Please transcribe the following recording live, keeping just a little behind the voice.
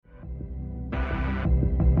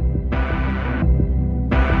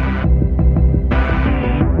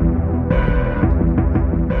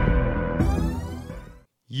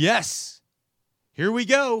Yes. Here we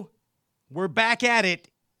go. We're back at it.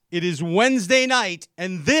 It is Wednesday night,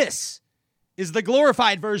 and this is the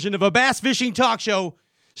glorified version of a bass fishing talk show,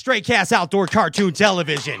 Stray Cast Outdoor Cartoon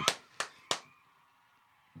Television.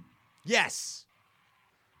 Yes.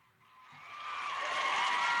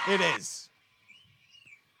 It is.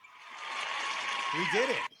 We did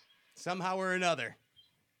it. Somehow or another.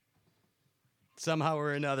 Somehow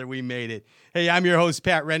or another, we made it. Hey, I'm your host,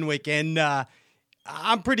 Pat Renwick, and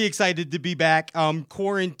I'm pretty excited to be back.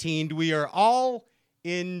 Quarantined. We are all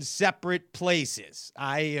in separate places.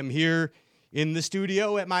 I am here in the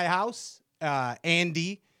studio at my house.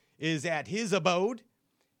 Andy is at his abode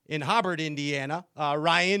in Hobart, Indiana.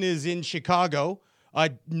 Ryan is in Chicago.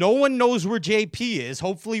 No one knows where JP is.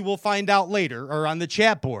 Hopefully we'll find out later or on the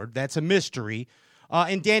chat board. That's a mystery.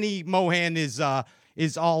 And Danny Mohan is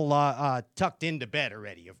all tucked into bed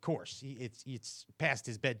already, of course. It's past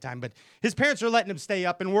his bedtime, but his parents are letting him stay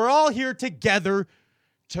up, and we're all here together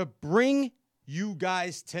to bring you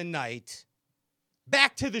guys tonight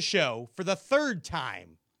back to the show for the third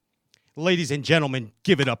time. Ladies and gentlemen,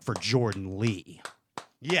 give it up for Jordan Lee.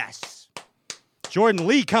 Yes. Jordan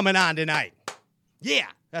Lee coming on tonight. Yeah,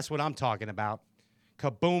 that's what I'm talking about.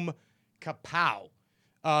 Kaboom, kapow.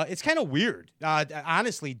 It's kind of weird,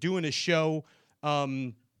 honestly, doing a show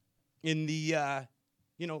in the,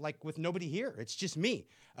 like with nobody here. It's just me.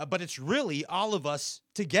 But it's really all of us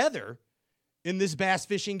together in this bass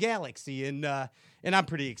fishing galaxy. And I'm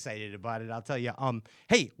pretty excited about it, I'll tell you.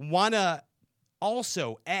 Hey, want to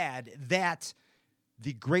also add that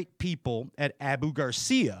the great people at Abu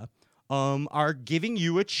Garcia are giving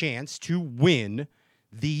you a chance to win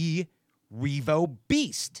the Revo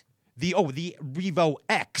Beast. The Revo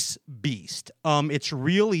X Beast. It's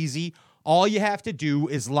real easy. All you have to do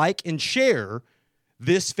is like and share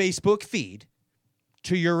this Facebook feed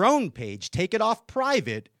to your own page. Take it off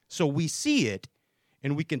private so we see it,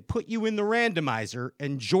 and we can put you in the randomizer.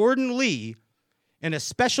 And Jordan Lee and a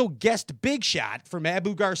special guest big shot from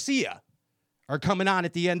Abu Garcia are coming on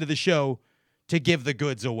at the end of the show to give the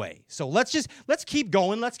goods away. So let's keep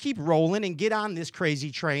going. Let's keep rolling and get on this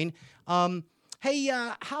crazy train. Hey,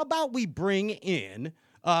 how about we bring in,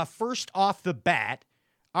 first off the bat,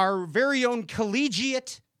 our very own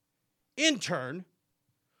collegiate intern.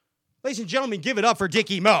 Ladies and gentlemen, give it up for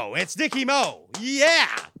Dickie Mo. It's Dickie Mo. Yeah.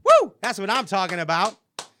 Woo! That's what I'm talking about.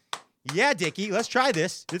 Yeah, Dickie, let's try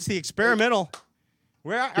this. It's the experimental.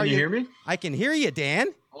 Where are you? Can you hear me? I can hear you, Dan.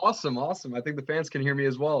 Awesome. I think the fans can hear me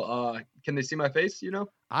as well. Can they see my face,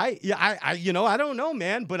 I don't know,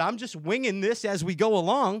 man, but I'm just winging this as we go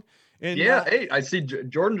along. And, hey, I see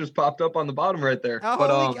Jordan just popped up on the bottom right there.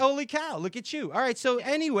 Holy cow, look at you. All right, so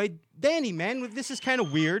anyway, Danny, man, this is kind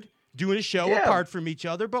of weird doing a show apart from each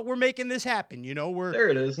other, but we're making this happen, There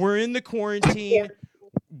it is. We're in the quarantine,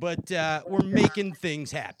 but we're making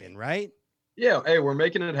things happen, right? Yeah, hey, we're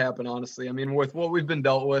making it happen, honestly. I mean, with what we've been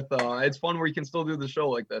dealt with, it's fun where you can still do the show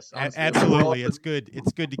like this. Honestly. Absolutely. It's good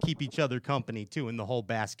to keep each other company, too, in the whole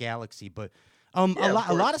Bass Galaxy. But a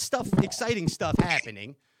lot of stuff, exciting stuff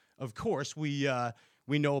happening. Of course, we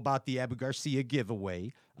know about the Abu Garcia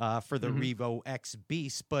giveaway for the Revo X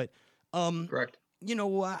Beast, but correct.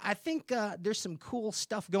 I think there's some cool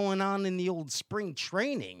stuff going on in the old spring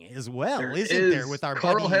training as well, there? With our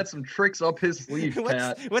Carl buddy? had some tricks up his sleeve,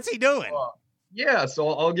 Pat. What's he doing? So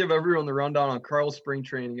I'll give everyone the rundown on Carl's spring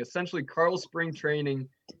training. Essentially, Carl's spring training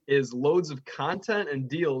is loads of content and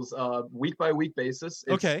deals, week by week basis.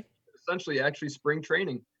 It's essentially actually spring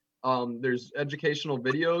training. There's educational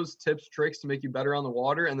videos, tips, tricks to make you better on the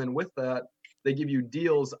water. And then with that, they give you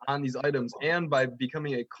deals on these items. And by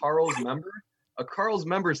becoming a Carl's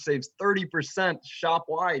member saves 30% shop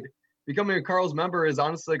wide. Becoming a Carl's member is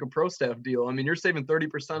honestly like a pro staff deal. I mean, you're saving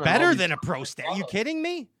 30%. Better than a pro staff. Are you kidding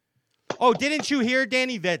me? Oh, didn't you hear,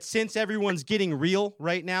 Danny, that since everyone's getting real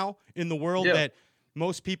right now in the world, that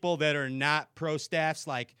most people that are not pro staffs,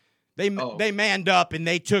 like, they manned up and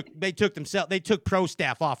they took pro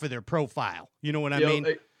staff off of their profile. You know what I mean?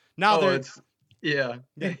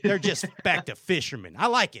 They're just back to fishermen. I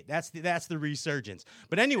like it. That's the resurgence.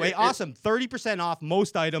 But anyway, awesome. 30% off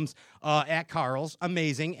most items at Carl's.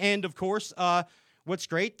 Amazing. And of course, what's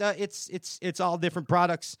great? It's all different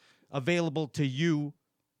products available to you,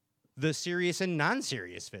 the serious and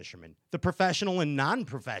non-serious fishermen, the professional and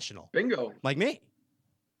non-professional. Bingo. Like me.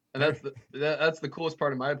 And that's the coolest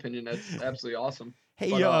part, in my opinion. That's absolutely awesome. Hey,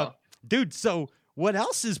 dude, so what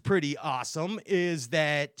else is pretty awesome is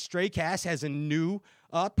that Stray Cast has a new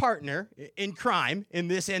partner in crime in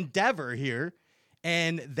this endeavor here,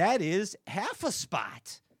 and that is Half a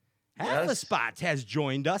Spot. Half a Spot has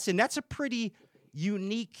joined us, and that's a pretty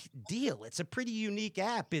unique deal. It's a pretty unique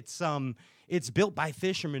app. It's built by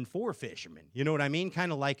fishermen for fishermen. You know what I mean?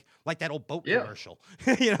 Kind of like that old boat commercial.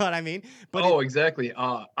 You know what I mean? But exactly.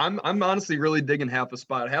 I'm honestly really digging Half a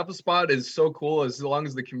Spot. Half a Spot is so cool as long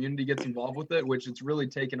as the community gets involved with it, which it's really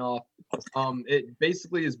taken off. It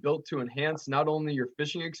basically is built to enhance not only your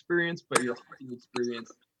fishing experience, but your hunting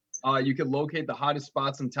experience. You can locate the hottest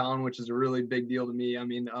spots in town, which is a really big deal to me. I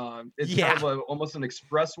mean, it's kind of almost an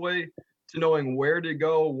expressway to knowing where to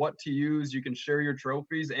go, what to use. You can share your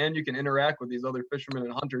trophies, and you can interact with these other fishermen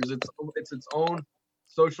and hunters. It's its own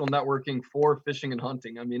social networking for fishing and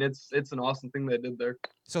hunting. I mean, it's an awesome thing they did there.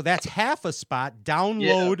 So that's Half a Spot.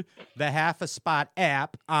 Download the Half a Spot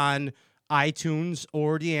app on iTunes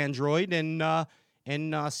or the Android,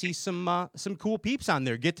 and see some cool peeps on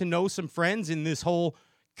there. Get to know some friends in this whole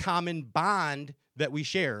common bond that we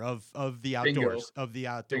share of the outdoors.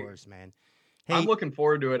 Man. Hey, I'm looking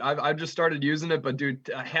forward to it. I've just started using it, but dude,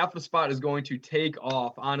 Half a Spot is going to take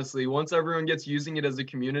off. Honestly, once everyone gets using it as a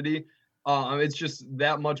community, it's just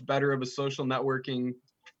that much better of a social networking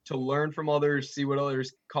to learn from others, see what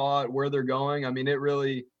others caught, where they're going. I mean,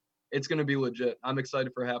 it's going to be legit. I'm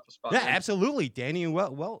excited for Half a Spot. Yeah, absolutely, Danny.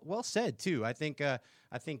 Well said too. I think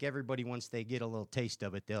everybody, once they get a little taste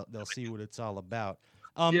of it, they'll see what it's all about.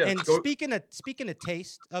 Speaking of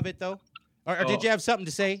taste of it though, or did you have something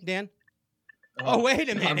to say, Dan? Wait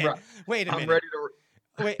a minute. I'm ready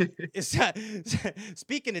to.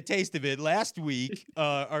 Speaking of taste of it, last week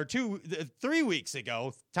or 3 weeks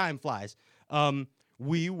ago, time flies.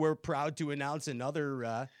 We were proud to announce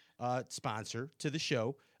another sponsor to the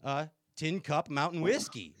show, Tin Cup Mountain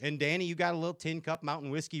Whiskey. And Danny, you got a little Tin Cup Mountain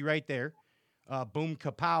Whiskey right there. Boom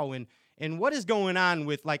kapow. And what is going on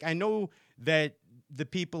with, like, I know that the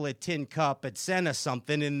people at Tin Cup had sent us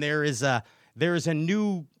something, and there is a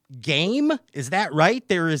new game. Is that right?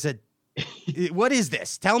 There is a what is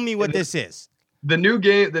this? Tell me what this is. The new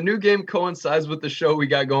game coincides with the show we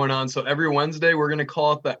got going on. So every Wednesday we're gonna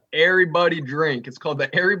call it the Everybody Drink. It's called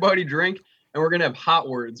the Everybody Drink, and we're gonna have hot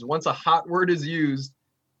words. Once a hot word is used,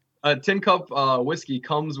 a Tin Cup whiskey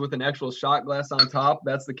comes with an actual shot glass on top.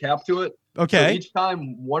 That's the cap to it. Okay. So each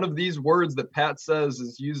time one of these words that Pat says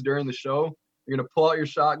is used during the show, you're gonna pull out your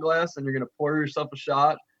shot glass and you're gonna pour yourself a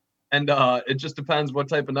shot. And it just depends what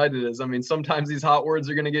type of night it is. I mean, sometimes these hot words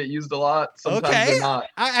are going to get used a lot. Sometimes they're not.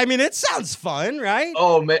 I mean, it sounds fun, right?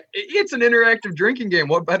 Oh, man. It's an interactive drinking game.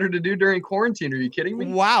 What better to do during quarantine? Are you kidding me?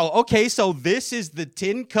 Wow. Okay, so this is the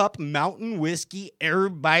Tin Cup Mountain Whiskey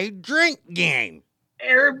Everybody Drink game.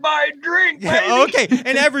 Everybody drink, baby. Okay,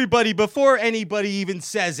 and everybody, before anybody even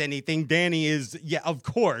says anything, Danny is, of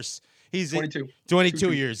course. He's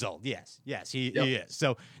 22 years old. Yes, he is.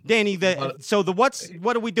 So, Danny,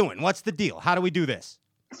 what are we doing? What's the deal? How do we do this?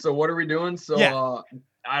 So, what are we doing? So,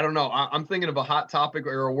 I don't know. I'm thinking of a hot topic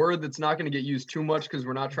or a word that's not going to get used too much because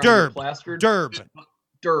we're not trying to get plastered. Derb.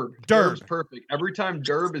 Derb's perfect. Every time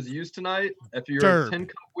derb is used tonight, if you're a Tin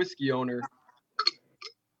Cup whiskey owner,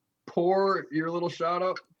 pour your little shot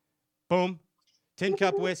up. Boom. Tin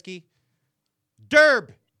Cup whiskey. Derb.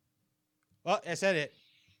 Oh, I said it.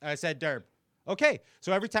 I said derb. Okay,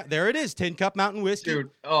 so every time, there it is, Tin Cup Mountain Whiskey. Dude,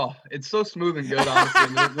 it's so smooth and good,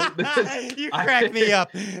 honestly. You crack me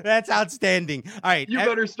up. That's outstanding. All right. You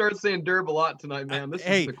better start saying derb a lot tonight, man. This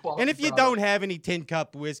is the quality. And if you don't have any Tin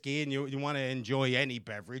Cup whiskey and you want to enjoy any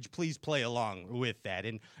beverage, please play along with that.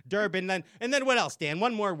 And derb, and then what else, Dan?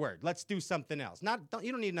 One more word. Let's do something else. You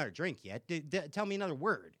don't need another drink yet. Tell me another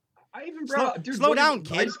word. I even brought up, dude. Slow down,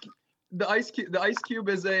 kid. The ice cube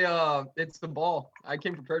is it's the ball. I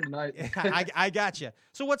came prepared tonight. I got you.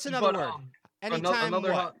 So what's another word? Anytime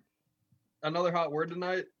another hot word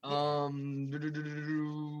tonight. Derb's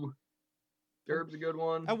a good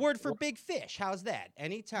one. A word for big fish. How's that?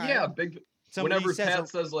 Anytime. Yeah, big. Whenever Pat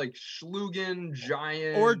says like Schlugen,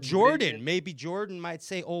 giant, or Jordan, maybe Jordan might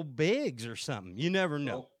say old bigs or something. You never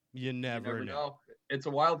know. You never know. It's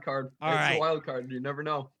a wild card. A wild card. You never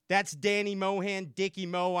know. That's Danny Mohan, Dickie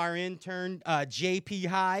Mo, our intern, JP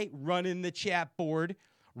High running the chat board.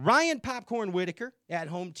 Ryan Popcorn Whitaker at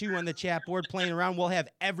home too on the chat board playing around. We'll have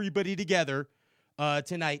everybody together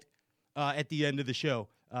tonight at the end of the show.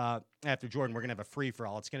 After Jordan, we're going to have a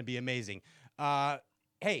free-for-all. It's going to be amazing.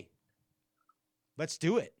 Hey, let's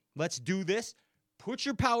do it. Let's do this. Put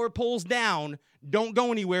your power poles down. Don't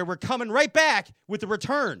go anywhere. We're coming right back with the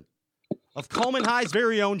return of Coleman High's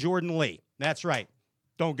very own Jordan Lee. That's right.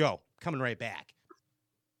 Don't go. Coming right back.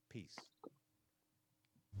 Peace.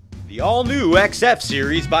 The all-new XF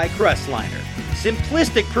series by Crestliner.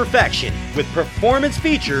 Simplistic perfection with performance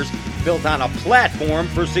features built on a platform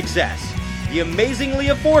for success. The amazingly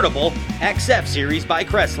affordable XF series by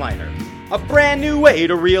Crestliner. a brand new way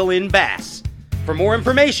to reel in bass. For more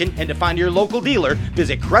information and to find your local dealer,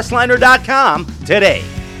 visit Crestliner.com today.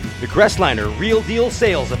 The Crestliner Real Deal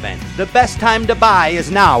Sales Event. The best time to buy is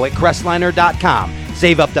now at Crestliner.com.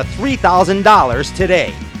 Save up to $3,000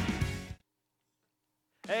 today.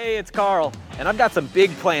 Hey, it's Carl, and I've got some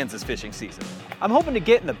big plans this fishing season. I'm hoping to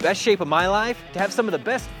get in the best shape of my life to have some of the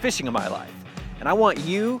best fishing of my life. And I want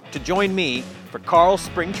you to join me for Carl's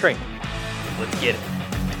Spring Training. Let's get it.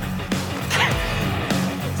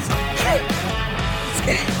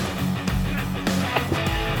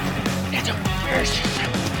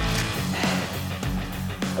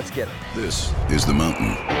 Let's get it. This is the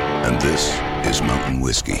mountain, and this is mountain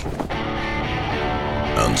whiskey.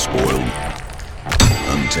 Unspoiled,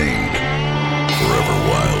 untamed, forever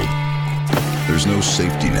wild. There's no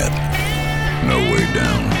safety net, no way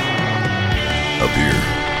down. Up here,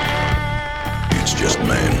 it's just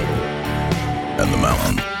man, and the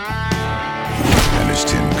mountain, and his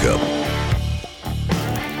tin cup.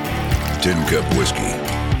 Tin Cup Whiskey.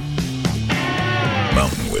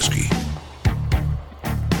 Mountain Whiskey.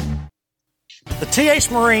 The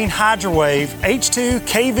TH Marine Hydrowave H2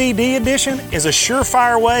 KVD Edition is a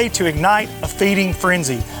surefire way to ignite a feeding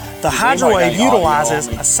frenzy. The Hydrowave utilizes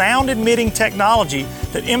a sound-emitting technology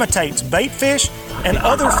that imitates bait fish and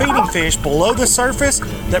other feeding fish below the surface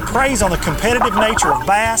that preys on the competitive nature of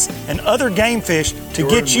bass and other game fish to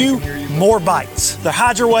get you more bites. The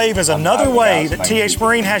Hydrowave is another way that TH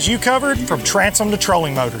Marine has you covered from transom to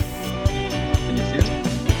trolling motor. Can you see it?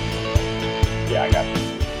 Yeah, I got it.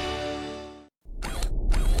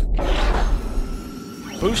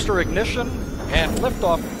 Booster ignition and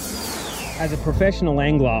liftoff. As a professional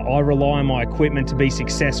angler, I rely on my equipment to be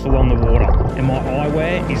successful on the water, and my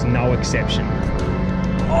eyewear is no exception.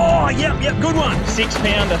 Oh, yep, good one.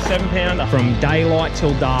 6-pounder, 7-pounder. From daylight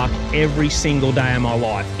till dark, every single day of my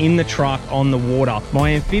life, in the truck, on the water.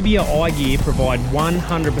 My Amphibia eye gear provide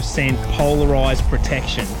 100% polarized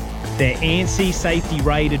protection. They're ANSI safety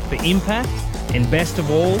rated for impact, and best of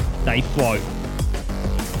all, they float.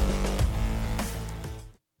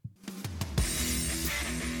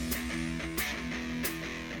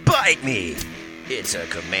 Bite me! It's a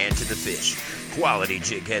command to the fish. Quality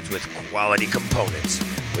jig heads with quality components.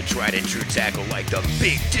 With tried and true tackle like the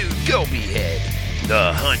Big Dude Goby head,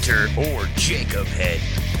 the Hunter or Jacob head,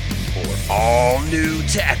 or all new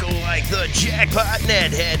tackle like the Jackpot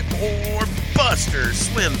Ned head or Buster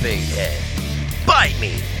swim bait head. Bite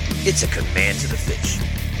me! It's a command to the fish.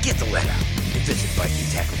 Get the lead out and visit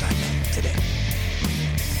BiteMeTackle.net today.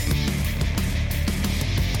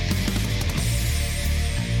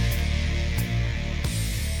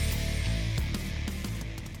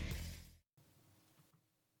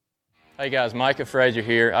 Hey guys, Micah Frazier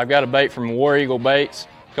here. I've got a bait from War Eagle Baits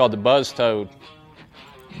called the Buzz Toad.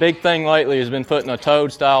 Big thing lately has been putting a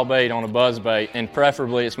toad style bait on a buzz bait, and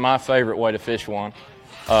preferably it's my favorite way to fish one.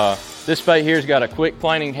 This bait here's got a quick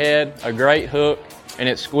planing head, a great hook, and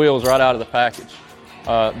it squeals right out of the package.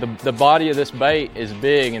 The body of this bait is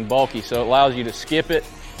big and bulky, so it allows you to skip it.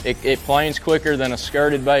 It planes quicker than a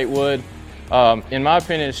skirted bait would. In my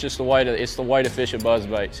opinion, it's just the way to fish a buzz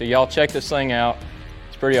bait. So y'all check this thing out.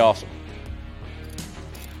 It's pretty awesome.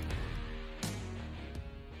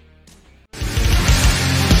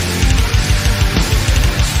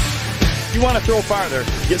 If you want to throw farther,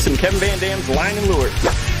 get some Kevin Van Dam's line and lure.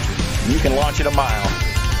 You can launch it a mile.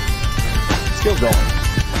 Still going.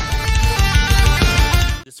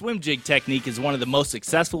 The swim jig technique is one of the most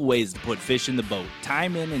successful ways to put fish in the boat.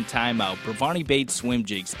 Time in and time out, Brovani Baits swim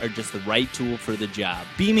jigs are just the right tool for the job.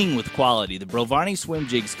 Beaming with quality, the Brovani swim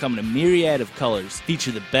jigs come in a myriad of colors,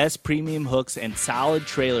 feature the best premium hooks and solid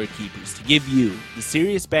trailer keepers to give you, the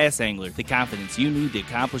serious bass angler, the confidence you need to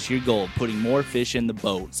accomplish your goal of putting more fish in the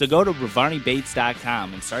boat. So go to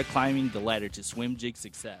BrovaniBaits.com and start climbing the ladder to swim jig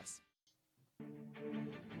success.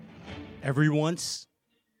 Every once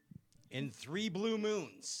in 3 blue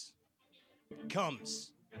moons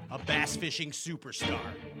comes a bass fishing superstar.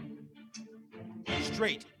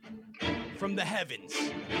 Straight from the heavens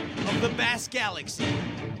of the Bass Galaxy.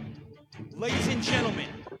 Ladies and gentlemen,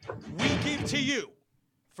 we give to you,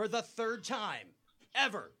 for the 3rd time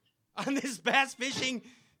ever on this bass fishing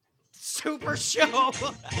super show,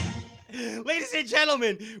 ladies and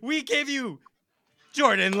gentlemen, we give you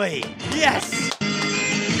Jordan Lee. Yes!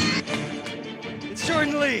 It's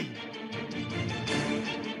Jordan Lee.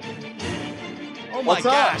 Oh my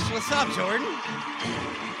gosh, what's up, Jordan?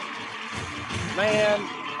 Man,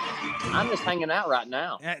 I'm just hanging out right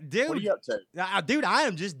now. Dude, what are you up to? Dude, I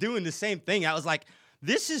am just doing the same thing. I was like,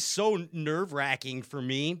 this is so nerve-wracking for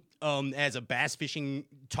me as a bass fishing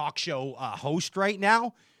talk show host right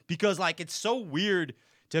now, because like it's so weird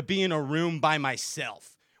to be in a room by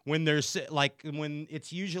myself when there's like when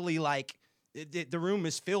it's usually like the room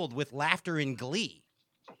is filled with laughter and glee.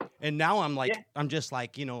 And now I'm like I'm just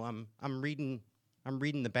like, you know, I'm reading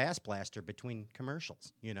the Bass Blaster between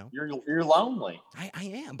commercials, you know. You're lonely.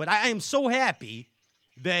 I am, but I am so happy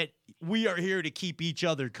that we are here to keep each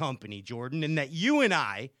other company, Jordan, and that you and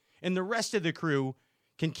I and the rest of the crew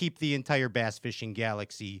can keep the entire bass fishing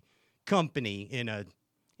galaxy company in a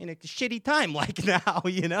shitty time like now,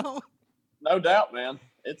 you know? No doubt, man.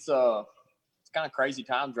 It's kind of crazy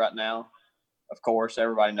times right now. Of course,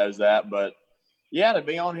 everybody knows that, but yeah, to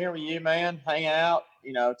be on here with you, man, hang out,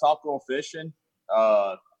 you know, talk a little fishing,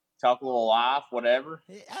 talk a little life, whatever.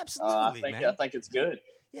 Absolutely, I think it's good.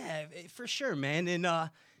 Yeah, for sure, man. And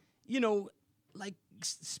you know, like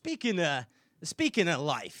speaking of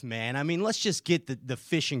life, man. I mean, let's just get the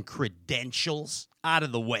fishing credentials out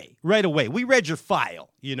of the way right away. We read your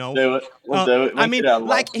file, you know. Do it. We'll do it. I mean,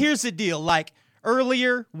 like here's the deal. Like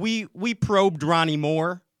earlier, we probed Ronnie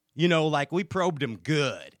Moore. You know, like we probed him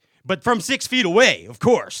good, but from 6 feet away, of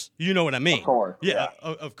course. You know what I mean? Of course. Yeah.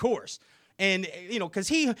 Of course. And, you know, because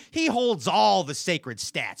he holds all the sacred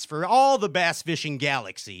stats for all the bass fishing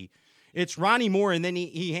galaxy. It's Ronnie Moore, and then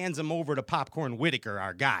he hands him over to Popcorn Whitaker,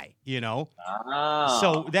 our guy, you know?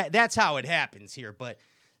 So that's how it happens here. But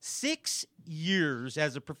 6 years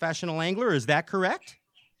as a professional angler, is that correct?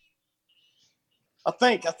 I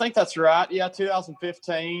think that's right. Yeah,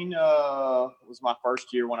 2015 was my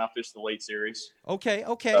first year when I fished the Elite Series. Okay.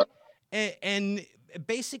 And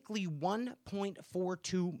basically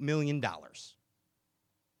 $1.42 million.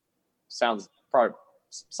 Sounds probably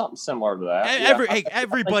something similar to that.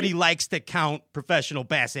 Everybody likes to count professional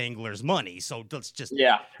bass anglers' money, so let's just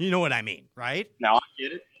you know what I mean, right? No, I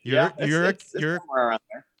get it. You're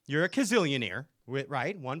a gazillionaire,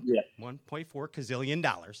 right? $1.4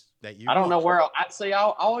 gazillion that you. I don't know where.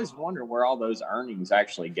 I always wonder where all those earnings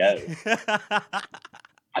actually go. I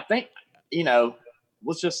think, you know,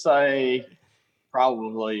 let's just say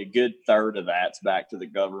probably a good third of that's back to the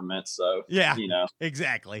government. So yeah, you know,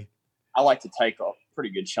 exactly. I like to take a pretty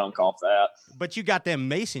good chunk off that. But you got them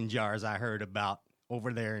mason jars I heard about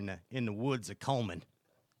over there in the woods of Coleman.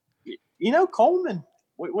 You know, Coleman,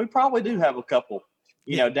 we probably do have a couple.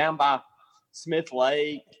 You know, down by Smith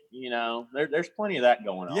Lake, you know, there's plenty of that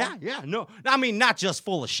going on. Yeah. No, I mean, not just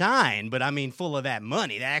full of shine, but I mean, full of that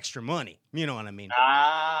money, that extra money. You know what I mean?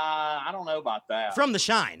 I don't know about that. From the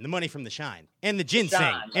shine, the money from the shine and the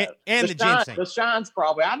ginseng and the ginseng. The shine's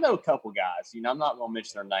probably, I know a couple guys, you know, I'm not going to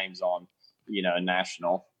mention their names on, you know,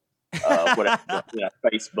 national, whatever, you know,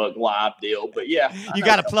 Facebook live deal, but yeah. You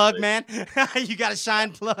got a plug, man? You got a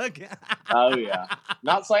shine plug? Oh yeah.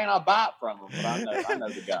 Not saying I buy it from them, but I know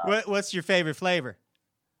the guy. What's your favorite flavor?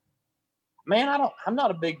 Man, I'm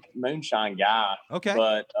not a big moonshine guy. Okay.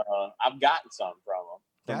 But I've gotten some from them.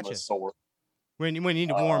 Gotcha. The source. When you need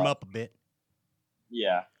to warm up a bit.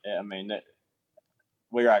 Yeah. I mean,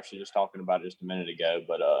 we were actually just talking about it just a minute ago,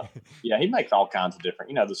 but yeah, he makes all kinds of different,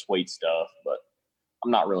 you know, the sweet stuff, but I'm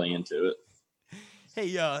not really into it.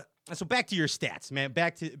 Hey, so back to your stats, man.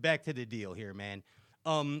 Back to the deal here, man.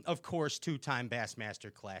 Of course, 2-time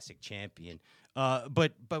Bassmaster Classic champion.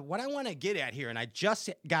 But what I want to get at here, and I just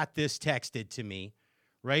got this texted to me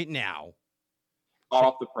right now. Hot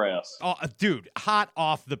off the press. Oh, dude, hot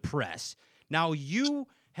off the press. Now, you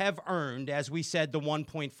have earned, as we said, the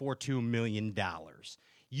 $1.42 million.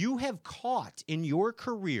 You have caught in your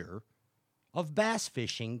career of bass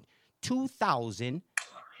fishing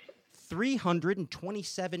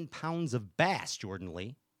 2,327 pounds of bass, Jordan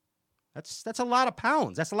Lee. That's a lot of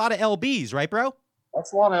pounds. That's a lot of LBs, right, bro?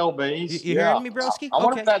 That's a lot of LBs. You hearing me, broski? I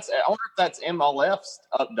wonder if that's MLF's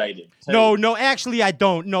updated too. No, actually I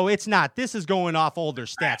don't. No, it's not. This is going off older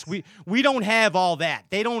stats. We don't have all that.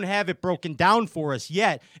 They don't have it broken down for us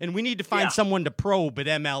yet, and we need to find someone to probe at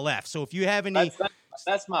MLF. So if you have any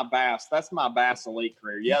That's my bass. That's my bass elite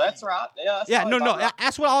career. Yeah, that's right. Yeah, no. Right.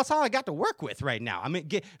 That's all I got to work with right now. I mean,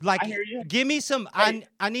 I hear you. Give me some. Hey.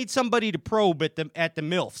 I need somebody to probe at the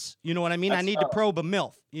MILFs. You know what I mean? I need to probe a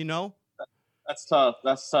MILF. You know. That's tough.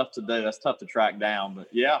 That's tough to do. That's tough to track down. But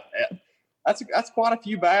yeah, that's quite a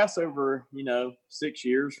few bass over 6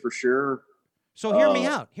 years for sure. So hear me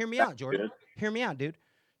out. Hear me out, Jordan. Good. Hear me out, dude.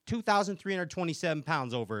 2,327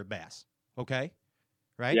 pounds over at bass. Okay,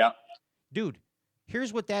 right? Yeah, dude.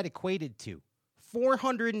 Here's what that equated to: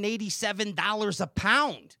 $487 a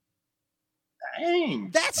pound. Dang,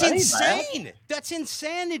 that's insane. Man. That's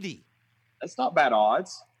insanity. That's not bad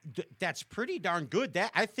odds. That's pretty darn good.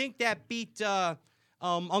 I think that beat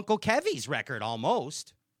Uncle Kevy's record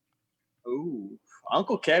almost. Ooh,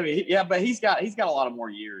 Uncle Kevin, but he's got a lot of more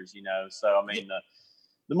years, So I mean,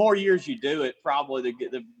 the more years you do it, probably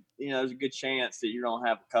there's a good chance that you're gonna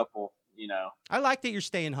have a couple. I like that you're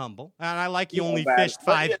staying humble, and I like you only fished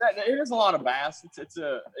 5. It is a lot of bass.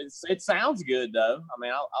 It sounds good though. I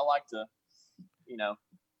mean, I like to,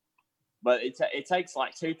 but it takes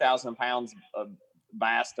like 2,000 pounds of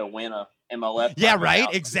bass to win a MLF. Yeah, right.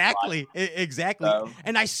 Exactly. So.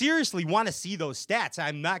 And I seriously want to see those stats.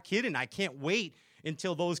 I'm not kidding. I can't wait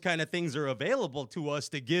until those kind of things are available to us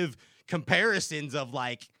to give comparisons of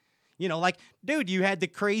dude, you had the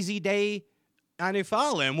crazy day on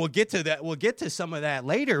Eufaula, and we'll get to that. We'll get to some of that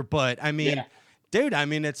later. But I mean, dude,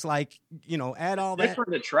 it's like, add all that.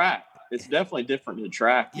 Different to track. It's definitely different to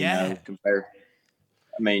track. Compared.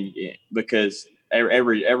 I mean, because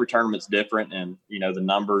every tournament's different, and the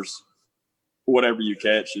numbers, whatever you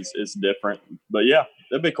catch is different. But yeah,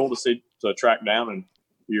 it'd be cool to track down in a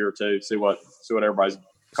year or two, see what everybody's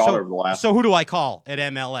caught over the last. So who do I call at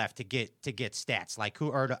MLF to get stats? Like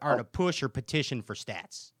who are to push or petition for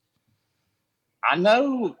stats? I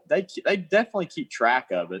know they definitely keep track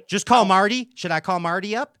of it. Just call Marty. Should I call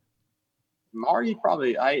Marty up? Marty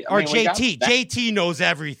probably. Or JT. JT knows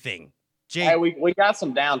everything. Hey, we got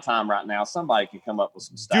some downtime right now. Somebody can come up with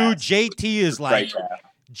some stats. Dude,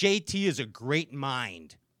 JT is a great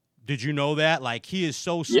mind. Did you know that? Like, he is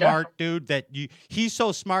so smart, dude, that he's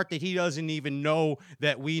so smart that he doesn't even know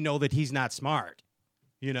that we know that he's not smart.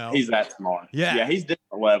 He's that smart. Yeah, he's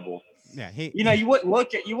different level. Yeah, you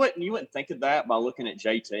wouldn't think of that by looking at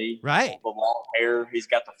JT. Right. The long hair, he's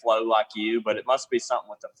got the flow like you, but it must be something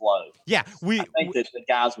with the flow. Yeah, I think that the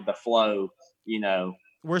guys with the flow,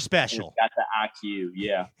 we're special. Got the IQ,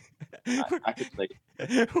 yeah. I could see.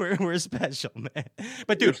 We're special, man.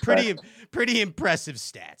 But dude, pretty impressive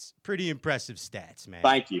stats. Pretty impressive stats, man.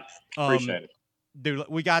 Thank you. Appreciate it. Dude,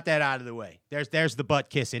 we got that out of the way. There's the butt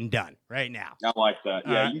kissing done right now. I like that.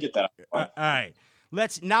 Yeah, you can get that. All right.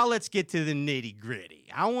 Let's get to the nitty gritty.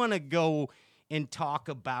 I want to go and talk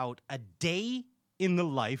about a day in the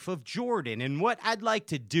life of Jordan. And what I'd like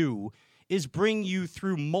to do is bring you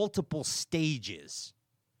through multiple stages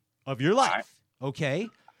of your life. Right. Okay.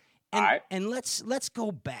 And let's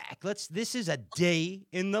go back. This is a day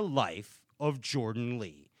in the life of Jordan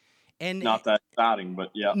Lee. And not that exciting,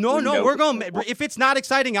 but yeah. No, we're going if it's not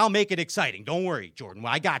exciting, I'll make it exciting. Don't worry, Jordan.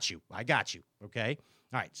 Well, I got you. Okay.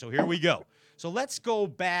 All right. So here we go. So let's go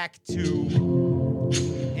back to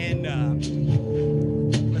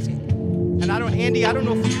Andy, I don't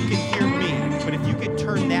know if you can hear me, but if you could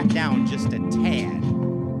turn that down just a tad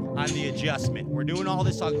on the adjustment. We're doing all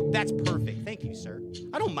this. That's perfect. Thank you, sir.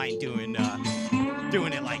 I don't mind doing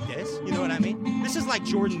it like this. You know what I mean? This is like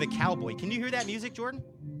Jordan the Cowboy. Can you hear that music, Jordan?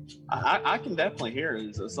 I can definitely hear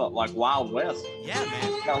it. It's like Wild West. Yeah,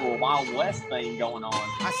 man. It's got a little Wild West thing going on.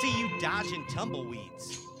 I see you dodging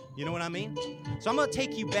tumbleweeds. You know what I mean? So I'm going to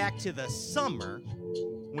take you back to the summer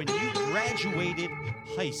when you graduated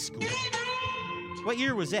high school. What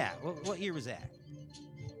year was that? What year was that?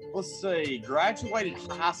 Let's see. Graduated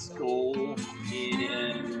high school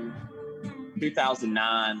in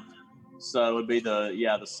 2009. So it would be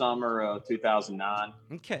the summer of 2009.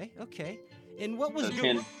 Okay. And what was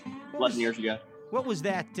 11 years ago. What was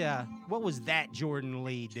that Jordan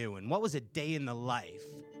Lee doing? What was a day in the life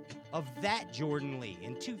of that Jordan Lee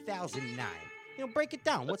in 2009? Break it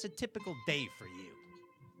down. What's a typical day for you?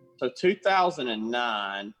 So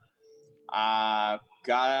 2009, I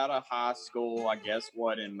got out of high school, I guess,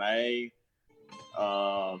 in May.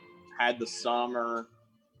 Had the summer.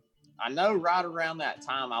 I know right around that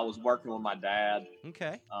time I was working with my dad.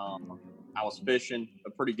 Okay. I was fishing a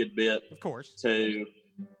pretty good bit. Of course.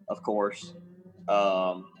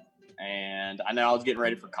 And I know I was getting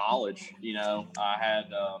ready for college. I had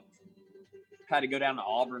to go down to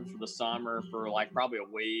Auburn for the summer for like probably a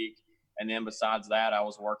week. And then besides that, I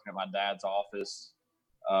was working at my dad's office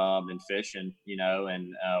and fishing,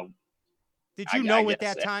 and did you know at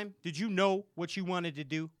that time? Did you know what you wanted to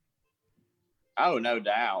do? Oh, no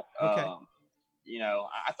doubt. Okay.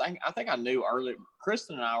 I think I knew early.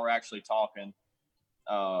 Kristen and I were actually talking.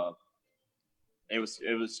 It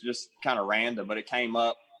was just kind of random, but it came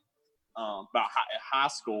up about high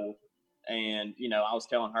school, and I was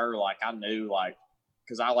telling her like I knew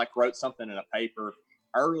because I wrote something in a paper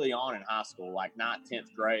early on in high school, like 9th,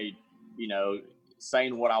 10th grade,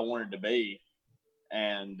 saying what I wanted to be,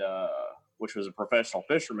 and which was a professional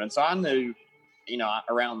fisherman. So I knew,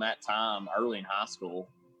 around that time, early in high school,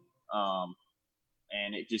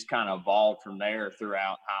 and it just kind of evolved from there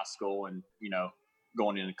throughout high school and,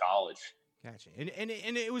 going into college. Gotcha. And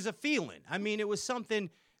it was a feeling. I mean, it was something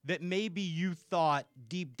that maybe you thought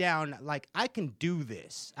deep down, like, I can do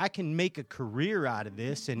this. I can make a career out of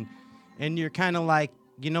this. And you're kind of like,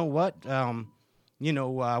 you know what? What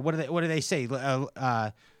do they say?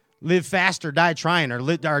 Live fast or die trying,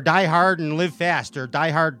 or die hard and live fast, or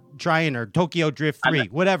die hard trying, or Tokyo Drift 3,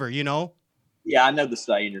 whatever, Yeah, I know the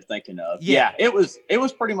saying you're thinking of. Yeah, it was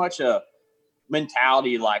pretty much a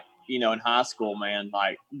mentality like, in high school, man,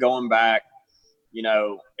 like going back,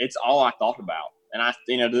 it's all I thought about. And I,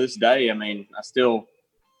 to this day, I mean, that's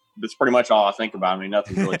pretty much all I think about. I mean,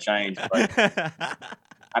 nothing's really changed, but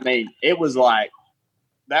I mean, it was like,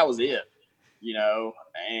 that was it,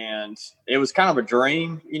 and it was kind of a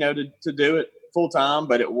dream, to do it full time,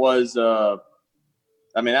 but it was,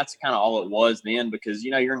 that's kind of all it was then, because,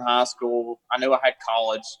 you're in high school. I knew I had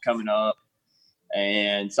college coming up.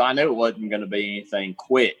 And so I knew it wasn't going to be anything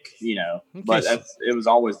quick, but it was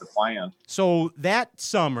always the plan. So that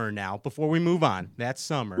summer now, before we move on, that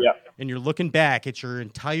summer, and you're looking back at your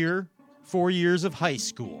entire 4 years of high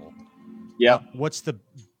school. Yeah. What's the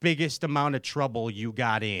biggest amount of trouble you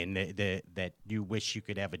got in that you wish you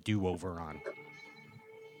could have a do-over on?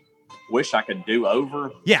 Wish I could do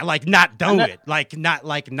over? Yeah, like not do it. Like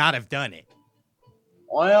not have done it.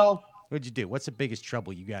 Well, what'd you do? What's the biggest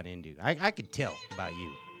trouble you got into? I could tell about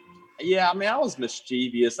you. Yeah, I mean, I was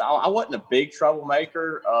mischievous. I wasn't a big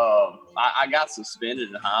troublemaker. I got suspended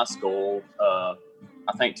in high school, I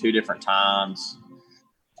think 2 different times.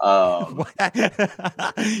 You're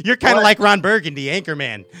kind of like Ron Burgundy,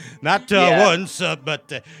 Anchorman. Not once,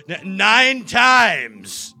 but 9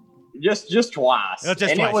 times. Just twice. Oh,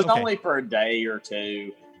 just and twice. It was okay. only for a day or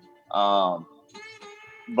two. But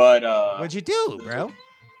what'd you do, bro?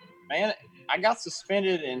 Man, I got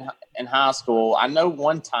suspended in high school. I know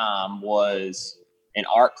one time was in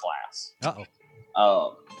art class.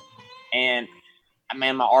 Uh-oh. And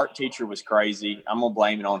man, my art teacher was crazy. I'm gonna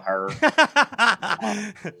blame it on her.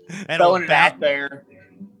 Throwing it out there.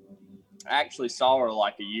 I actually saw her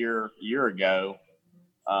like a year ago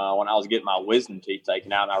when I was getting my wisdom teeth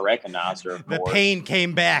taken out, and I recognized her. The pain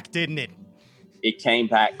came back, didn't it? It came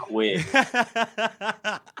back quick.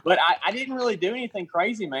 But I didn't really do anything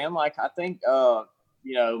crazy, man. Like, I think,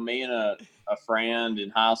 me and a friend in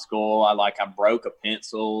high school, I broke a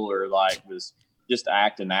pencil or was just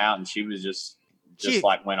acting out, and she was just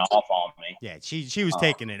went off on me. Yeah, she was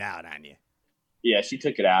taking it out on you. Yeah, she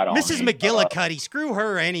took it out on Mrs. me. McGillicuddy, screw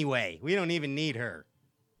her anyway. We don't even need her.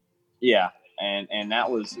 Yeah, and that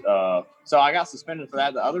was so I got suspended for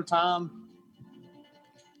that. The other time,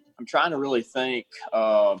 I'm trying to really think.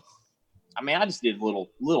 I just did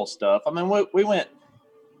little stuff. I mean, we went,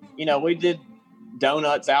 we did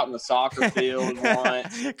donuts out in the soccer field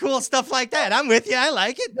once. Cool stuff like that. I'm with you. I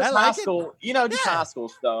like it. Just high school, just high school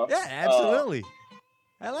stuff. Yeah, absolutely.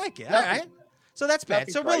 I like it. All right. So that's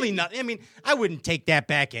bad. So really nothing. I mean, I wouldn't take that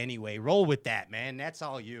back anyway. Roll with that, man. That's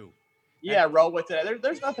all you. Yeah, roll with it.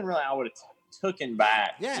 There's nothing really I would have taken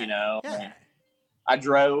back, Yeah. I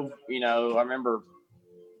drove, I remember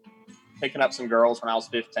picking up some girls when I was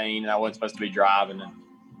 15, and I wasn't supposed to be driving. And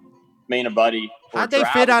me and a buddy. How'd they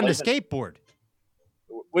fit on the skateboard?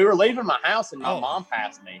 We were leaving my house, and my mom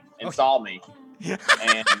passed me and saw me.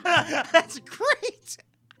 And that's great.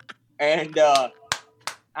 And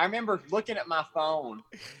I remember looking at my phone,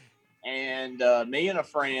 and me and a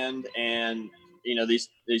friend, and these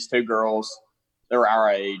 2 girls, they were our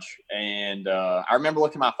age, and I remember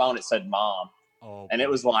looking at my phone. It said "Mom," and it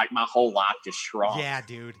was like my whole life just shrunk. Yeah,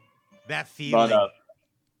 dude. That feeling. But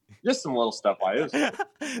just some little stuff like this.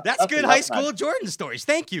 That's good high school Jordan stories.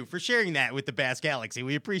 Thank you for sharing that with the Bass Galaxy.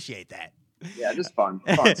 We appreciate that. Yeah, just fun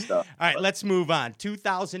stuff. All right, let's move on.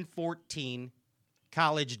 2014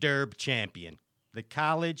 College Derb champion. The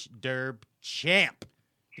College Derb champ.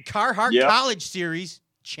 The Carhartt College Series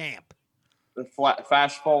champ.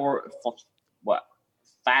 Fast forward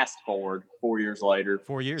 4 years later.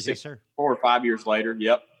 4 years, yes, sir. 4 or 5 years later,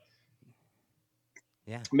 yep.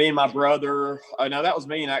 Yeah. Me and my brother. No, that was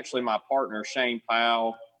me and actually my partner, Shane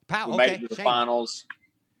Powell. We made it to the finals.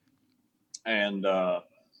 And, winning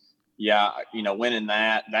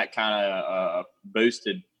that kind of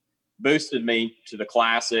boosted me to the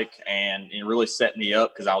Classic and really set me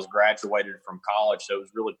up because I was graduated from college. So it was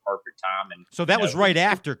really perfect time. And so that was right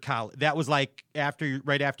after college. That was right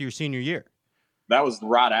after your senior year. That was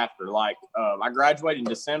right after. I graduated in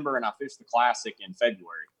December and I fished the Classic in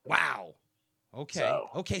February. Wow.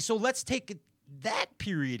 Okay. So let's take that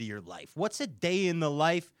period of your life. What's a day in the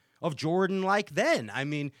life of Jordan like then? I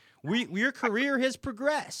mean, your career has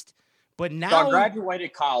progressed, but now so I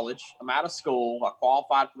graduated college. I'm out of school. I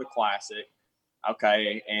qualified for the Classic.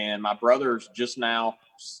 Okay, and my brother's just now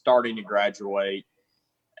starting to graduate,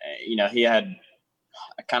 he had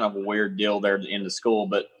a kind of a weird deal there at the end of school,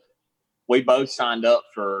 but we both signed up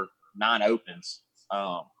for 9 opens.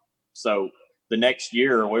 So the next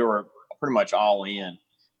year we were pretty much all in.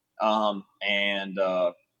 And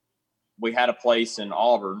we had a place in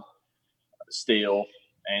Auburn still.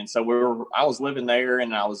 And so I was living there,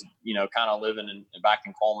 and I was, kind of living back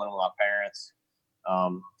in Coleman with my parents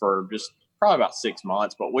for just probably about 6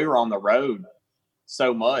 months. But we were on the road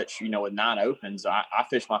so much, with 9 opens. I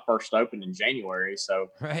fished my first open in January.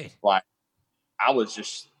 So right. Like I was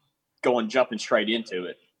just jumping straight into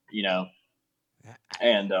it,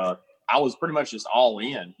 and I was pretty much just all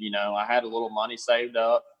in. I had a little money saved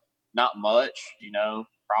up, not much,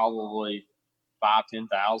 probably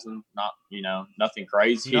 5,000-10,000, not, nothing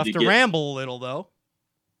crazy. Enough to ramble a little though.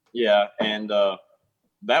 Yeah. And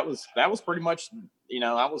that was pretty much,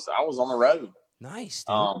 I was on the road. Nice,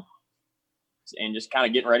 dude. And just kind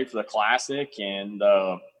of getting ready for the classic. And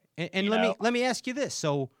let me ask you this.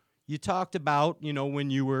 So you talked about, when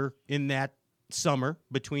you were in that summer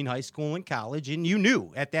between high school and college, and you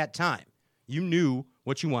knew at that time,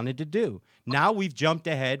 what you wanted to do. Now we've jumped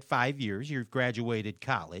ahead 5 years. You've graduated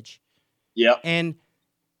college. Yeah. And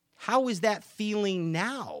how is that feeling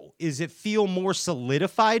now? Is it feel more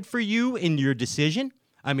solidified for you in your decision?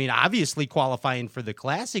 I mean, obviously qualifying for the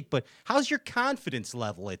Classic, but how's your confidence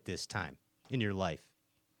level at this time in your life?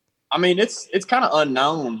 I mean, it's kind of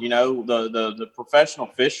unknown, the professional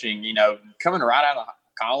fishing, coming right out of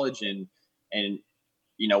college and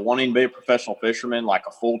wanting to be a professional fisherman, like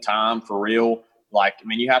a full time for real. Like, I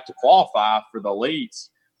mean, you have to qualify for the elites.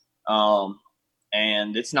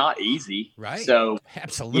 And it's not easy. Right. So,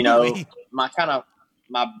 absolutely. My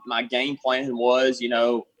game plan was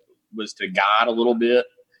to guide a little bit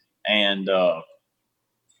and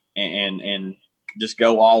just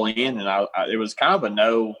go all in. And it was kind of a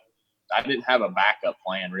no. I didn't have a backup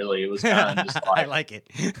plan, really. It was kind of just like, I like it.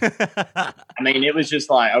 I mean, it was just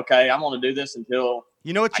like, okay, I'm going to do this until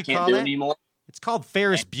you know what you I can't call do it anymore. It's called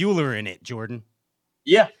Ferris Bueller in it, Jordan.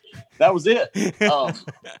 Yeah, that was it.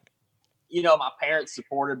 My parents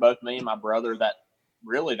supported both me and my brother that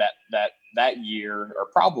year, or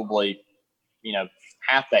probably,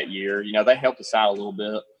 half that year. They helped us out a little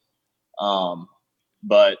bit.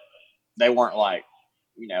 But they weren't like,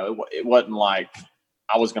 it wasn't like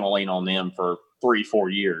I was going to lean on them for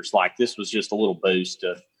 3-4 years. Like, this was just a little boost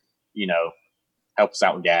to, help us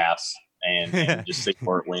out with gas and just see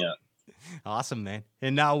where it went. Awesome, man.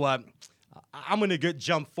 And now I'm going to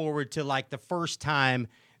jump forward to like the first time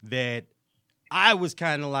that I was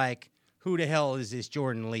kind of like, who the hell is this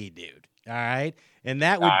Jordan Lee dude? All right. And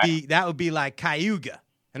that would be like Cayuga.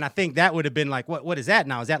 And I think that would have been like, what is that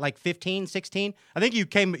now? Is that like 15, 16? I think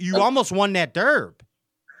you almost won that derb.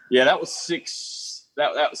 Yeah, that was 6.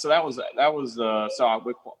 So I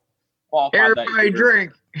would qualify. Everybody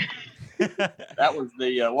drink. That was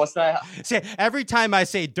the what's that? See, every time I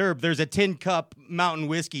say derb, there's a tin cup mountain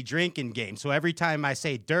whiskey drinking game. So every time I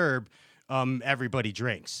say derb, everybody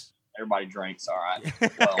drinks. Everybody drinks. All right.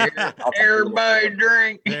 Well, everybody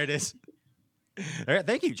drink. There it is. All right,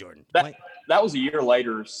 thank you, Jordan. That was a year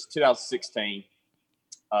later, 2016.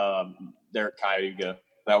 There at Cayuga.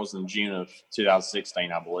 That was in June of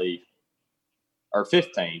 2016, I believe, or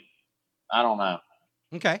 15. I don't know.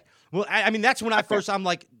 Okay. Well, I mean, that's when I'm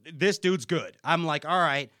like, this dude's good. I'm like, all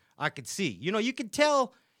right, I could see. You could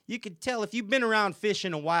tell if you've been around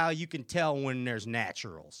fishing a while, you can tell when there's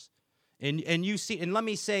naturals. And you see, and let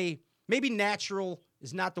me say, maybe natural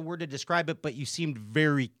is not the word to describe it, but you seemed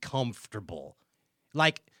very comfortable.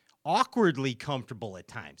 Like awkwardly comfortable at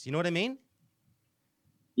times. You know what I mean?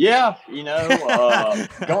 Yeah, I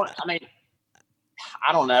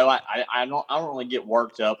don't know. I don't really get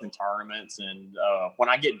worked up in tournaments, and when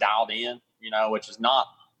I get dialed in, which is not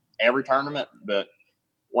every tournament, but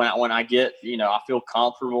when I get, I feel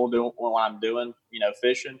comfortable doing what I'm doing,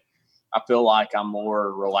 fishing. I feel like I'm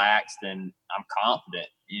more relaxed and I'm confident,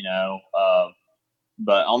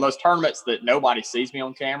 but on those tournaments that nobody sees me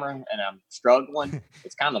on camera and I'm struggling,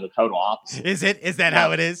 it's kind of the total opposite. Is it? Is that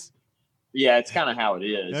how it is? Yeah, it's kind of how it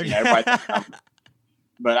is. Okay. Everybody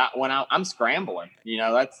but when I'm scrambling,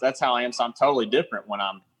 that's how I am. So I'm totally different when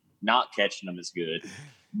I'm not catching them as good.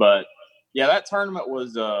 But yeah, that tournament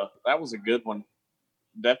was that was a good one.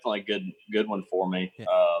 Definitely a good one for me. Yeah.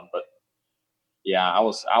 But yeah, I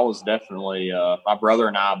was definitely my brother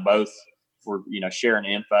and I both were sharing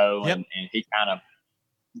info, Yep. and he kind of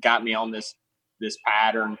got me on this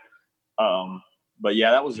pattern. But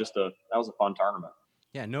yeah, that was a fun tournament.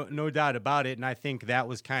 Yeah, no doubt about it. And I think that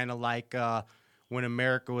was kind of like when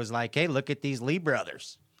America was like, hey, look at these Lee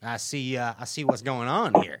brothers. I see what's going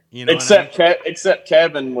on here. You know, except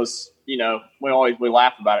Kevin was, you know, we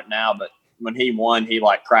laugh about it now, but when he won, he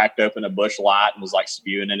like cracked open a Busch Light and was like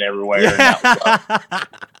spewing it everywhere. And that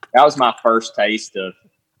was my first taste of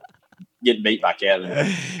getting beat by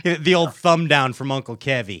Kevin. The old thumb down from Uncle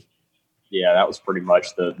Kevy. Yeah, that was pretty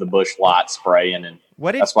much the Busch Light spraying, and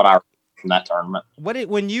that's what I remember from that tournament.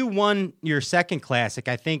 When you won your second classic,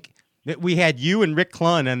 I think that we had you and Rick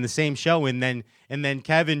Clunn on the same show, and then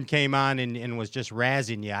Kevin came on and was just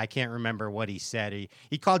razzing you. I can't remember what he said.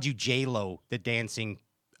 He called you J-Lo, the dancing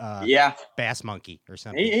bass monkey or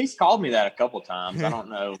something. He's called me that a couple times. I don't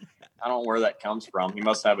know where that comes from. He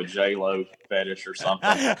must have a J-Lo fetish or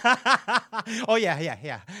something. Oh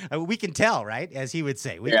yeah. We can tell, right? As he would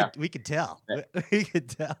say, we could tell. Yeah. We could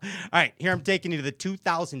tell. All right, here I'm taking you to the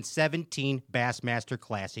 2017 Bassmaster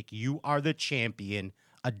Classic. You are the champion.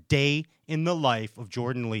 A day in the life of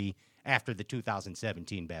Jordan Lee after the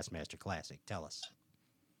 2017 Bassmaster Classic. Tell us.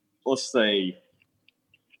 Let's see.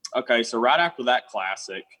 Okay, so right after that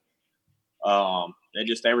classic,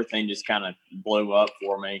 everything just kind of blew up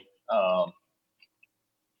for me.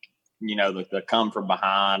 You know, the come from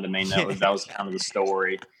behind. I mean, that was kind of the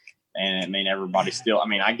story. And I mean, everybody still. I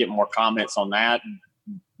mean, I get more comments on that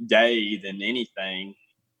day than anything.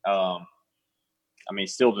 I mean,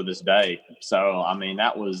 still to this day. So, I mean,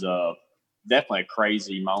 that was definitely a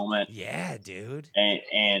crazy moment. Yeah, dude.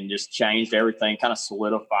 And just changed everything, kind of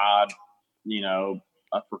solidified, you know,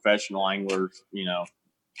 a professional angler, you know,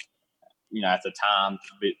 at the time,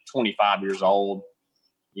 25 years old,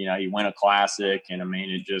 you know, you win a classic. And I mean,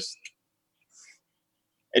 it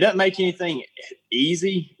doesn't make anything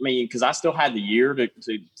easy. I mean, because I still had the year to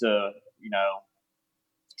you know,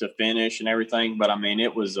 to finish and everything. But I mean,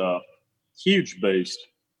 it was a huge boost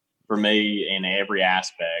for me in every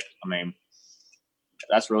aspect. I mean,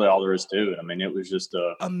 that's really all there is to it. I mean, it was just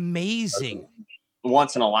amazing,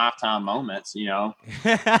 once in a lifetime moments, you know,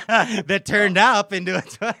 that turned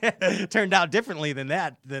out differently than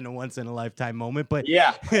a once in a lifetime moment. But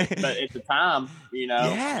yeah, but at the time, you know,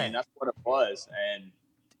 I mean, that's what it was. And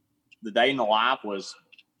the day in the life was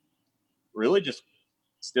really just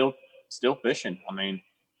still fishing. I mean,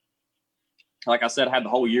 like I said, I had the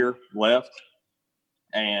whole year left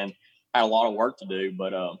and had a lot of work to do,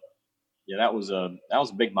 but yeah, that was a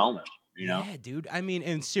big moment, you know? Yeah, dude. I mean,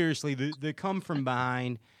 and seriously, the come from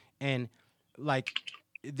behind and like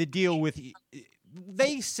the deal with,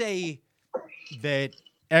 they say that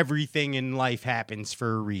everything in life happens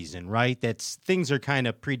for a reason, right? That's things are kind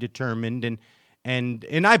of predetermined, and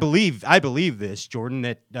I believe this, Jordan,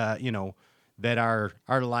 that you know, that our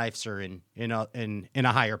lives are in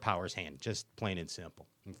a higher power's hand, just plain and simple.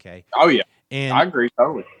 Okay. Oh yeah. And I agree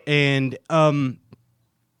totally. And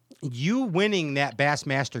you winning that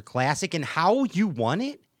Bassmaster Classic and how you won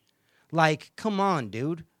it, like, come on,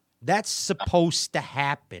 dude, that's supposed to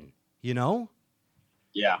happen, you know?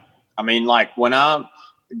 Yeah. I mean, like when I'm,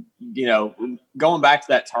 you know, going back to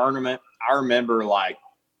that tournament, I remember like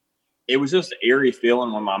it was just an eerie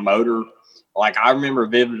feeling when my motor. Like I remember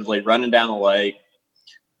vividly running down the lake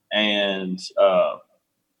and,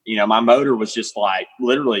 you know, my motor was just like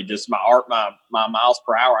literally just my miles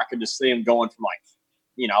per hour. I could just see them going from like,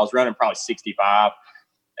 you know, I was running probably 65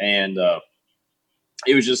 and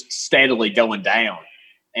it was just steadily going down.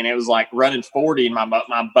 And it was like running 40 and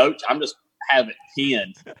my boat, I'm just have it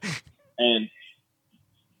pinned. And,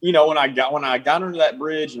 you know, when I got under that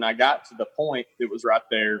bridge and I got to the point that was right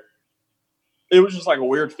there, it was just like a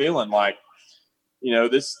weird feeling. Like, you know,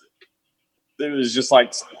 it was just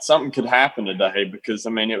like something could happen today because, I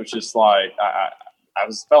mean, it was just like, I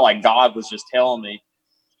felt like God was just telling me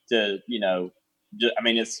to, you know, I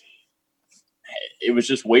mean, it was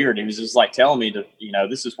just weird. He was just like telling me to, you know,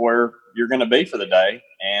 this is where you're going to be for the day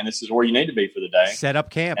and this is where you need to be for the day. Set up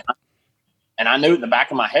camp. And I knew in the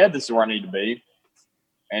back of my head, this is where I need to be.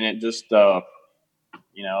 And it just,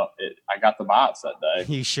 you know, I got the bites that day.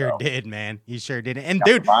 You sure did, man. You sure did. And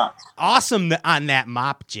dude, awesome on that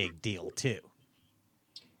mop jig deal too.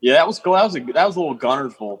 Yeah, that was cool. That was a little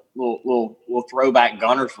Gunnersville, little throwback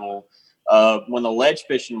Gunnersville. When the ledge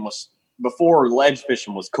fishing was before ledge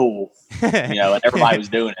fishing was cool, you know, and everybody was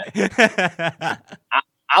doing it.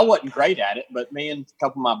 I wasn't great at it, but me and a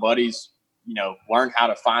couple of my buddies, you know, learned how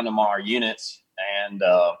to find them on our units, and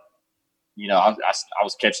you know, I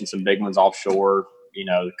was catching some big ones offshore, you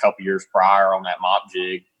know, a couple years prior on that mop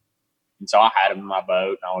jig, and so I had them in my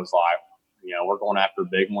boat, and I was like, you know, we're going after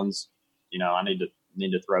big ones, you know, I need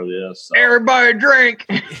to throw this. So. Everybody drink.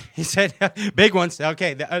 He said big ones.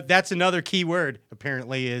 Okay, that's another key word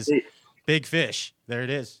apparently is big fish. There it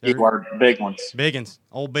is. Key word, big ones. Big ones.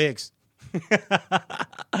 Old bigs.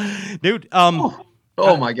 Dude, oh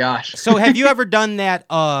my gosh. So have you ever done that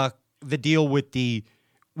the deal with the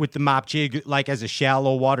mop jig, like as a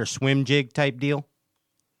shallow water swim jig type deal?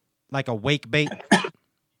 Like a wake bait?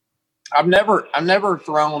 I've never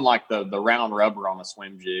thrown like the round rubber on a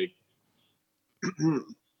swim jig.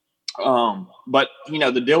 But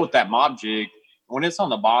the deal with that mop jig, when it's on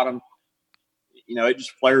the bottom, it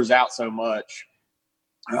just flares out so much.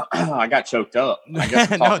 I got choked up. I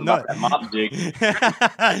guess we're talking about that mop jig.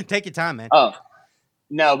 Take your time, man.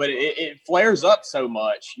 No, but it flares up so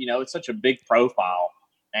much. It's such a big profile,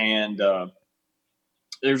 and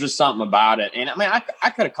there's just something about it. And I mean, I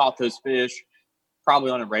could have caught those fish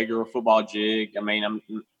probably on a regular football jig. I mean,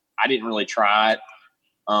 I didn't really try it,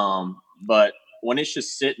 but when it's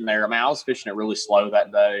just sitting there, I mean, I was fishing it really slow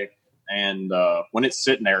that day, and when it's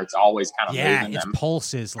sitting there, it's always kind of moving. Its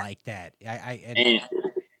pulses like that.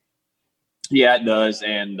 Yeah, it does.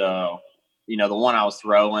 And the one I was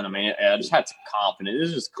throwing, I mean, I just had some confidence. It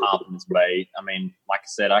was just confidence bait. I mean, like I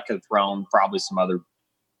said, I could have thrown probably some other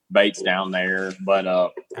baits down there, but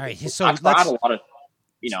all right. So I tried a lot of,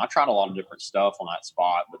 I tried a lot of different stuff on that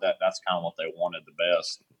spot, but that's kind of what they wanted the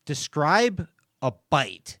best. Describe a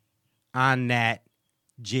bite on that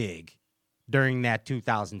jig during that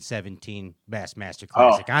 2017 Bassmaster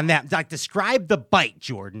Classic. On that, like, describe the bite,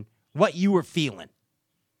 Jordan. What you were feeling,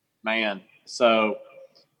 man. So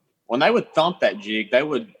when they would thump that jig, they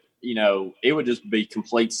would, it would just be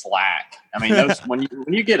complete slack. I mean, those when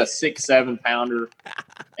you get a 6-7 pounder,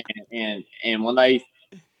 and when they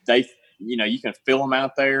you can feel them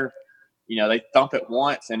out there. They thump it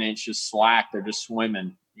once and it's just slack. They're just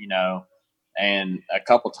swimming. And a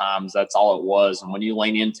couple times that's all it was. And when you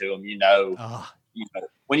lean into them,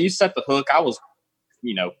 when you set the hook, I was,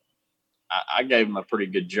 I gave them a pretty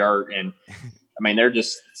good jerk, and I mean, they're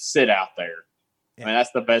just sit out there. I mean,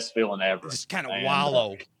 that's the best feeling ever. Just kind of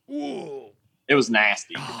wallow. Ooh. It was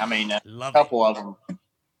nasty. I mean, a couple of them,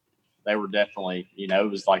 they were definitely, it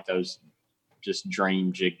was like those just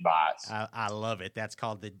dream jig bites. I love it. That's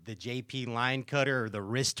called the JP line cutter or the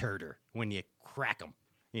wrist herder when you crack them.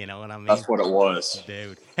 You know what I mean? That's what it was.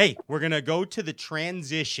 Dude. Hey, we're going to go to the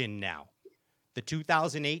transition now. The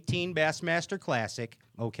 2018 Bassmaster Classic,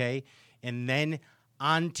 okay? And then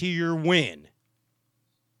on to your win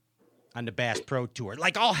on the Bass Pro Tour.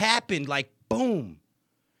 Like, all happened, like, boom.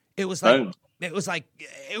 It was like, boom. It was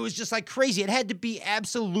just like crazy. It had to be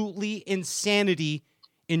absolutely insanity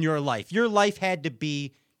in your life. Your life had to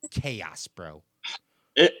be chaos, bro.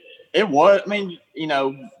 It was. I mean,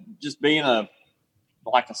 just being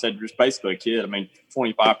like I said, just basically a kid. I mean,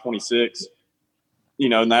 25, 26,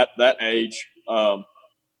 in that age.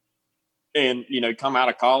 And, come out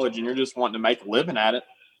of college and you're just wanting to make a living at it.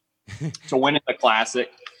 So winning the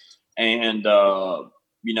Classic and, the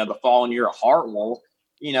following year at Hartwell,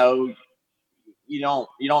 you don't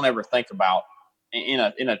ever think about in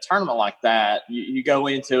a tournament like that. You go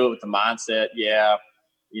into it with the mindset,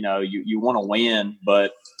 you want to win,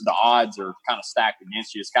 but the odds are kind of stacked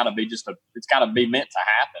against you. It's got to be meant to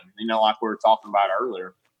happen, like we were talking about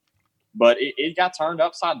earlier. But it got turned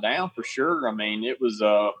upside down for sure. I mean, it was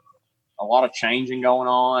a lot of changing going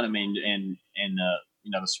on. I mean, and the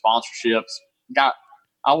sponsorships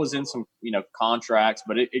I was in some, contracts,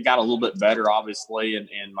 but it got a little bit better, obviously,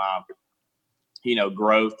 in my,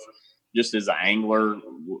 growth just as an angler.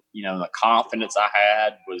 The confidence I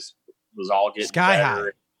had was all getting sky better.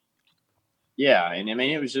 High. Yeah, and I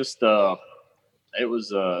mean, it was just it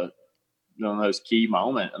was one of those key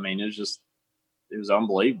moments. I mean, it was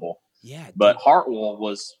unbelievable. Yeah. But Hartwell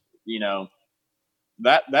was,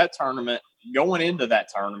 that tournament, going into that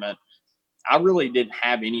tournament, I really didn't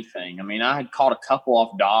have anything. I mean, I had caught a couple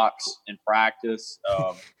off docks in practice,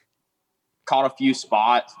 caught a few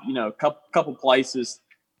spots, a couple places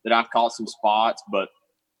that I caught some spots, but,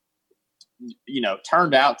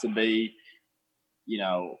 turned out to be,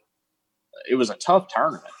 it was a tough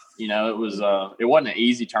tournament. It wasn't an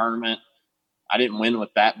easy tournament. I didn't win with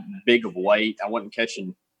that big of weight. I wasn't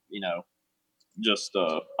catching, just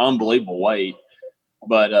unbelievable weight.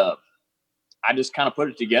 But I just kind of put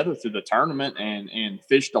it together through the tournament and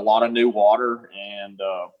fished a lot of new water. And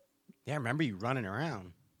I remember you running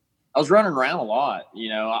around. I was running around a lot.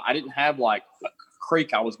 I didn't have like a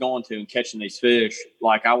creek I was going to and catching these fish.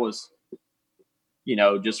 Like I was,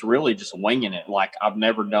 just really just winging it. Like I've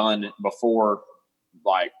never done it before,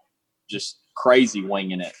 like just crazy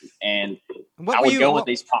winging it. And I would go with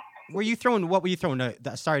these pops. What were you throwing?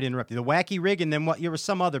 Sorry to interrupt you. The wacky rig, and then what? There was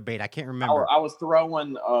some other bait. I can't remember. I was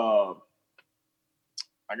throwing.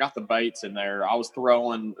 I got the baits in there. I was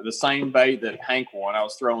throwing the same bait that Hank won. I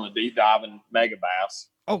was throwing a deep diving mega bass.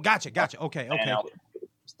 Oh, gotcha. Okay. And I was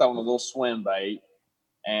throwing a little swim bait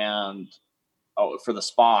and for the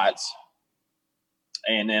spots.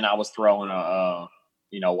 And then I was throwing a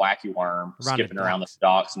wacky worm, skipping around the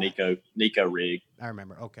docks, Nico rig. I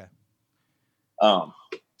remember. Okay.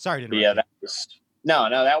 Sorry to interrupt.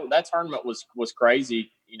 Yeah, that tournament was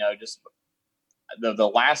crazy. Just the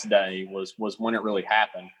last day was when it really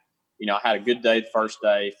happened. I had a good day the first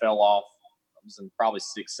day, fell off. I was in probably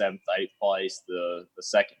 6th, 7th, 8th place the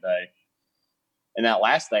second day. And that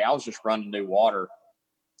last day, I was just running new water.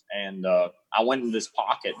 And I went in this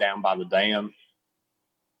pocket down by the dam.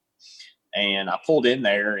 And I pulled in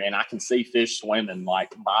there, and I can see fish swimming,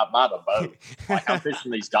 like, by the boat. Like, I'm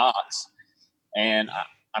fishing these docks. And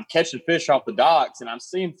I'm catching fish off the docks, and I'm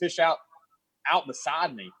seeing fish out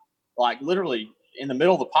beside me, like, literally in the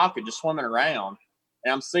middle of the pocket, just swimming around.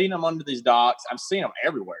 And I'm seeing them under these docks. I'm seeing them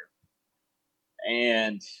everywhere.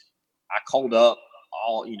 And I coiled up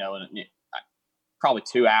all, probably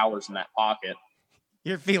 2 hours in that pocket.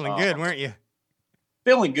 You're feeling good, weren't you?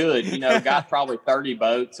 Feeling good. Got probably 30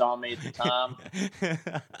 boats on me at the time.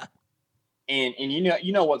 And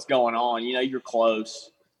you know what's going on. You're close.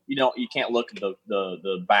 You can't look at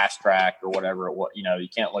the bass track or whatever. You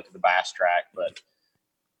can't look at the bass track, but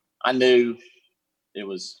I knew it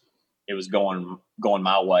was going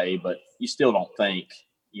my way, but you still don't think.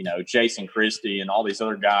 Jason Christie and all these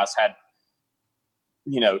other guys had,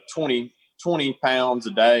 20 pounds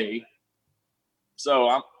a day.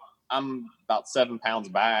 So I'm about 7 pounds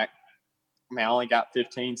back. I mean, I only got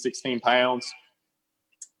 15, 16 pounds.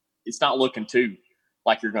 It's not looking too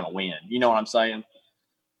like you're going to win. You know what I'm saying?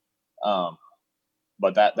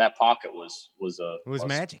 But that pocket was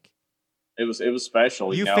magic. It was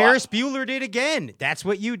special. You Ferris Bueller'd it again. That's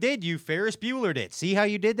what you did. You Ferris Bueller'd it. See how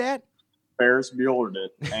you did that? Ferris Bueller'd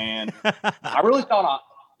it. And I really thought I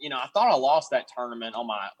thought I lost that tournament on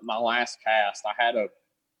my last cast. I had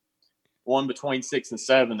one between 6 and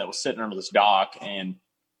 7 that was sitting under this dock, and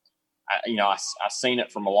I seen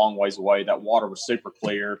it from a long ways away. That water was super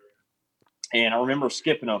clear, and I remember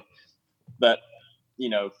skipping that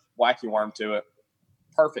wacky worm to it.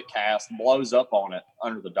 Perfect cast, blows up on it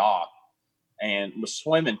under the dock, and was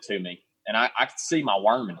swimming to me, and I could see my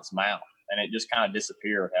worm in its mouth, and it just kind of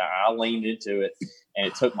disappeared. I leaned into it, and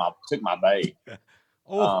it took my bait.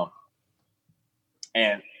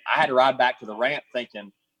 And I had to ride back to the ramp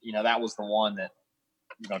thinking, that was the one that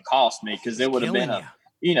was going to cost me, because it would have been a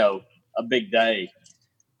big day,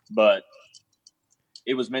 but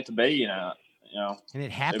it was meant to be, and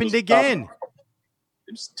it happened again.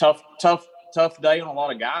 It was tough day on a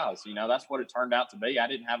lot of guys. That's what it turned out to be. I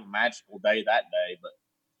didn't have a magical day that day, but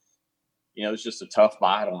it was just a tough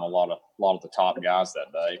bite on a lot of the top guys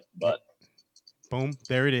that day. But boom,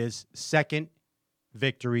 there it is. Second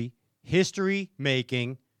victory, history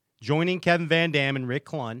making, joining Kevin Van Dam and Rick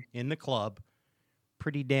Clunn in the club.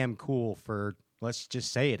 Pretty damn cool for, let's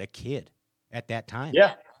just say it, a kid at that time.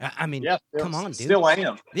 Yeah. I mean, come on, dude. Still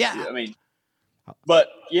am. Yeah. I mean, but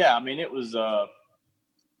yeah, I mean, it was, I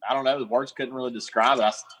don't know, the words couldn't really describe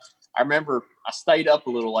it. I remember I stayed up a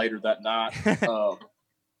little later that night. I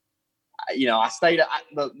stayed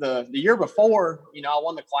the year before, I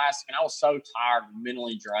won the Classic, and I was so tired,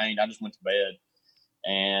 mentally drained. I just went to bed.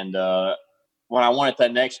 And when I won it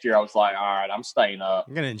that next year, I was like, all right, I'm staying up.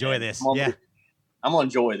 I'm going to enjoy this. I'm going to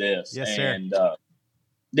enjoy this. Yes, sir. And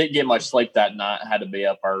didn't get much sleep that night. I had to be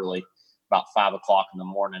up early, about 5 o'clock in the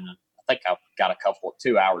morning. And I think I got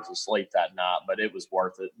 2 hours of sleep that night, but it was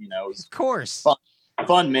worth it. It was, of course,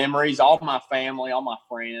 fun memories. All my family, all my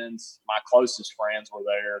friends, my closest friends were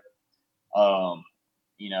there.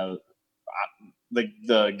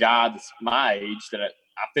 The guy that's my age that I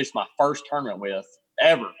fished my first tournament with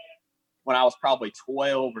ever, when I was probably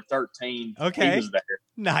 12 or 13. Okay. He was there.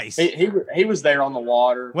 Nice. He was there on the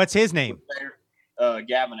water. What's his name?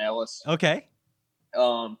 Gavin Ellis. Okay.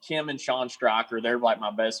 Kim and Sean Stryker, they're like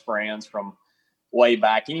my best friends from way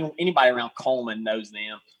back. Anybody around Coleman knows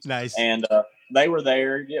them. Nice. And they were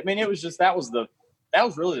there. I mean, it was just, that was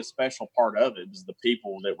really the special part of it, was the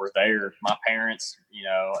people that were there. My parents,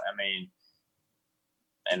 I mean,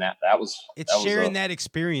 and that was, it's sharing that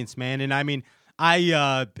experience, man. And I mean,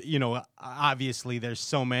 obviously there's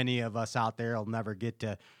so many of us out there who'll never get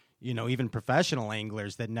to, even professional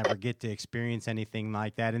anglers that never get to experience anything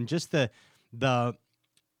like that. And just that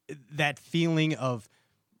feeling of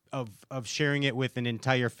sharing it with an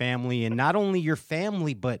entire family, and not only your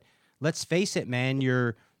family, but let's face it, man,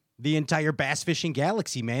 the entire bass fishing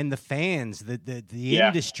galaxy, man, the fans, the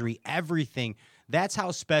industry, everything. That's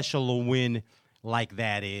how special a win like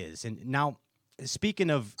that is. And now, speaking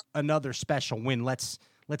of another special win, let's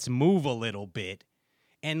move a little bit.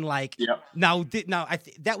 And like now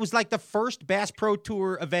that was like the first Bass Pro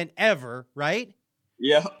Tour event ever, right?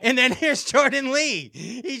 Yeah. And then here's Jordan Lee.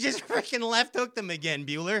 He just freaking left hooked him again,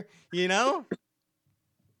 Bueller. You know?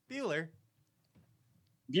 Bueller.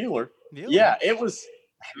 Yeah, it was,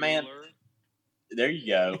 man. There you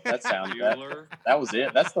go. That sounds good. That was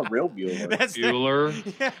it. That's the real Bueller. That's Bueller.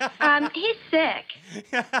 He's sick.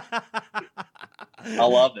 I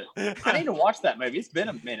love it. I need to watch that movie. It's been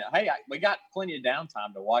a minute. Hey, we got plenty of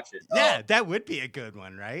downtime to watch it. Yeah, that would be a good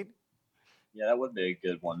one, right? Yeah, that would be a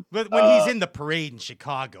good one. But when he's in the parade in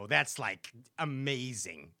Chicago, that's like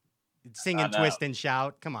amazing. Sing and twist and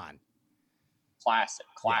shout. Come on. Classic.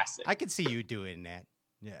 Yeah, I could see you doing that.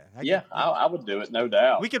 Yeah. I would do it, no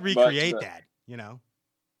doubt. We could recreate that, you know?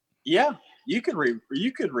 Yeah. You could recreate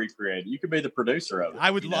it. You could be the producer of it.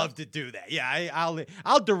 I would love to do that. Yeah,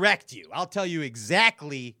 I'll direct you. I'll tell you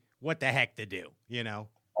exactly what the heck to do, you know?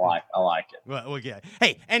 I like it. Well, yeah.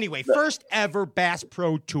 Hey, anyway, first ever Bass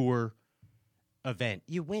Pro Tour event.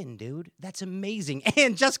 You win, dude. That's amazing.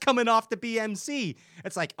 And just coming off the BMC,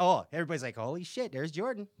 it's like, oh, everybody's like, holy shit, there's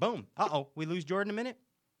Jordan. Boom. Uh-oh, we lose Jordan a minute?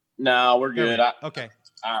 No, we're good. Okay.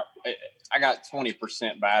 I got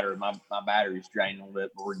 20% battery. My battery's draining a little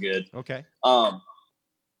bit, but we're good. Okay. But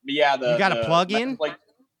yeah, you got a plug in?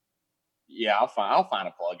 Yeah, I'll find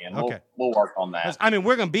a plug in. Okay. We'll work on that. I mean,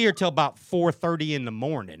 we're gonna be here till about 4:30 in the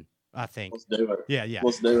morning, I think. Let's do it. Yeah.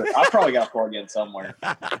 Let's do it. I probably got a plug in somewhere.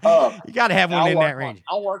 You got to have one in that range.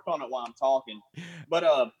 I'll work on it while I'm talking.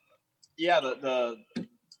 But yeah, the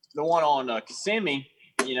one on Kissimmee,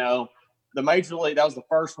 you know, the Major League, that was the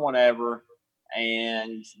first one ever,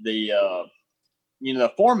 and the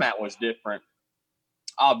the format was different,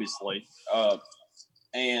 obviously,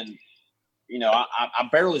 and I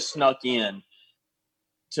barely snuck in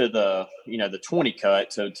to the 20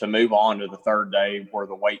 cut to move on to the third day where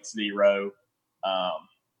the weight's zero.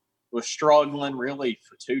 Was struggling really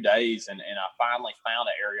for 2 days, and I finally found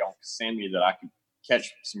an area on Kissimmee that I could catch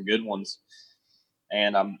some good ones.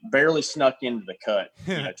 And I'm barely snuck into the cut.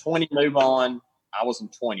 20 move on. I was in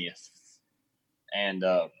 20th. And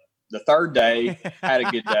the third day, had a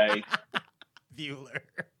good day. Bueller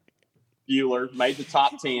made the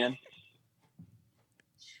top 10.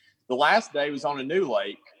 The last day was on a new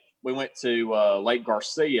lake. We went to Lake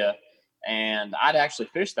Garcia, and I'd actually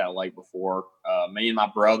fished that lake before. Me and my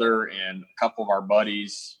brother and a couple of our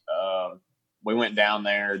buddies, we went down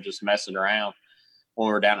there just messing around when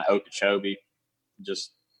we were down at Okeechobee.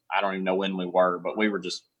 I don't even know when we were, but we were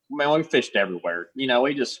we fished everywhere. We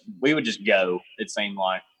would just go, it seemed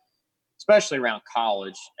like, especially around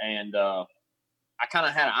college. And I kind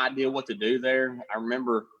of had an idea what to do there. I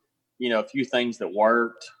remember, a few things that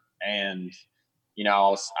worked, and, I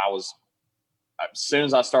was as soon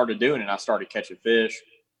as I started doing it, I started catching fish.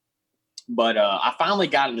 But I finally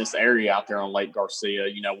got in this area out there on Lake Garcia.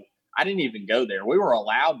 I didn't even go there. We were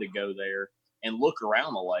allowed to go there and look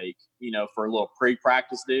around the lake, for a little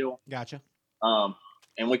pre-practice deal. Gotcha.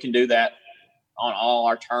 And we can do that on all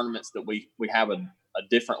our tournaments that we have a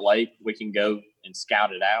different lake. We can go and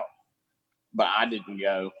scout it out. But I didn't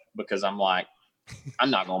go because I'm like,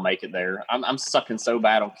 I'm not going to make it there. I'm sucking so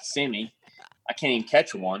bad on Kissimmee. I can't even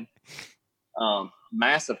catch one.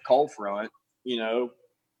 Massive cold front,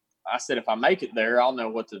 I said, if I make it there, I'll know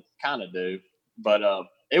what to kind of do. But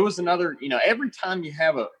it was another, every time you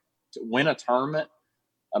have to win a tournament,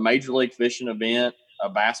 a major league fishing event, a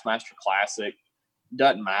Bassmaster Classic,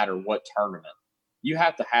 doesn't matter what tournament, you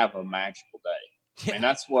have to have a magical day. Yeah. And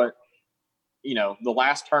that's what, the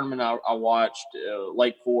last tournament I watched,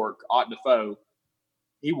 Lake Fork, Ott Defoe,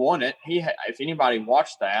 he won it. If anybody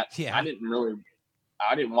watched that, yeah. I didn't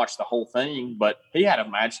watch the whole thing, but he had a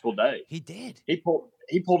magical day. He did. He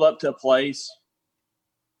pulled up to a place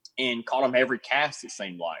and caught him every cast, it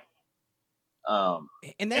seemed like.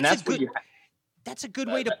 And that's a good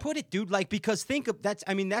way to put it, dude. Like, because that's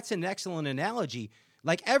an excellent analogy.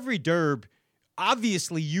 Like, every derb,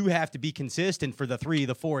 obviously you have to be consistent for the 3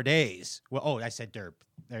 to 4 days. Well, I said derb.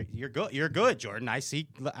 You're good, Jordan. I see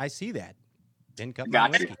that. Didn't cut my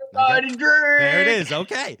whiskey. There it is.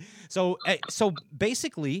 Okay. So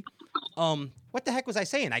basically, what the heck was I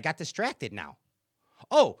saying? I got distracted now.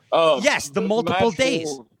 Oh, yes, the multiple days.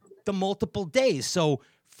 The multiple days. So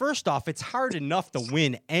first off, it's hard enough to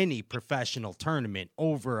win any professional tournament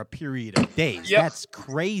over a period of days. Yep. That's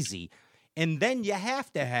crazy. And then you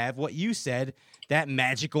have to have what you said, that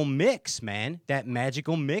magical mix, man. That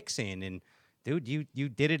magical mixing. And dude, you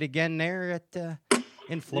did it again there at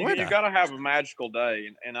in Florida. You got to have a magical day,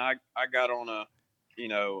 and I got on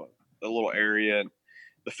little area, and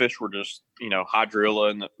the fish were just,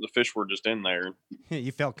 hydrilla, and the fish were just in there.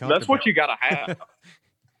 You felt comfortable. That's what you got to have.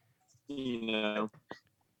 I'm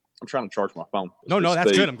trying to charge my phone. No,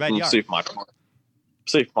 that's good. I'm glad you are.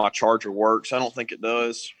 See if my charger works. I don't think it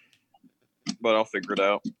does, but I'll figure it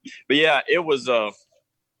out. But yeah, it was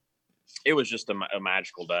just a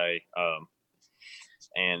magical day.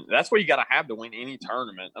 And that's what you got to have to win any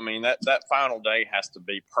tournament. I mean, that final day has to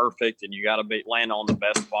be perfect, and you got to land on the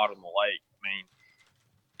best spot on the lake. I mean,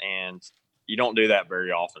 and you don't do that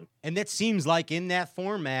very often. And that seems like in that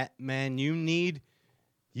format, man, you need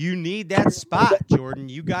that spot, Jordan.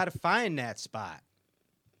 You got to find that spot.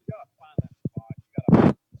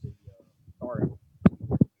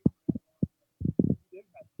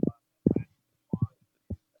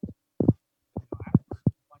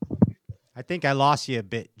 I think I lost you a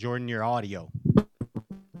bit, Jordan, your audio.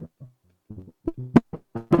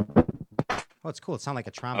 Oh, it's cool. It sounds like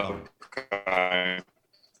a trombone. Okay.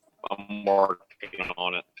 I'm working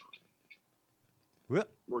on it. Whoop.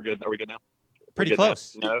 We're good. Are we good now? Pretty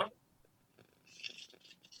close. No. Can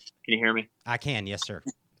you hear me? I can. Yes, sir.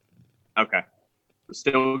 Okay.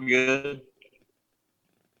 Still good?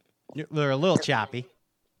 They're a little choppy.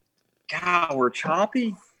 God, we're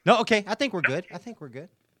choppy? No, okay. I think we're good.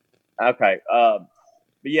 Okay. But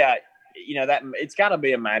yeah, that it's got to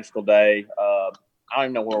be a magical day. I don't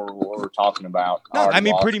even know what we're talking about. No, I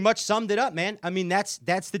mean, pretty much summed it up, man. I mean, that's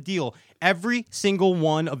the deal. Every single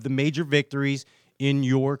one of the major victories in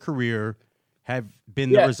your career have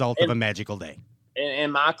been the result of a magical day.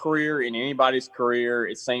 In my career, in anybody's career,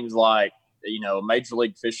 it seems like, a major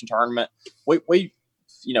league fishing tournament, we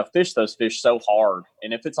fish those fish so hard.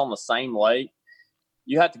 And if it's on the same lake,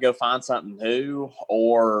 you have to go find something new,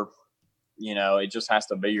 or it just has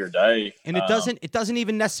to be your day. And it doesn't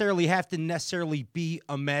even necessarily have to be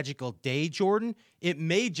a magical day, Jordan. It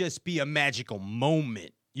may just be a magical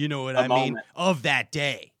moment. You know what I mean? Of that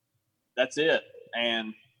day. That's it.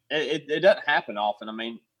 And it doesn't happen often. I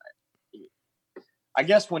mean, I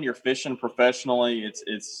guess when you're fishing professionally,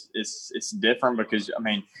 it's different because, I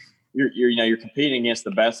mean, you're competing against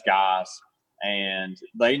the best guys, and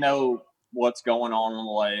they know what's going on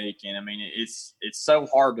the lake. And I mean, it's so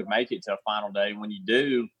hard to make it to a final day. When you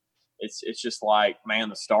do, it's just like, man,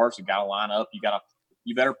 the stars have got to line up.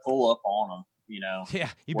 You better pull up on them, Yeah,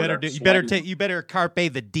 you better carpe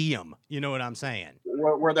the diem. You know what I'm saying?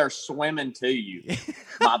 Where they're swimming to you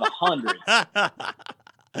by the hundreds.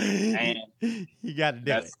 And you got to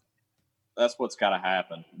do it. That's what's got to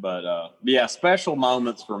happen. But yeah, special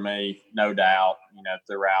moments for me, no doubt.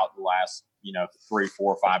 Throughout the last 3,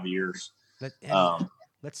 4, 5 years.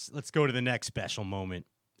 Let's go to the next special moment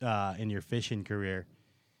in your fishing career.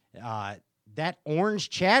 That orange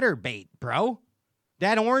chatterbait, bro.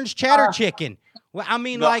 That orange chatter chicken. Well, I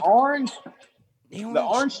mean, the orange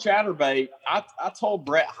chatterbait. I told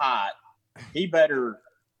Brett Hite he better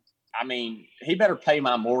pay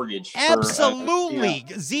my mortgage. Absolutely.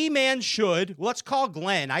 Z-Man should. Let's call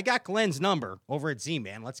Glenn. I got Glenn's number over at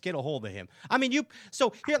Z-Man. Let's get a hold of him. I mean,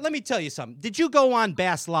 so here, let me tell you something. Did you go on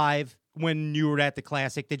Bass Live when you were at the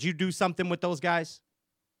Classic? Did you do something with those guys?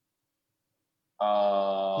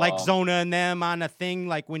 Like Zona and them on a thing,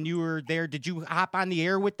 like when you were there, did you hop on the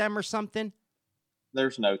air with them or something?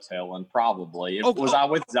 There's no telling. Probably. Was I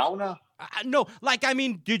with Zona? No,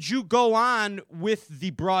 did you go on with the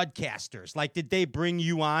broadcasters? Like, did they bring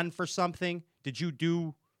you on for something? Did you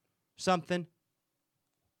do something?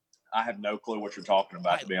 I have no clue what you're talking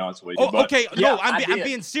about, to be honest with you. Oh, okay. Yeah, no, I'm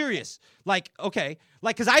being serious.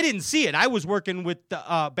 Because I didn't see it. I was working with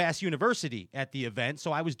Bass University at the event,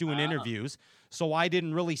 so I was doing interviews. So I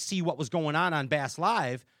didn't really see what was going on Bass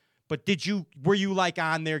Live. But were you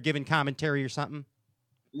on there giving commentary or something?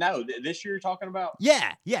 No, this year you're talking about?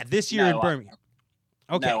 Yeah, this year in Birmingham.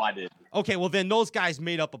 Okay. No, I didn't. Okay, well, then those guys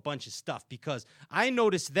made up a bunch of stuff because I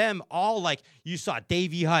noticed them all, you saw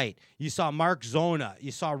Davey Hite, you saw Mark Zona,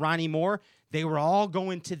 you saw Ronnie Moore. They were all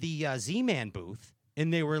going to the Z-Man booth,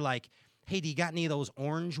 and they were like, hey, do you got any of those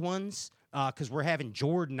orange ones? Because we're having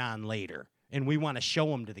Jordan on later, and we want to show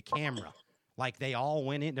them to the camera. They all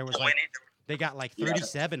went in. There was they got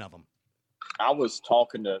 37 of them. I was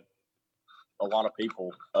talking to a lot of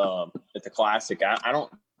people at the Classic. I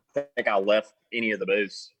don't think I left any of the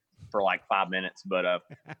booths for 5 minutes, but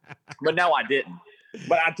no, I didn't.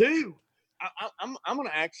 But I do. I'm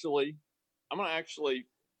gonna actually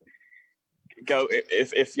go.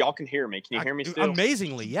 If y'all can hear me, can you hear me still?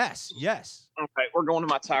 Amazingly, yes. Okay, we're going to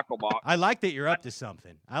my tackle box. I like that you're up to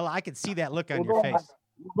something. I can see that look on your face.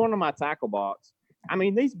 We're going to my tackle box. I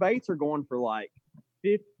mean, these baits are going for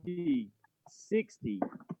 50, 60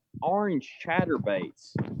 orange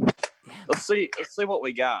chatterbaits. Let's see what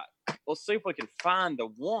we got. Let's see if we can find the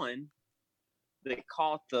one that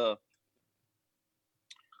caught the.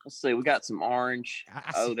 Let's see. We got some orange.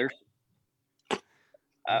 There's.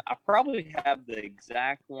 I probably have the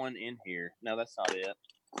exact one in here. No, that's not it.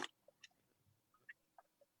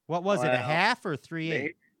 What was it? A half or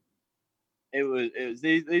 3/8? It was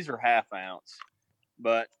these are half ounce,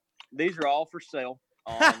 but these are all for sale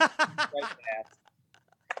on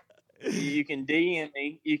You can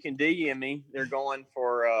DM me. They're going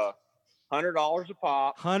for $100 a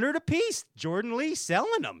pop. 100 a piece. Jordan Lee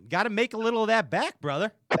selling them. Got to make a little of that back,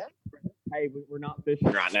 brother. Hey, we're not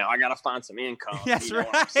fishing right now. I got to find some income. That's you know right.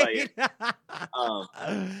 What I'm saying?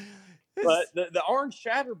 But the orange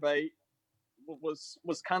chatterbait was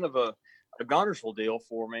kind of a Guntersville deal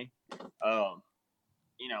for me.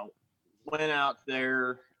 Went out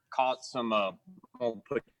there, caught some. I'm gonna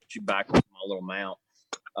put you back with my little mount.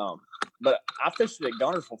 But I fished at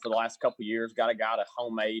Guntersville for the last couple of years. Got a guy to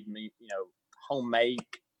homemade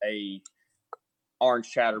a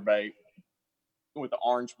orange chatterbait with the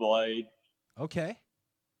orange blade. Okay.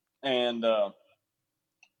 And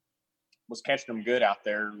was catching them good out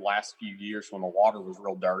there the last few years when the water was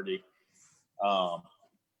real dirty.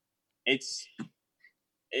 It's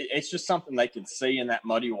just something they can see in that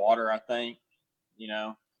muddy water, I think,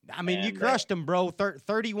 I mean, you crushed them, bro.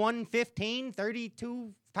 31, 15,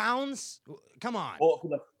 32 pounds. Come on. Well,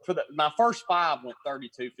 my first 5 went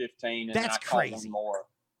 32, 15, and that's crazy. One more.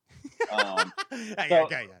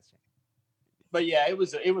 Okay. But yeah, it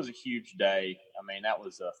was a huge day. I mean,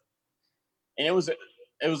 it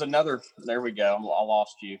was another. There we go. I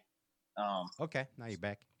lost you. Okay, now you're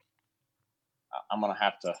back. I'm gonna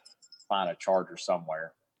have to find a charger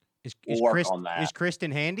somewhere. Is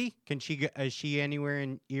Kristen handy? Is she anywhere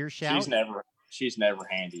in earshot? She's never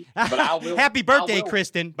handy. But I will. Happy birthday,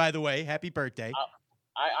 Kristen! By the way, happy birthday.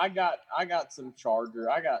 I got some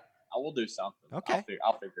charger. I will do something. Okay,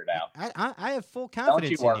 I'll figure it out. I have full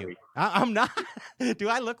confidence in you. I'm not. Do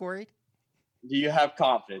I look worried? Do you have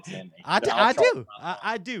confidence in me? I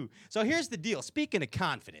do. So here's the deal. Speaking of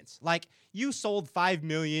confidence, like you sold 5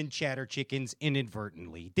 million chatter chickens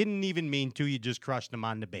inadvertently. Didn't even mean to. You just crushed them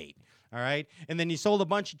on the bait. All right. And then you sold a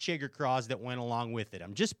bunch of chigger craws that went along with it.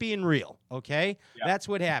 I'm just being real. Okay. Yeah. That's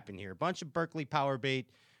what happened here. A bunch of Berkley power bait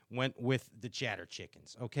went with the chatter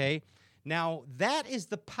chickens. Okay. Now that is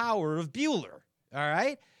the power of Bueller. All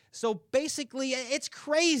right. So basically it's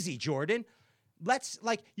crazy, Jordan.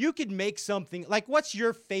 You could make something like, what's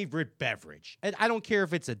your favorite beverage? And I don't care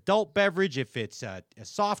if it's adult beverage, if it's a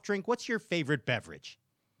soft drink. What's your favorite beverage?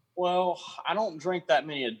 Well, I don't drink that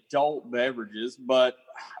many adult beverages, but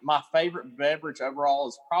my favorite beverage overall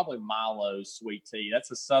is probably Milo's sweet tea. That's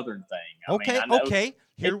a Southern thing. Okay.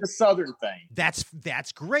 It's a Southern thing.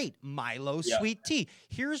 That's great. Milo sweet tea.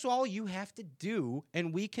 Here's all you have to do,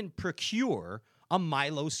 and we can procure a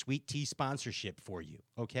Milo sweet tea sponsorship for you,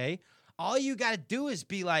 okay? All you got to do is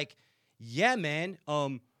be like, yeah, man,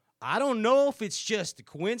 I don't know if it's just a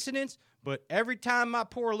coincidence, but every time I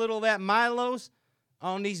pour a little of that Milo's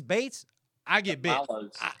on these baits, I get bit.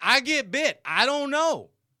 I get bit. I don't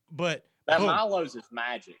know, but that Milo's is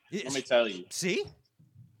magic. Let me tell you. See?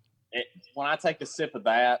 When I take a sip of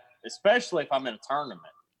that, especially if I'm in a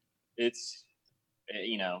tournament, it's,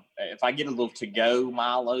 if I get a little to-go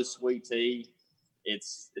Milo sweet tea, it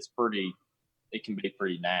can be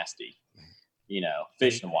pretty nasty.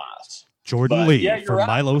 Fishing wise. Jordan Lee for right.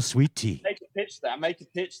 Milo Sweet Tea. Make a pitch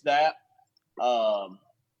that.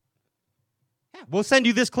 We'll send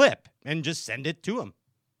you this clip and just send it to him.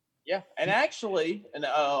 Yeah, and actually,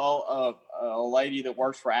 a lady that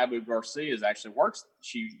works for Abu Garcia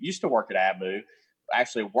she used to work at Abu,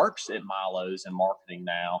 actually works at Milo's in marketing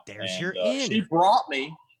now. There's your in. She brought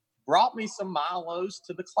me some Milo's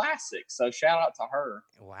to the Classic. So shout out to her.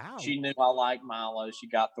 Wow. She knew I liked Milo. She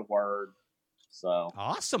got the word. So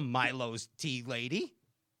awesome, Milo's tea lady.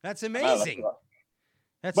 That's amazing.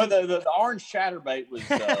 But the orange chatterbait was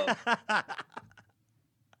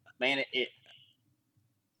man,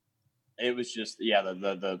 it was just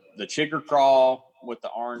the chigger craw with the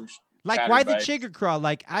orange. Like why the chigger craw?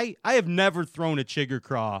 Like I have never thrown a chigger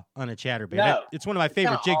craw on a chatterbait. No, it's one of my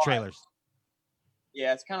favorite jig trailers.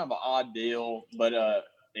 Yeah, it's kind of an odd deal, but at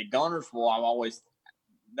Guntersville, I've always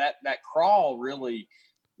that crawl really,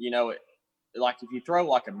 like if you throw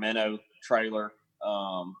like a minnow trailer,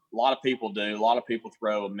 a lot of people do. A lot of people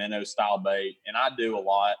throw a minnow style bait, and I do a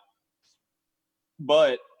lot.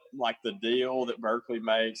 But like the deal that Berkley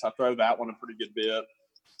makes, I throw that one a pretty good bit.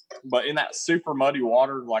 But in that super muddy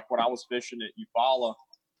water, like when I was fishing at Eufaula,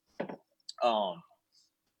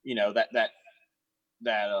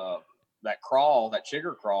 crawl, that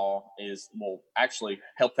chigger crawl will actually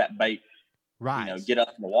help that bait, get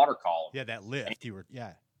up in the water column. Yeah, that lift.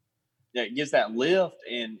 Yeah, it gives that lift.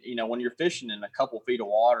 And, when you're fishing in a couple feet of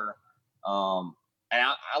water, and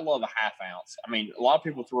I love a half ounce. I mean, a lot of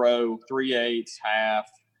people throw 3/8, half,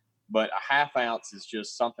 but a half ounce is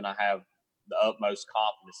just something I have the utmost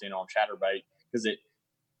confidence in on chatterbait because it,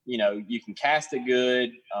 you can cast it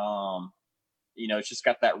good. It's just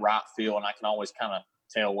got that right feel, and I can always kind of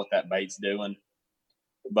tell what that bait's doing.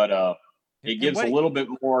 But it gives a little bit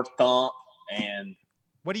more thump. And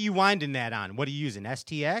what are you winding that on? What are you using,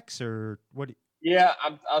 STX or what? Yeah,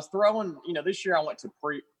 I was throwing. This year I went to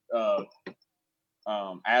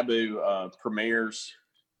Abu Premiers,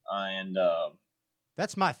 and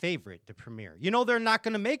that's my favorite, the Premier. They're not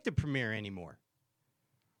going to make the Premier anymore.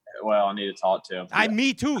 Well, I need to talk to him.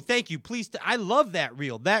 Me too. Thank you. Please. I love that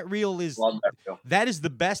reel. That reel is that is the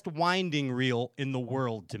best winding reel in the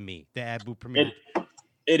world to me. The Abu Premier.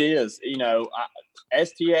 It is.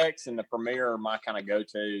 STX and the Premier are my kind of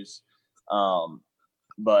go-tos.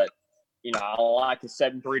 But I like the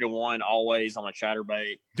 7-3-1 always on a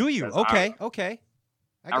chatterbait. Do you? Okay.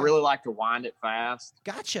 I really like to wind it fast.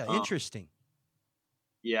 Gotcha. Interesting.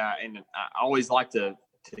 Yeah, and I always like to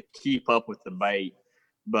keep up with the bait.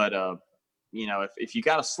 But, if you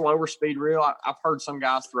got a slower speed reel, I've heard some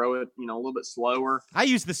guys throw it, a little bit slower. I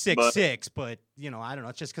use the 6.6, but I don't know.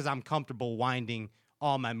 It's just because I'm comfortable winding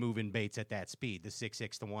all my moving baits at that speed, the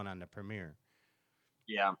 6.6 to 1 on the Premier.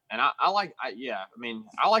 Yeah, and I like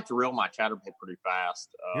to reel my chatterbait pretty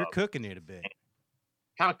fast. You're cooking it a bit.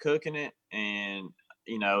 Kind of cooking it, and,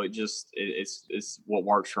 it's what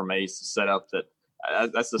works for me. It's the setup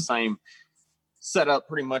that's the same setup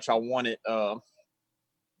pretty much I want it. One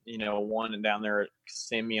and down there at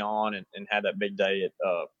Simeon and had that big day at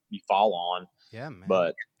fall on. Yeah,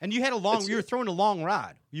 man. And you had you were throwing a long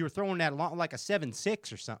rod. You were throwing that long, like a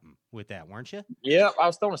 7.6 or something with that, weren't you? Yeah, I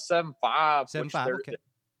was throwing a 7.5. 7.5, okay.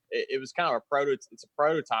 It was kind of it's a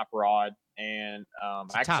prototype rod, and I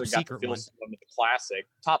actually got to feel some of the classic,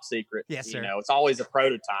 top secret. Yes, sir. It's always a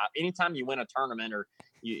prototype. Anytime you win a tournament or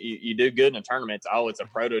you do good in a tournament, it's a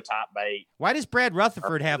prototype bait. Why does Brad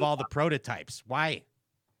Rutherford have all the prototypes? Why?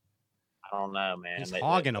 I don't know, man. He's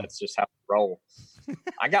hogging them. That's just how we roll.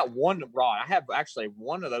 I got one rod. I have actually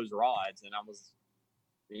one of those rods, and I was,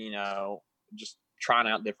 just trying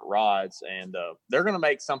out different rods, and they're going to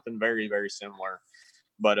make something very, very similar.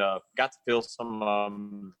 But got to feel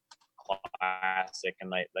some classic,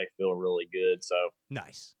 and they feel really good. So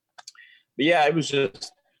nice. But yeah, it was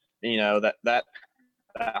just that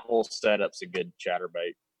whole setup's a good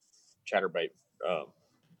chatterbait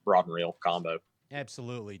rod and reel combo.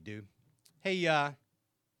 Absolutely, dude. Hey,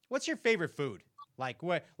 what's your favorite food? Like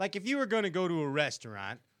if you were going to go to a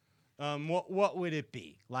restaurant, what would it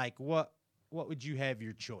be? Like what would you have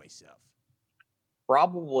your choice of?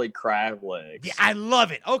 Probably crab legs. Yeah, I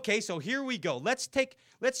love it. Okay, so here we go. Let's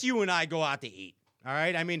you and I go out to eat. All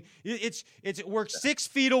right. I mean, we're 6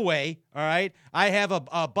 feet away. All right. I have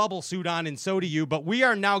a bubble suit on, and so do you. But we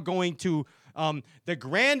are now going to the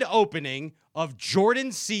grand opening of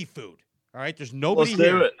Jordan Seafood. All right. There's nobody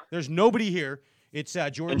here. Do it. There's nobody here. It's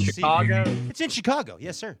Jordan in Chicago? Seafood. It's in Chicago.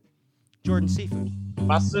 Yes, sir. Jordan Seafood.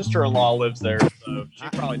 My sister-in-law lives there, so she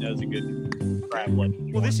probably knows a good crab leg.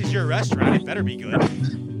 Well, this is your restaurant. It better be good.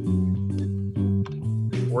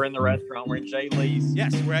 We're in the restaurant. We're at Jay Lee's.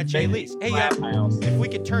 Yes, we're at Jay Lee's. Hey, House. If we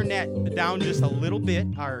could turn that down just a little bit,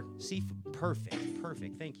 our seafood. Perfect.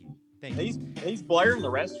 Thank you. He's blaring the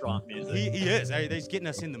restaurant music. He is. He's getting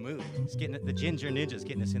us in the mood. He's getting the Ginger Ninja's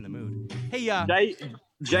getting us in the mood. Hey,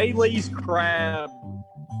 Jay Lee's crab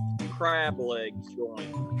legs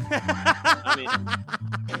joint.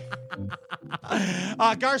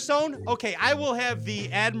 Garçon, okay, I will have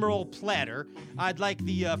the Admiral platter. I'd like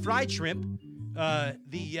the fried shrimp,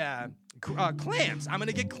 the clams. I'm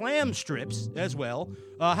gonna get clam strips as well.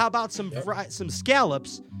 How about some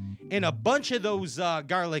scallops and a bunch of those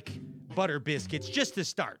garlic butter biscuits just to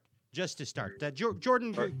start.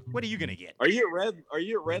 Jordan, what are you gonna get? Are you at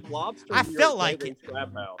Red Lobster? I felt like it.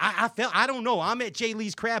 Crab House? I don't know. I'm at Jay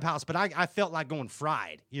Lee's Crab House, but I felt like going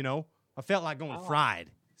fried. I felt like going fried.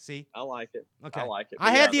 See? I like it. Okay. I like it.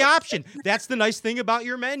 I had the option. That's the nice thing about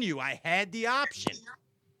your menu. I had the option.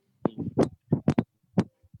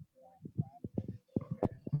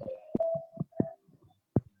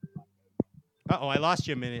 Uh-oh, I lost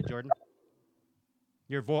you a minute, Jordan.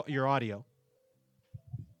 Your audio.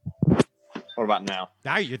 What about now?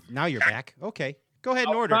 Now you're back. Okay. Go ahead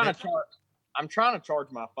and order it. I'm trying to charge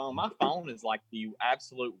my phone. My phone is like the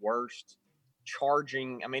absolute worst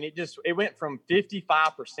charging. I mean, it went from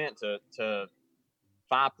 55% to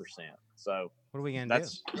 5%. So what are we gonna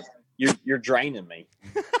do? You're draining me.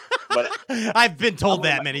 But I've been told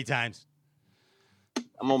that many times.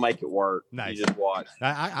 I'm gonna make it work. Nice. You just watch.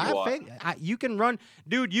 You can run,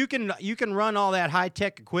 dude. You can run all that high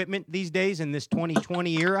tech equipment these days in this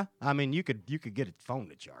 2020 era. I mean, you could get a phone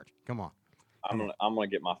to charge. Come on. I'm gonna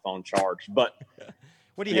get my phone charged. But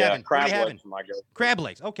what are you having? Crab legs. Crab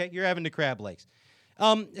legs. Okay, you're having the crab legs.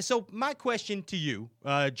 So my question to you,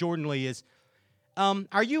 Jordan Lee, is,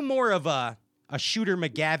 are you more of a Shooter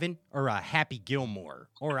McGavin or a Happy Gilmore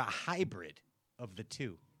or a hybrid of the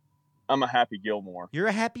two? I'm a Happy Gilmore. You're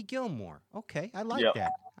a Happy Gilmore. Okay, I like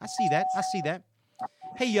that. I see that.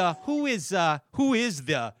 Hey, who is the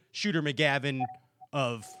Shooter McGavin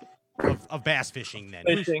of bass fishing then?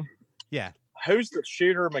 Fishing. Yeah. Who's the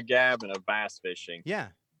Shooter McGavin of bass fishing? Yeah.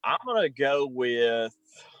 I'm gonna go with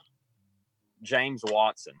James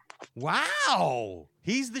Watson. Wow,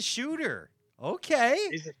 he's the shooter. Okay.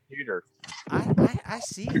 He's a shooter. I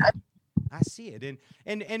see it. I see it.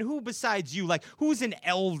 And who besides you, like, who's an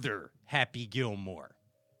elder Happy Gilmore?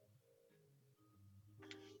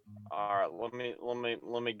 All right, let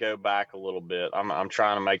me go back a little bit. I'm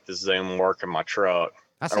trying to make the Zoom work in my truck.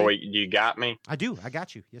 You got me? I do. I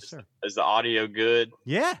got you. Yes, sir. Is the audio good?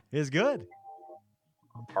 Yeah, it's good.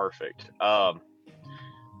 Perfect.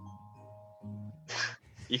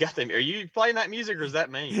 You got them. Are you playing that music or is that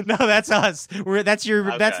me? No, that's us. That's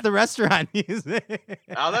the restaurant music.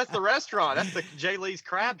 Oh, that's the restaurant. That's the Jay Lee's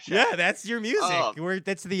Crab Shack. Yeah, that's your music.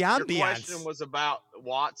 That's the ambiance. Your question was about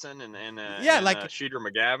Watson and Shooter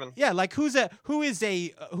McGavin. Yeah, like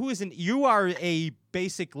you are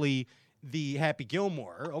basically the Happy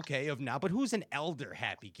Gilmore, okay, of now, but who's an elder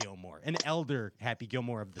Happy Gilmore? An elder Happy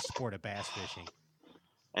Gilmore of the sport of bass fishing.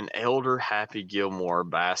 An elder Happy Gilmore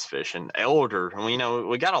bass fishing. Elder.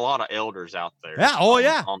 We got a lot of elders out there. Yeah. Oh,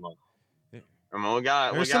 yeah. We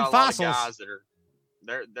got a lot of guys that are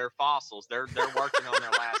they're fossils. They're working on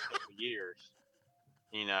their last couple of years.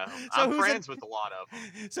 So I'm friends with a lot of them.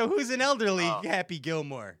 So who's an elderly Happy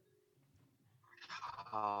Gilmore?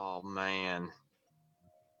 Oh man,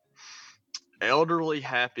 elderly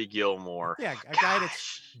Happy Gilmore. Yeah, a guy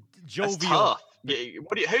that's jovial. That's tough.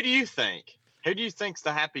 Who do you think? Who do you think's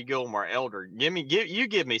the Happy Gilmore elder? Give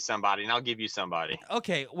me somebody, and I'll give you somebody.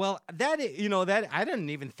 Okay, well that I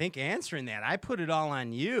didn't even think answering that. I put it all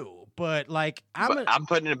on you, but I'm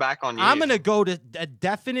putting it back on you. I'm gonna go to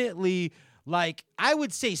definitely I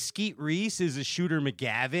would say Skeet Reese is a Shooter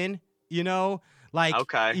McGavin.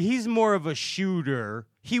 Okay, he's more of a shooter.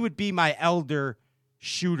 He would be my elder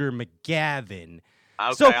Shooter McGavin.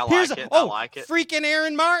 Okay, so I like it. Freaking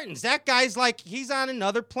Aaron Martins. That guy's he's on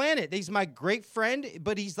another planet. He's my great friend,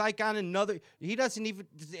 but he's on another. He doesn't even.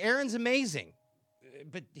 Aaron's amazing,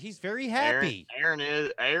 but he's very happy.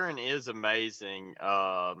 Aaron is amazing.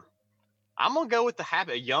 I'm gonna go with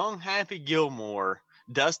a young Happy Gilmore,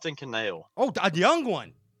 Dustin Cannell. Oh, a young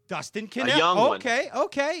one, Dustin Cannell. A young one. Okay,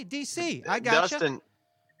 DC. I got you.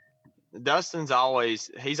 Dustin's always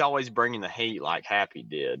bringing the heat like Happy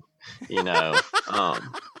did. And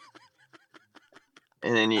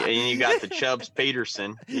then you got the Chubbs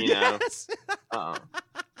Peterson, Yes.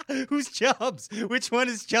 Who's Chubbs? Which one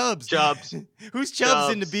is Chubbs? Chubbs. Who's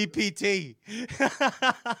Chubbs in the BPT?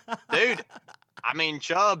 Dude, I mean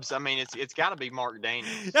Chubbs, it's gotta be Mark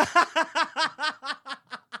Daniels.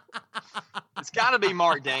 It's gotta be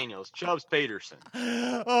Mark Daniels, Chubbs Peterson.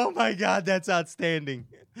 Oh my God, that's outstanding.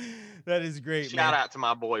 That is great. Shout out to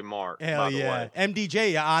my boy Mark. Hell by the yeah. way.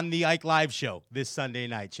 MDJ on the Ike Live show this Sunday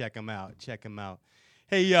night. Check him out.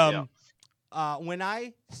 Hey, when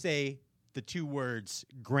I say the two words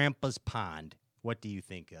Grandpa's Pond, what do you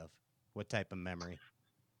think of? What type of memory?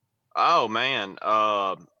 Oh man.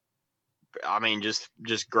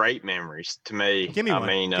 Just great memories to me. Give me one.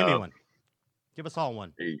 Give me one. Give us all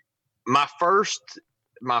one. My first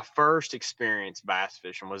experience bass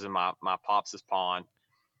fishing was in my pops' pond.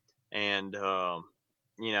 And,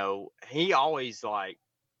 he always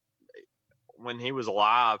when he was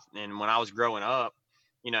alive and when I was growing up,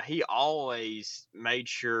 he always made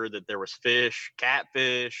sure that there was fish,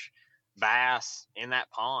 catfish, bass in that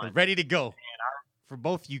pond. Ready to go for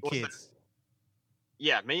both you kids.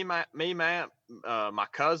 Yeah. Me, my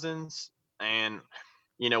cousins, and,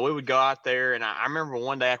 we would go out there. And I remember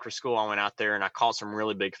one day after school, I went out there and I caught some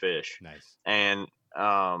really big fish. Nice. And,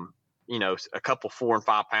 a couple 4 and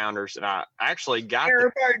 5 pounders, and I actually got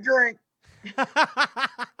everybody drink.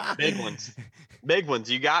 Big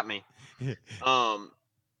ones. You got me. But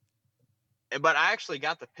I actually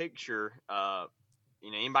got the picture.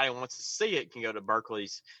 Anybody who wants to see it can go to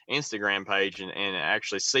Berkeley's Instagram page and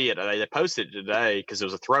actually see it. They posted it today because it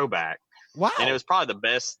was a throwback. Wow. And it was probably the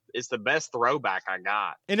best. It's the best throwback I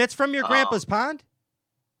got. And it's from your grandpa's pond?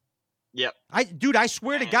 Yep. I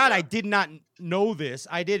swear to God, I did not know this.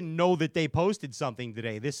 I didn't know that they posted something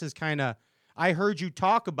today. This is kind of, I heard you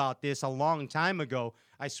talk about this a long time ago.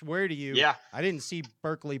 I swear to you. Yeah. I didn't see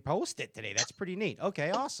Berkeley post it today. That's pretty neat.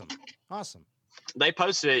 Okay, awesome. They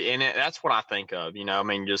posted it, and that's what I think of. I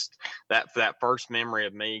mean, just that first memory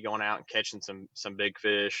of me going out and catching some big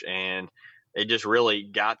fish, and it just really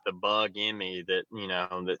got the bug in me that,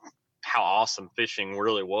 that how awesome fishing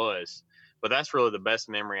really was. But that's really the best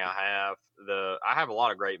memory I have. I have a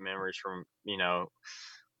lot of great memories from,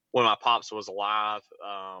 when my pops was alive.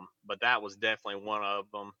 But that was definitely one of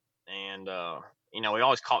them. And, we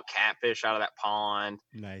always caught catfish out of that pond.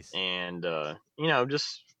 Nice. And,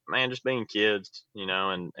 just being kids,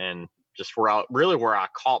 and just where I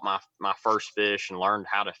caught my first fish and learned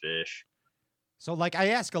how to fish. So, like, I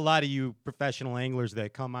ask a lot of you professional anglers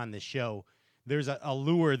that come on the show, there's a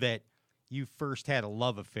lure that you first had a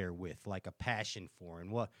love affair with, like a passion for,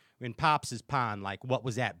 and what in Pops's pond, like, what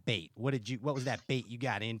was that bait? What was that bait you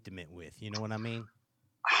got intimate with? You know what I mean?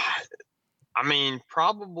 I mean,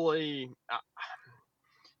 probably,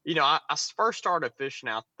 I first started fishing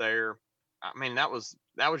out there. I mean, that was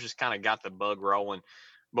just kind of got the bug rolling.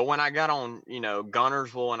 But when I got on,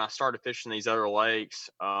 Gunnersville and I started fishing these other lakes,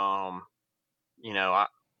 I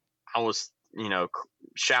was,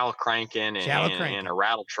 shallow cranking and a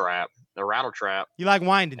rattle trap. You like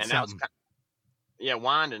winding and something.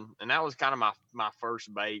 Winding. And that was kind of my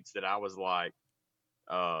first baits that I was like,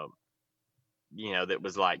 that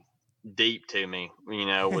was like deep to me,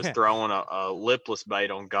 was throwing a lipless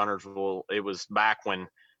bait on Gunnersville. It was back when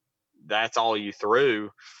that's all you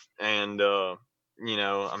threw. And, I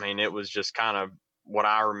mean, it was just kind of what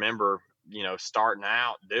I remember, starting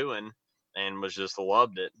out doing, and was just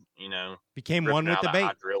loved it, Became one with the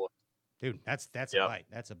bait. Drill. Dude, that's a bite.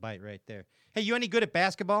 That's a bite right there. Hey, you any good at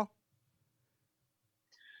basketball?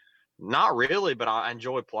 Not really, but I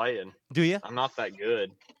enjoy playing. Do you? I'm not that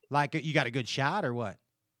good. Like, you got a good shot or what?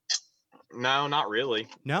 No, not really.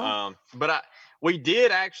 No? But we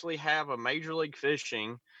did actually have a Major League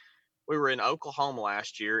Fishing. We were in Oklahoma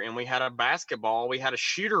last year, and we had a basketball. We had a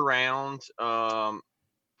shoot around.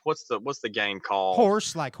 What's the game called?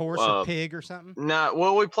 Horse or pig or something? No,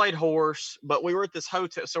 well, we played horse, but we were at this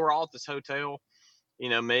hotel. So we're all at this hotel,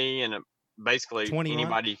 me and basically 21?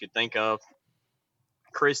 Anybody you could think of.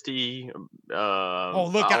 Christy. Look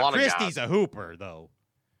out. Christy's a hooper, though.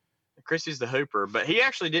 Christy's the hooper, but he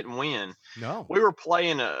actually didn't win. No. We were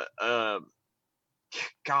playing when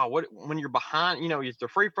you're behind, the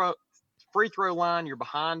free throw line, you're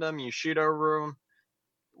behind them, you shoot over them.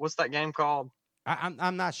 What's that game called?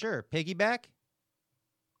 I'm not sure. Piggyback?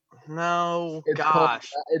 No,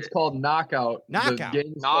 it's called Knockout.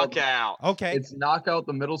 Knockout. Okay. It's Knockout,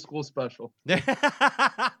 the middle school special.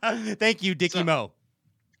 Thank you, Dickie Mo.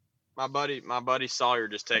 My buddy Sawyer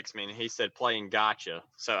just texted me and he said playing gotcha.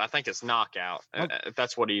 So I think it's Knockout. If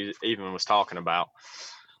that's what he even was talking about.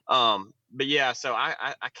 But yeah, so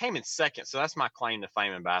I came in second. So that's my claim to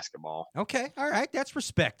fame in basketball. Okay. All right. That's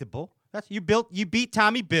respectable. You beat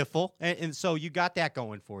Tommy Biffle. And so you got that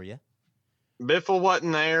going for you. Biffle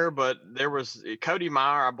wasn't there, but there was Cody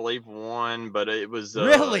Meyer, I believe, won, but it was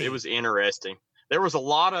really? It was interesting. There was a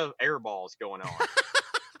lot of air balls going on.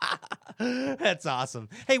 That's awesome.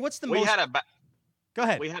 Hey, what's the most? Go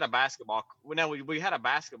ahead. We had a basketball. We had a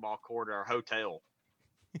basketball court at our hotel.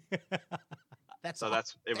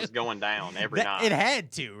 It was going down every night. It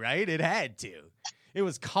had to, right? It had to. It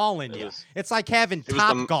was calling you. It's like having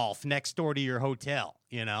Top Golf next door to your hotel.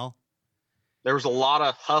 There was a lot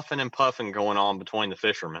of huffing and puffing going on between the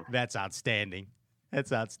fishermen. That's outstanding.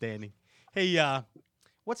 Hey,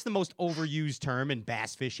 what's the most overused term in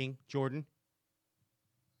bass fishing, Jordan?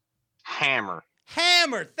 Hammer.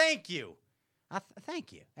 Thank you.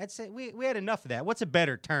 Thank you. That's it. We had enough of that. What's a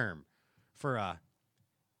better term for a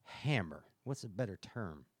hammer? What's a better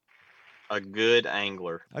term? A good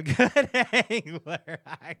angler. A good angler.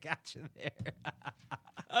 I got you there.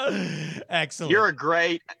 Excellent. You're a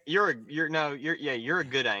good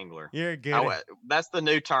angler. You're good. That's the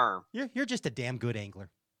new term. You're just a damn good angler.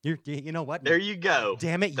 You know what? There you go.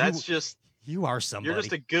 Damn it. You are somebody. You're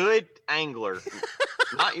just a good angler.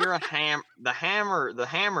 Not you're a the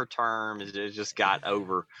hammer term is just got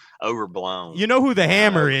overblown. You know who the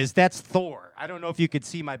hammer is? That's Thor. I don't know if you could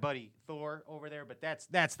see my buddy Thor over there, but that's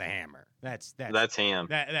the hammer. That's him. That's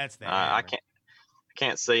the hammer. I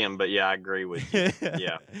can't see him, but yeah, I agree with you.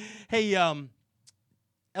 Yeah. Hey,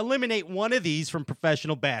 eliminate one of these from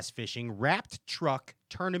professional bass fishing: wrapped truck,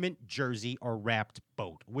 tournament jersey, or wrapped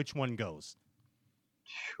boat. Which one goes?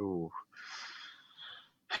 Ooh.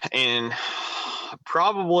 And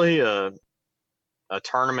probably a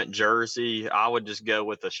tournament jersey. I would just go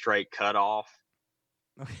with a straight cutoff.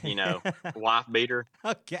 Okay. Wife beater.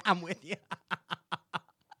 Okay, I'm with you.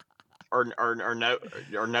 or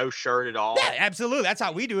no shirt at all. Yeah, absolutely. That's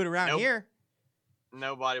how we do it around here.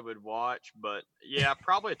 Nobody would watch, but yeah,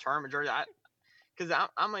 probably a tournament jersey. Because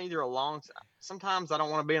I'm either sometimes I don't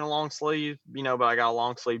want to be in a long sleeve, but I got a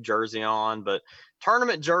long sleeve jersey on. But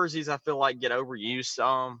tournament jerseys, I feel like get overused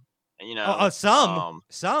some.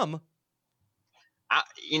 Some.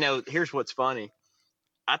 Here's what's funny.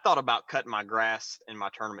 I thought about cutting my grass in my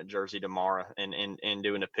tournament jersey tomorrow and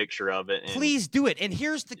doing a picture of it. Please do it. And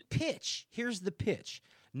here's the pitch.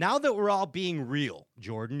 Now that we're all being real,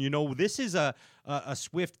 Jordan, this is a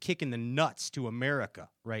swift kick in the nuts to America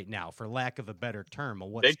right now, for lack of a better term, of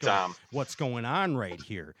what's going on right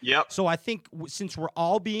here. Yep. So I think since we're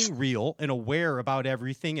all being real and aware about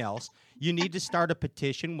everything else, you need to start a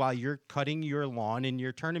petition while you're cutting your lawn in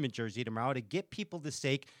your tournament jersey tomorrow to get people to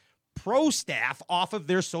take pro staff off of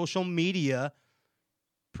their social media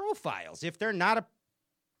profiles. If they're not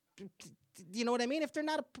you know what I mean? If they're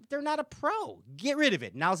not a pro, get rid of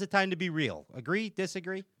it. Now's the time to be real. Agree?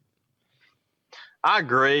 Disagree? I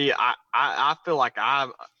agree. I feel like I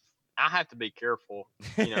have to be careful,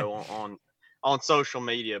 on social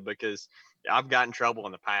media, because I've gotten in trouble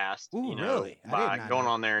in the past. Ooh, really? By going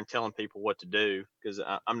on there and telling people what to do, because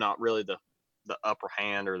I'm not really the upper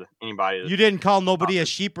hand or anybody. You didn't call nobody a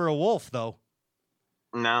sheep or a wolf, though.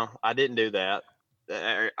 No, I didn't do that.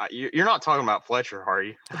 You're not talking about Fletcher, are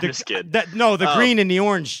you? I'm just kidding. The green and the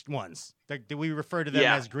orange ones. Do we refer to them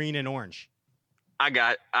as green and orange? I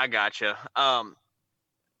got you.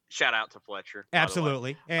 Shout out to Fletcher.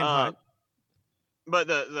 Absolutely. And but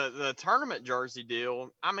the tournament jersey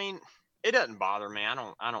deal, I mean, it doesn't bother me.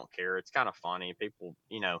 I don't care. It's kind of funny. People,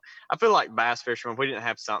 I feel like bass fishermen, if we didn't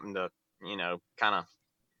have something to, kind of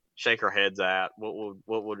shake our heads at, what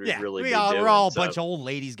would we really be doing? We're all a bunch of old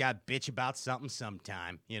ladies got bitch about something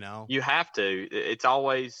sometime, You have to. It's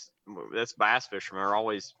always, that's bass fishermen are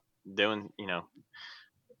always doing,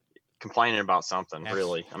 complaining about something,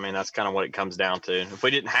 really. I mean, that's kind of what it comes down to. If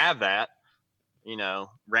we didn't have that, we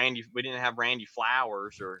didn't have Randy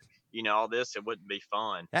Flowers or, all this, it wouldn't be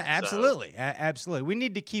fun. Absolutely. Absolutely. We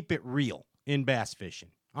need to keep it real in bass fishing.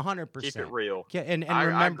 100%. Keep it real. Yeah, and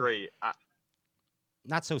remember, I agree.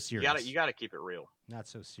 Not so serious. You got to keep it real. Not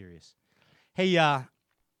so serious. Hey, how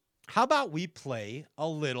about we play a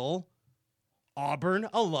little Auburn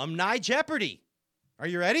Alumni Jeopardy? Are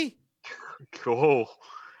you ready? Cool.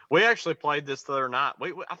 We actually played this the other night.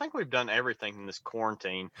 I think we've done everything in this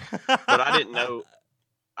quarantine, but I didn't know.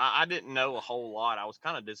 I didn't know a whole lot. I was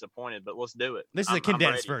kind of disappointed, but let's do it. This is a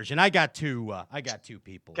condensed version. I got two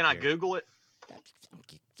people. Can I Google it?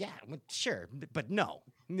 Yeah, sure, but no.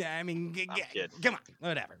 I mean, I'm kidding. Come on,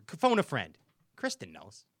 whatever. Phone a friend. Kristen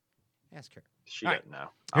knows. Ask her. She doesn't know.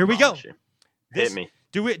 Here we go. Hit me.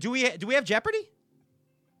 Do we have Jeopardy?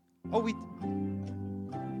 Oh, we.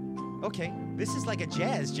 Okay, this is like a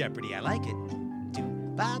jazz Jeopardy. I like it.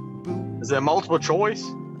 Do-ba-boo. Is that multiple choice?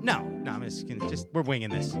 No, I'm we're winging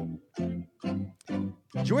this.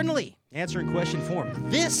 Jordan Lee answering question form.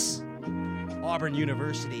 This Auburn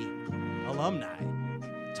University alumni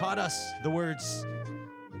taught us the words.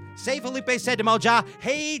 Say Felipe said to Moja,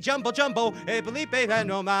 hey jumbo jumbo, hey Felipe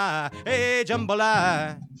no ma, hey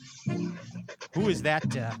jambola. Who is that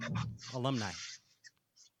alumni?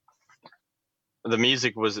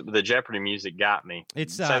 The Jeopardy music got me.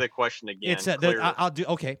 Say the question again. I'll do.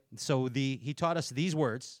 Okay, so he taught us these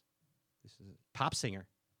words. This is a pop singer.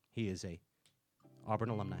 He is a Auburn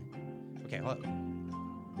alumni. Okay, hold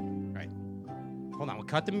on. Right. Hold on.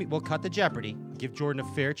 We'll cut the Jeopardy. Give Jordan a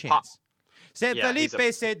fair chance. Said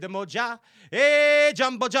Felipe said the Moja. Hey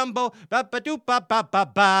jumbo jumbo, ba ba doo ba ba ba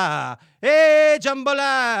ba. Hey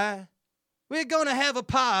jambola, we're gonna have a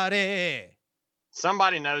party.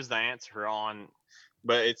 Somebody knows the answer on,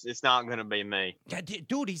 but it's not going to be me. Yeah,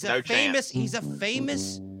 dude, he's a famous. He's a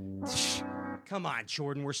famous. Come on,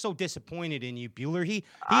 Jordan, we're so disappointed in you, Bueller. He's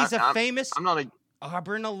a famous. I'm not a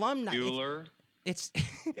Auburn alumni. Bueller. It's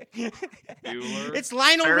Bueller. It's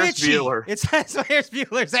Lionel Ferris Richie. Bueller. It's Ferris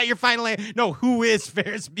Bueller. Is that your final answer? No, who is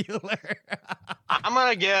Ferris Bueller? I'm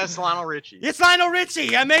going to guess Lionel Richie. It's Lionel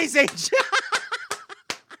Richie. Amazing.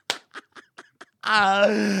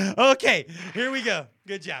 Okay, here we go.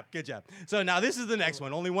 Good job. So now this is the next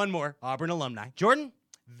one. Only one more. Auburn alumni. Jordan,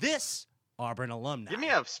 this Auburn alumni. Give me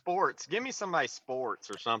sports. Give me somebody sports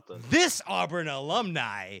or something. This Auburn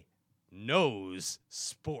alumni knows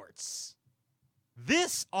sports.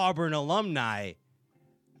 This Auburn alumni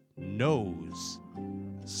knows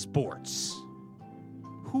sports.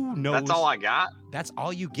 Who knows? That's all I got? That's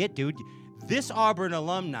all you get, dude. This Auburn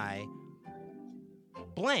alumni,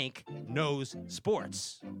 blank, knows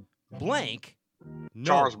sports. Blank knows.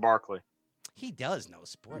 Charles Barkley. He does know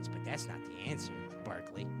sports, but that's not the answer,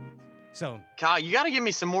 Barkley. So, Kyle, you got to give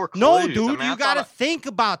me some more clues. No, dude, you got to think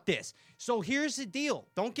about this. So here's the deal.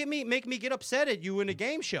 Don't make me get upset at you in a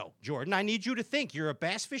game show, Jordan. I need you to think. You're a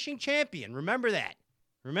bass fishing champion. Remember that.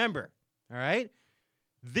 Remember. All right?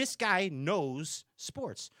 This guy knows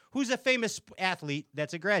sports. Who's a famous athlete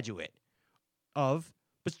that's a graduate of?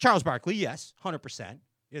 But Charles Barkley, yes, 100%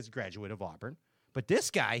 is a graduate of Auburn. But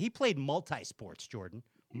this guy, he played multi-sports, Jordan.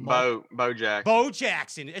 Bo Jackson. Bo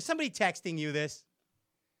Jackson. Is somebody texting you this?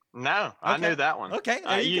 No, I knew that one. Okay,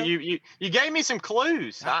 you gave me some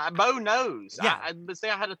clues. Bo knows. Yeah. But see,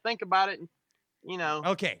 I had to think about it.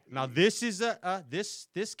 Okay, now this is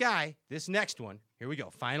this guy. This next one. Here we go.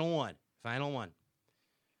 Final one.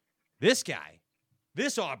 This guy,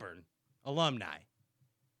 this Auburn alumni,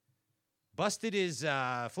 busted his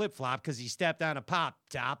flip-flop because he stepped on a pop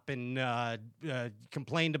top and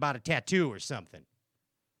complained about a tattoo or something.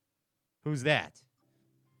 Who's that?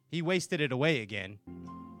 He wasted it away again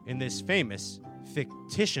in this famous,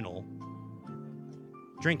 fictional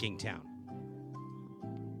drinking town.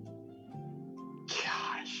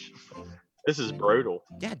 Gosh, this is brutal.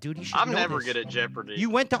 Yeah, dude, you should I'm know never this. good at Jeopardy. You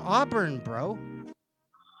went to Auburn, bro.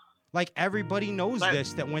 Like, everybody knows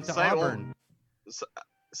this that went to Auburn.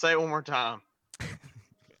 Say it one more time.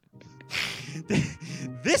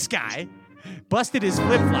 This guy busted his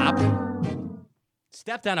flip-flop,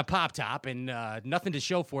 stepped on a pop-top, and nothing to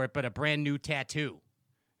show for it but a brand-new tattoo.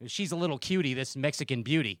 She's a little cutie, this Mexican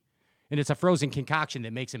beauty, and it's a frozen concoction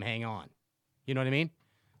that makes him hang on. You know what I mean?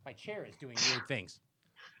 My chair is doing weird things.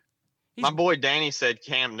 My boy Danny said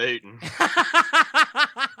Cam Newton.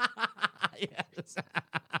 Yes.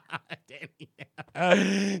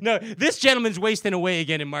 Danny. No, this gentleman's wasting away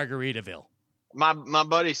again in Margaritaville. My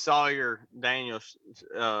buddy Sawyer Daniels,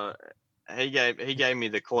 he gave me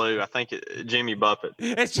the clue. I think Jimmy Buffett.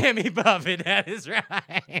 It's Jimmy Buffett. That is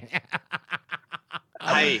right.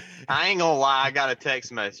 Hey, I ain't gonna lie. I got a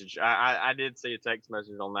text message. I did see a text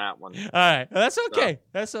message on that one. All right, that's okay.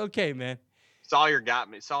 That's okay, man. Sawyer got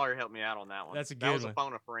me. Sawyer helped me out on that one. That's a good one. That was one. a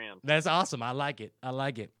phone a friend. That's awesome. I like it.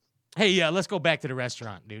 Hey, let's go back to the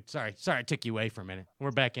restaurant, dude. Sorry, I took you away for a minute. We're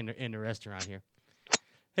back in the restaurant here.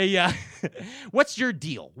 Hey, what's your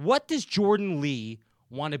deal? What does Jordan Lee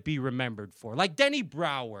want to be remembered for? Like Denny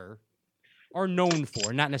Brower are known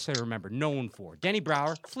for, not necessarily remembered, known for. Denny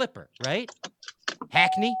Brower, flipper, right?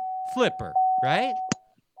 Hackney, flipper, right?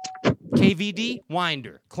 KVD,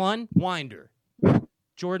 winder. Clun, winder.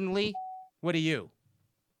 Jordan Lee, what are you?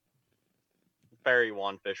 Ferry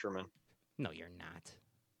one fisherman. No, you're not.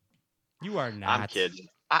 You are not. I'm kidding.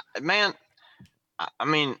 I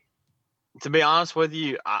mean, to be honest with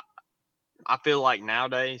you, I feel like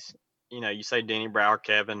nowadays, you say Denny Brower,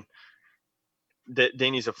 Kevin.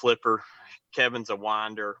 Denny's a flipper. Kevin's a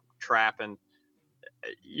winder, trapping.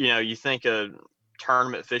 You think of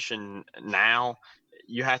tournament fishing now,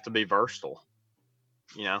 you have to be versatile.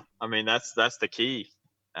 I mean, that's the key.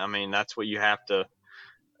 I mean, that's what you have to,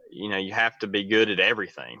 you have to be good at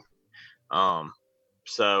everything.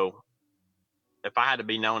 So if I had to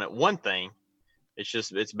be known at one thing,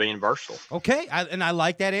 it's being versatile. Okay. I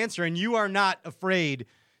like that answer. And you are not afraid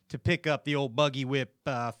to pick up the old buggy whip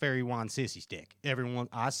Ferry Wand sissy stick. Everyone,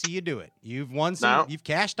 I see you do it. You've won some. No. You've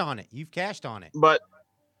cashed on it. But,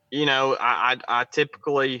 I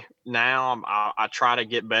typically now I try to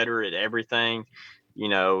get better at everything,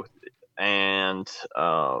 and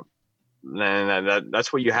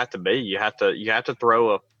that's what you have to be. You have to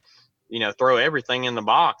throw throw everything in the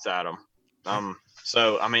box at them.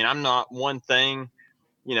 So, I mean, I'm not one thing,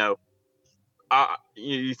 you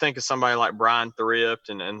think of somebody like Brian Thrift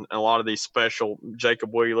and a lot of these special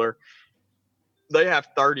Jacob Wheeler, they have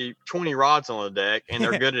 20 rods on the deck and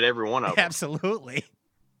they're good at every one of them. Absolutely.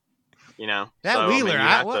 That so, Wheeler,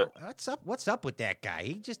 I mean, what's up with that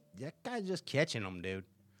guy? That guy's just catching them, dude.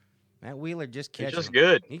 That Wheeler just catching. He's just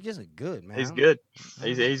good. He's just good, man. He's good.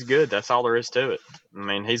 He's good. That's all there is to it. I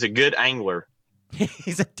mean, he's a good angler.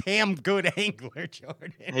 He's a damn good angler,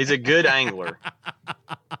 Jordan. He's a good angler.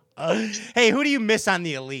 Hey, who do you miss on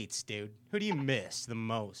the elites, dude? Who do you miss the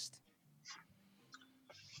most?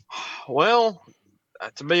 Well,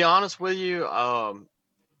 to be honest with you,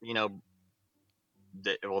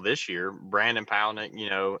 this year, Brandon Palnick,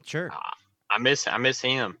 sure, I miss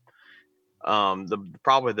him.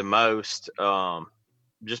 Probably the most,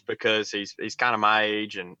 just because he's kind of my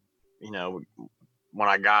age, and when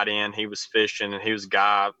I got in, he was fishing, and he was a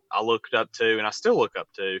guy I looked up to, and I still look up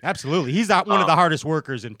to. Absolutely. He's not one of the hardest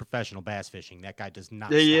workers in professional bass fishing. That guy does not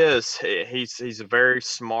stop. He's a very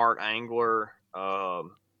smart angler.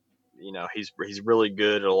 He's really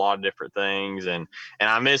good at a lot of different things, and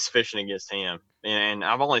I miss fishing against him. And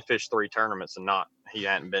I've only fished 3 tournaments, and he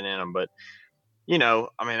hadn't been in them, but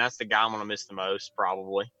that's the guy I'm gonna miss the most,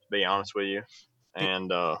 probably, to be honest with you.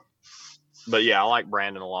 And but yeah, I like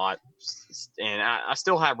Brandon a lot, and I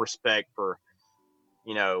still have respect for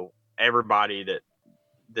everybody that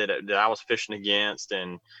I was fishing against,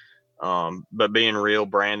 and but being real,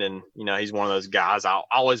 Brandon, he's one of those guys I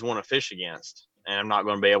always want to fish against, and I'm not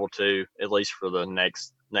going to be able to, at least for the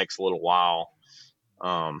next little while.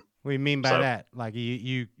 What do you mean by that? Like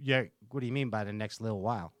what do you mean by the next little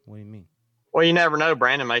while? What do you mean? Well, you never know.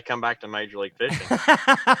 Brandon may come back to Major League Fishing.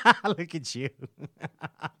 Look at you.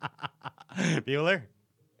 Bueller?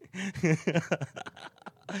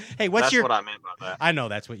 Hey, that's what I meant by that. I know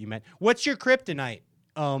that's what you meant. What's your kryptonite?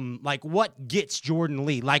 Like, what gets Jordan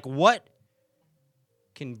Lee? Like, what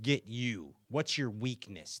can get you? What's your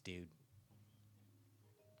weakness, dude?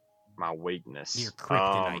 My weakness. Your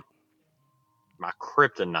kryptonite. My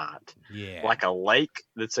kryptonite. Yeah. Like a lake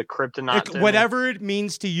that's a kryptonite. Whatever it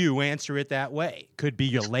means to you, answer it that way. Could be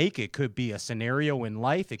your lake. It could be a scenario in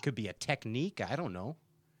life. It could be a technique. I don't know.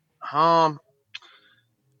 I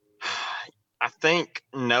think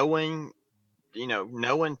knowing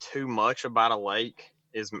too much about a lake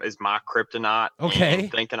is my kryptonite. Okay.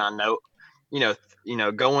 And thinking I know,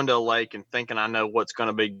 going to a lake and thinking I know what's going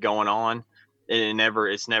to be going on,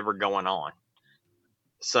 it's never going on.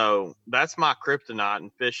 So that's my kryptonite,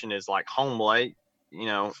 and fishing is like home lake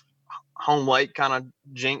kind of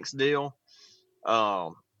jinx deal.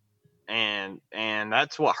 And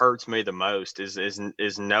that's what hurts me the most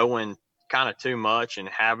is knowing kind of too much and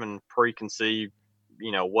having preconceived,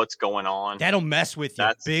 what's going on. That'll mess with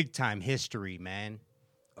you. Big time history, man.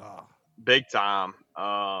 Oh. Big time.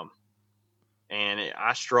 And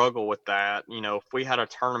I struggle with that. If we had a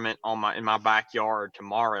tournament in my backyard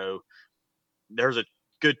tomorrow, there's a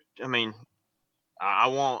good,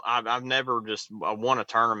 I've never just won a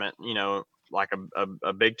tournament, like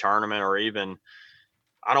a big tournament, or even,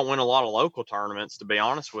 I don't win a lot of local tournaments, to be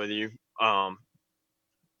honest with you.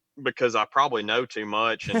 Because I probably know too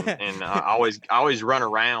much, and I always run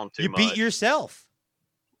around too much. You beat yourself.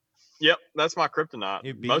 Yep. That's my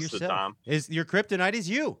kryptonite most of the time. Your kryptonite is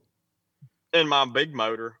you. And my big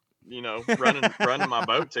motor, running my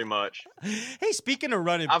boat too much. Hey, speaking of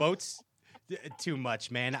running boats too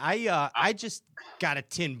much, man, I just got a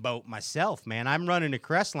tin boat myself, man. I'm running a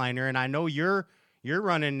Crestliner, and I know you're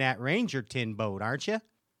running that Ranger tin boat, aren't you?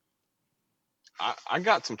 I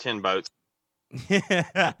got some tin boats.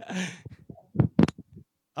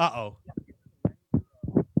 Uh-oh.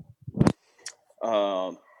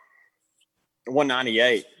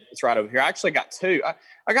 198. It's right over here. I actually got 2.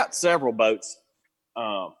 I got several boats.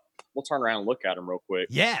 We'll turn around and look at them real quick.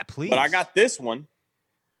 Yeah, please. But I got this one.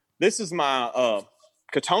 This is my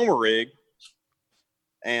Katoma rig,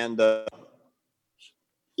 and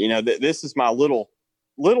this is my little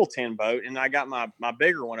tin boat, and I got my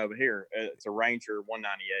bigger one over here. It's a Ranger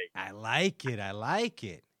 198. I like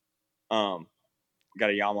it. Got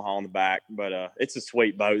a Yamaha on the back, but it's a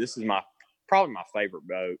sweet boat. This is probably my favorite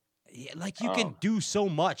boat. Yeah, like you can do so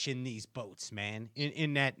much in these boats, man.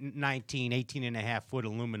 In that 18 and a half foot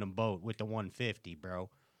aluminum boat with the 150, bro.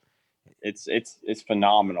 It's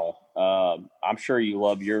phenomenal. I'm sure you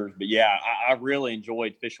love yours, but yeah, I really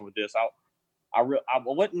enjoyed fishing with this. I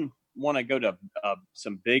wouldn't want to go to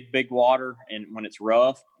some big water and when it's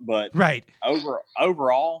rough, but right.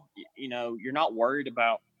 Overall, you're not worried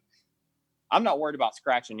about. I'm not worried about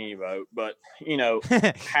scratching any boat, but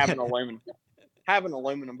having an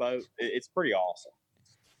aluminum boat, it's pretty awesome.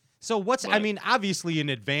 So obviously an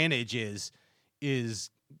advantage is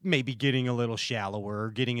maybe getting a little shallower,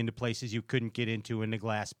 getting into places you couldn't get into in the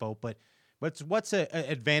glass boat. But what's an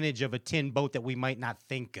advantage of a tin boat that we might not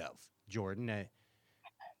think of, Jordan?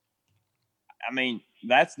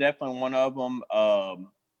 That's definitely one of them.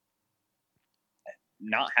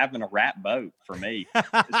 Not having a wrap boat for me.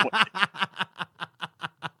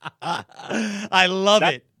 I love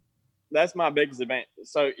it. That's my biggest advantage.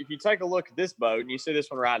 So if you take a look at this boat and you see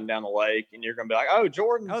this one riding down the lake, and you're going to be like, "Oh,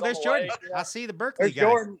 Jordan! Oh, there's Jordan! I see the Berkeley there's guys.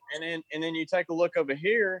 Jordan!" And then you take a look over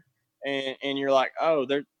here, and you're like, "Oh,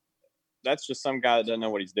 that's just some guy that doesn't know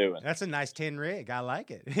what he's doing." That's a nice tin rig. I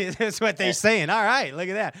like it. That's what they're saying. All right, look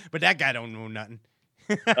at that. But that guy don't know nothing.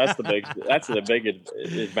 That's the big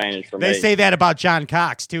advantage for me. They say that about John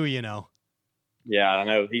Cox too, Yeah, I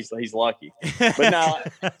know he's lucky, but no.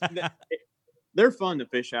 they're fun to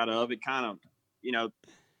fish out of. It kind of,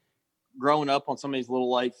 growing up on some of these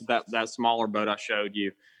little lakes, that smaller boat I showed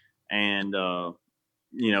you, and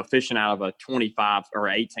fishing out of a 25 or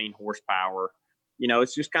 18 horsepower,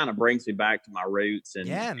 it's just kind of brings me back to my roots. And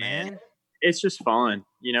yeah, man, and it's just fun.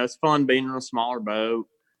 It's fun being in a smaller boat.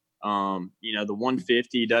 The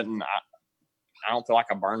 150 doesn't. I don't feel like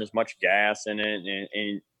I burn as much gas in it,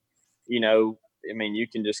 and you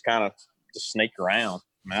can just kind of just sneak around.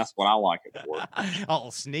 I mean, that's what I like it for. Oh,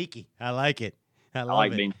 sneaky! I like it. I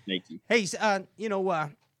like it. Being sneaky. Hey,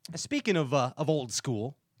 speaking of old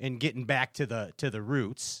school and getting back to the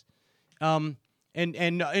roots, and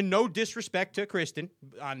no disrespect to Kristen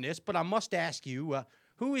on this, but I must ask you,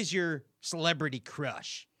 who is your celebrity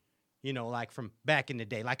crush? Like from back in the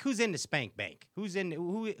day, like who's in the Spank Bank? Who's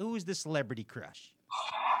the celebrity crush?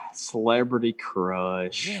 Celebrity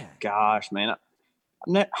crush. Yeah. Gosh, man,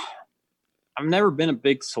 I've never been a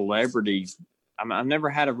big celebrity. I've never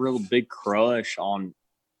had a real big crush on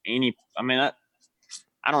any. I mean,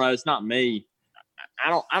 I don't know. It's not me. I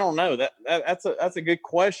don't know. That's a good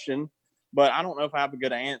question, but I don't know if I have a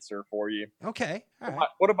good answer for you. Okay. All right.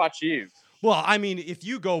 What about you? Well, I mean, if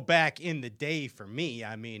you go back in the day for me,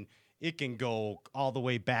 I mean, it can go all the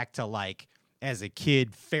way back to like as a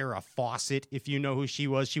kid, Farrah Fawcett. If you know who she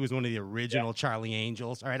was one of the original Charlie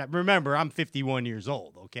Angels. All right. Remember, I'm 51 years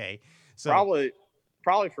old. Okay. So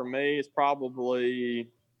probably for me, it's probably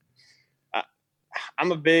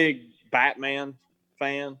I'm a big Batman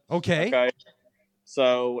fan. Okay.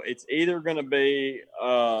 So it's either going to be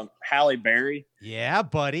Halle Berry. Yeah,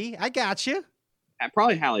 buddy. I got you.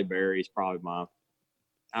 Probably Halle Berry is probably my,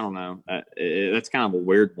 I don't know. That's kind of a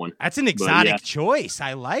weird one. That's an exotic choice.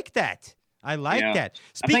 I like that. I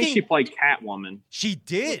think she played Catwoman. She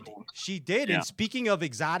did. Yeah. And speaking of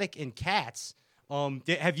exotic and cats,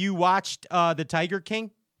 have you watched The Tiger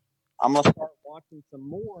King? I'm going to start watching some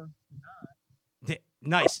more.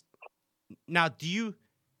 Nice. Now, do you...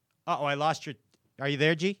 Uh-oh, I lost your... Are you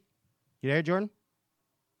there, G? You there, Jordan?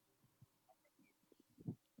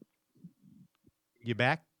 You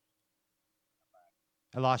back?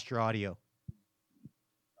 I lost your audio.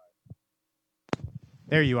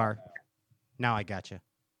 There you are. Now I got you.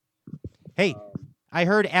 Hey, I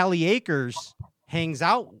heard Allie Akers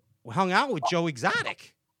hung out with Joe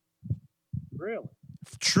Exotic. Really?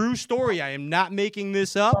 True story. I am not making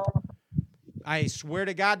this up. I swear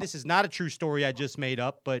to God, this is not a true story I just made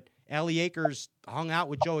up, but Allie Akers hung out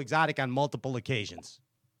with Joe Exotic on multiple occasions.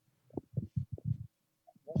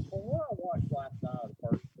 Well, what I watched last night, the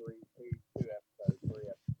first two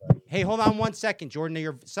episodes. Hey, hold on 1 second,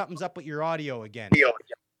 Jordan. Something's up with your audio again.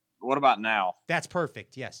 What about now? That's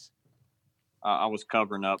perfect, yes. I was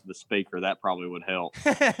covering up the speaker. That probably would help.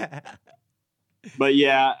 But,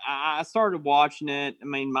 yeah, I started watching it. I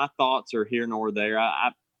mean, my thoughts are here nor there.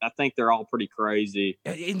 I think they're all pretty crazy.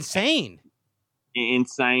 Insane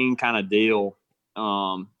kind of deal.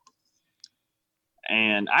 And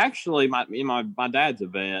actually, my dad's a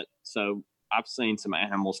vet, so I've seen some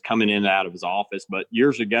animals coming in and out of his office. But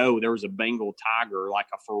years ago, there was a Bengal tiger, like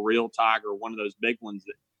a for real tiger, one of those big ones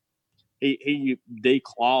that he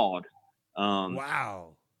declawed.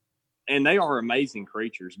 Wow! And they are amazing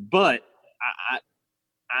creatures. But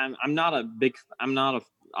I'm not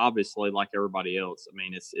obviously like everybody else. I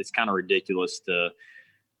mean, it's kind of ridiculous to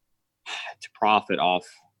profit off.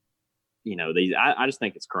 These. I just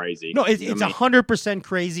think it's crazy. No, it's 100%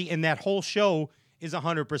 crazy, and that whole show is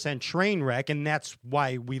 100% train wreck, and that's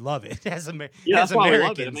why we love it as Americans. That's why we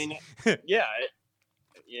love it. I mean,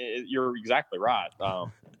 you're exactly right.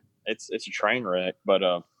 It's a train wreck,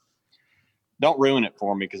 but don't ruin it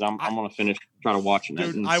for me because I'm going to finish trying to watch it.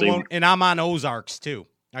 Dude, I won't, and I'm on Ozarks too.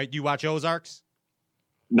 All right, do you watch Ozarks?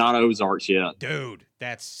 Not Ozarks yet, dude.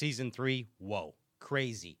 That's season 3. Whoa,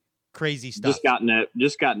 crazy stuff.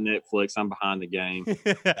 Just got Netflix. I'm behind the game.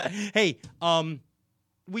 Hey,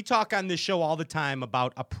 we talk on this show all the time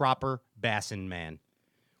about a proper bassin man.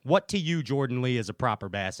 What to you, Jordan Lee, is a proper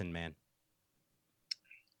bassin man?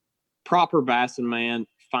 Proper bassin man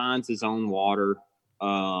finds his own water,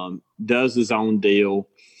 does his own deal,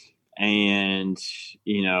 and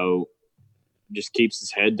just keeps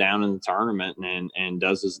his head down in the tournament and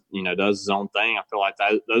does his own thing. I feel like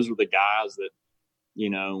those are the guys that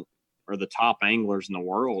are the top anglers in the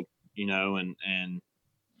world, and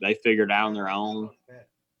they figured out on their own.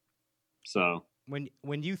 So when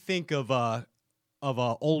you think of a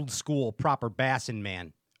old school proper bassin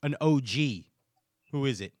man, an OG, who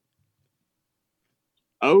is it?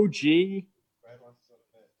 OG,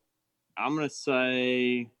 I'm gonna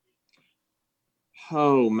say,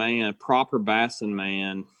 oh man, proper bassin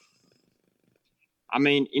man. I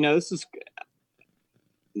mean,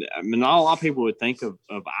 I mean, not a lot of people would think of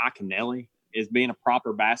Iaconelli as being a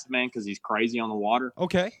proper basset man because he's crazy on the water.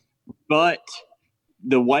 Okay. But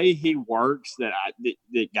the way he works, that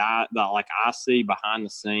guy that like I see behind the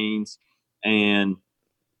scenes, and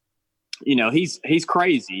he's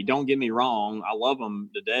crazy. Don't get me wrong. I love him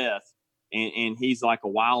to death, and he's like a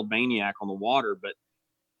wild maniac on the water. But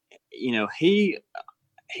he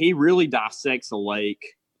really dissects a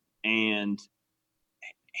lake, and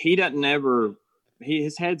he doesn't ever.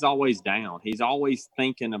 His head's always down. He's always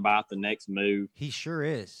thinking about the next move. He sure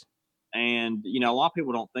is. And, a lot of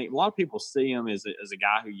people don't think – a lot of people see him as a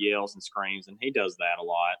guy who yells and screams, and he does that a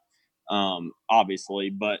lot,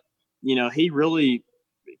 obviously. But, he really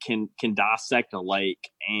can dissect a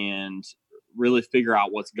lake and really figure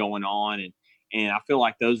out what's going on. And I feel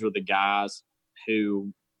like those are the guys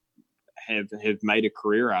who have made a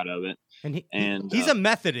career out of it. And he's a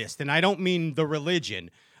Methodist, and I don't mean the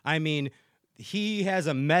religion. I mean – he has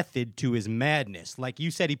a method to his madness. Like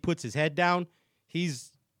you said, he puts his head down.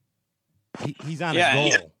 He's on a goal.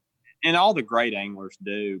 Yeah. And all the great anglers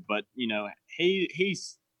do. But,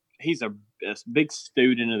 he's a big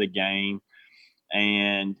student of the game.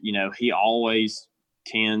 And, he always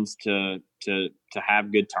tends to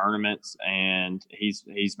have good tournaments. And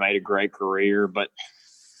he's made a great career. But,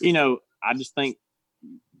 I just think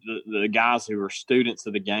the guys who are students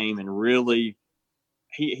of the game and really –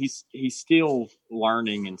 he's still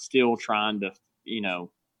learning and still trying to,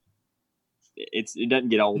 it doesn't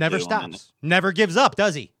get old. Never stops. Never gives up,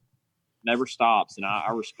 does he? Never stops. And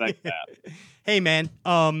I respect that. Hey man,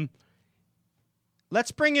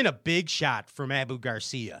 let's bring in a big shot from Abu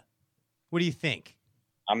Garcia. What do you think?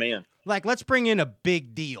 I'm in. Let's bring in a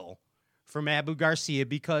big deal from Abu Garcia,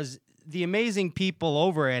 because the amazing people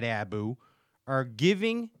over at Abu are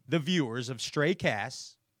giving the viewers of Stray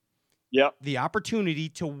Casts the opportunity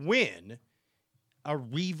to win a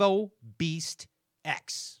Revo Beast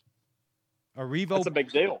X. That's a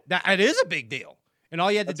big deal. It is a big deal. And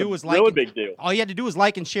all you had to do was like. Really big deal. All you had to do was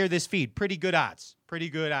like and share this feed. Pretty good odds.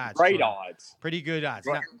 Great odds. Pretty good odds.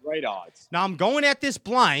 Great odds. Now I'm going at this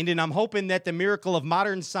blind, and I'm hoping that the miracle of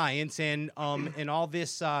modern science and all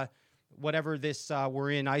this whatever this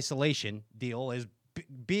we're in isolation deal is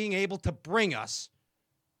being able to bring us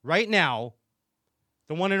right now.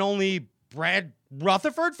 The one and only Brad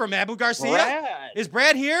Rutherford from Abu Garcia. Brad. Is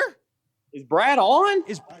Brad here? Is Brad on?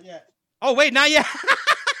 Not yet. Oh wait, not yet.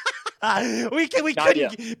 we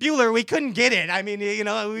couldn't Bueller. We couldn't get it. I mean,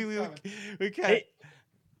 we can't.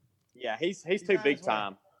 He's too big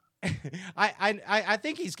time. I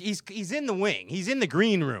think he's in the wing. He's in the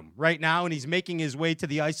green room right now, and he's making his way to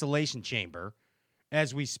the isolation chamber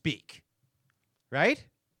as we speak. Right?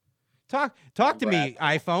 Talk to me,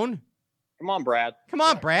 iPhone. Come on, Brad. Come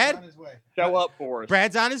on, Brad. On his way. Show up for us.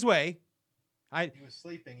 Brad's on his way. He was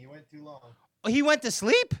sleeping. He went too long. He went to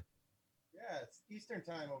sleep? Yeah, it's Eastern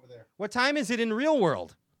time over there. What time is it in real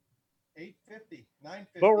world? 8:50, 9:50.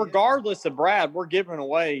 But regardless of Brad, we're giving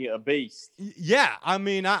away a beast. Yeah, I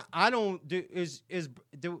mean, I don't do.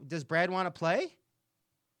 Does Brad want to play?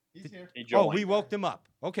 He's here. We woke him up.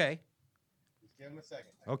 Okay. Just give him a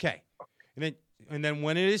second. Okay, and then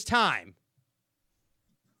when it is time,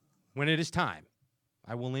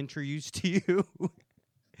 I will introduce to you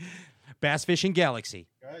Bass Fishing Galaxy.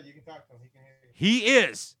 Go ahead, you can talk to him. He can hear you. He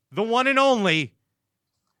is the one and only,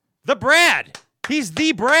 the Brad. He's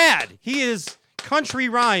the Brad. He is Country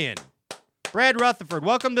Ryan. Brad Rutherford.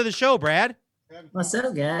 Welcome to the show, Brad. What's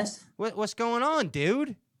up, guys? What's going on,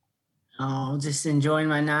 dude? Oh, just enjoying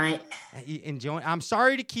my night. I'm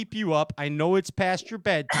sorry to keep you up. I know it's past your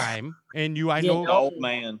bedtime, and I know. Old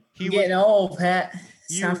man. Getting old, Pat.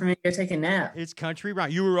 It's time for me to go take a nap. It's Country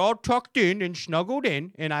Ryan. You were all tucked in and snuggled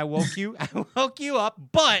in, and I woke you. I woke you up,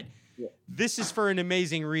 but. This is for an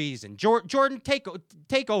amazing reason. Jordan,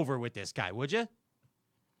 take over with this guy, would you?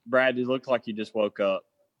 Brad, you look like you just woke up.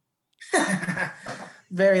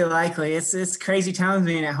 Very likely. It's crazy times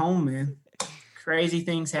being at home, man. Crazy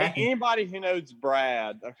things happen. Anybody who knows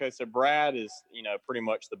Brad, okay, so Brad is, pretty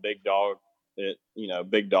much the big dog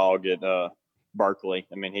at Berkeley.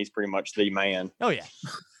 I mean, he's pretty much the man. Oh yeah.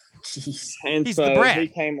 Jeez. And he's so the Brad. He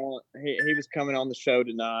came on. He was coming on the show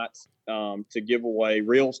tonight to give away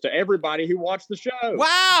reels to everybody who watched the show.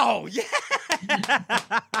 Wow! Yeah.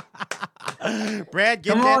 Brad,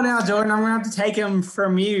 come on now, Jordan. I'm gonna have to take him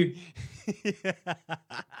from you.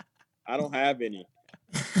 I don't have any.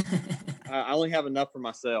 I only have enough for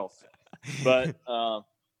myself. But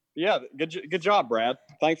good job, Brad.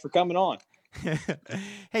 Thanks for coming on.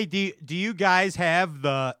 Hey, do you guys have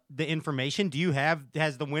the information?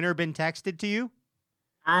 Has the winner been texted to you?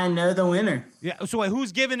 I know the winner. Yeah. So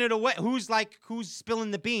who's giving it away? Who's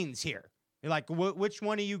spilling the beans here? Like, which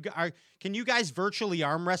one of you are? Can you guys virtually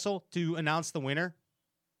arm wrestle to announce the winner?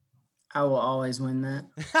 I will always win that.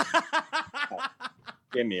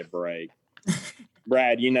 Give me a break,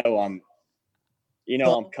 Brad. I'm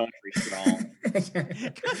country strong.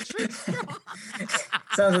 Country strong.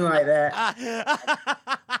 Something like that.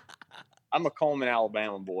 I'm a Coleman,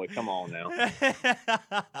 Alabama boy. Come on now.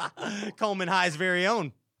 Coleman High's very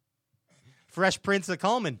own Fresh Prince of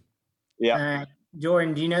Coleman. Yeah.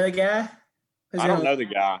 Jordan, do you know the guy? I don't know the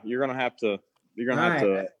guy. You're gonna have to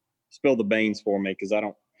spill the beans for me because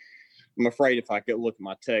I'm afraid if I could look at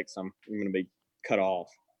my text, I'm gonna be cut off.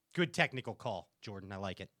 Good technical call, Jordan. I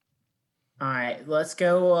like it. All right, let's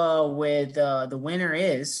go with the winner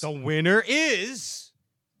is. The winner is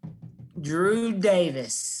Drew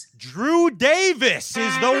Davis. Drew Davis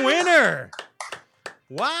is the winner.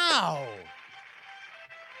 Wow.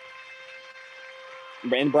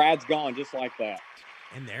 And Brad's gone just like that.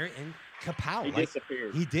 And kapow. He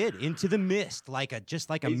disappeared. He did into the mist, like a He's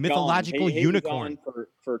mythological he unicorn. Was on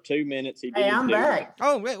for 2 minutes. Hey, I'm back.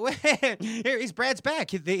 Oh, wait. Here, Brad's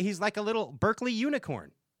back. He's like a little Berkeley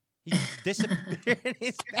unicorn. He disappeared and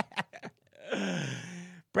he's back.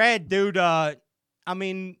 Brad, dude, I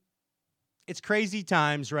mean, it's crazy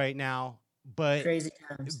times right now, but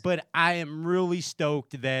I am really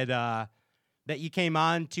stoked that you came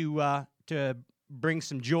on to bring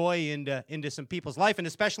some joy into some people's life, and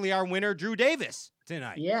especially our winner, Drew Davis,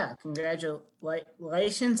 tonight. Yeah,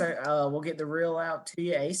 congratulations. We'll get the reel out to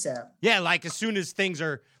you ASAP. Yeah, like as soon as things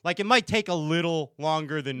are, like it might take a little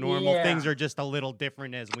longer than normal. Yeah. Things are just a little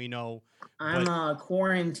different, as we know. I'm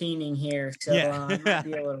quarantining here, so it might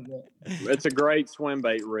be a little bit. It's a great swim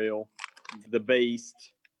bait reel. The Beast.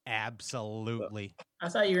 Absolutely. I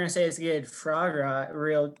thought you were going to say it's good frog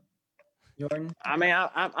reel, Jordan. I mean,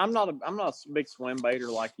 I'm not a big swim baiter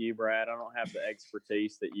like you, Brad. I don't have the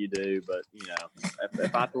expertise that you do, but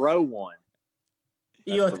if I throw one,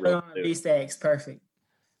 you'll throw on a Beast X. Perfect.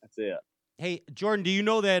 That's it. Hey, Jordan, do you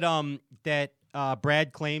know that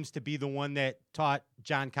Brad claims to be the one that taught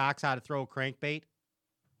John Cox how to throw a crankbait?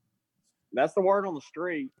 That's the word on the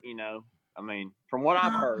street. I mean, from what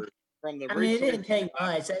I've heard from the. It didn't take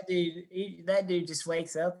much. That dude just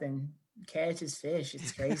wakes up and catches fish.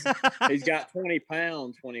 It's crazy. He's got 20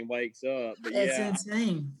 pounds when he wakes up. But it's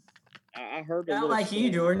insane. I heard not like story.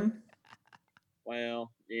 You, Jordan.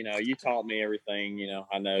 Well, you taught me everything.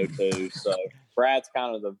 I know too. So Brad's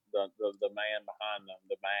kind of the man behind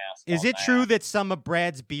the mask. Is it true that some of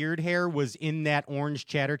Brad's beard hair was in that orange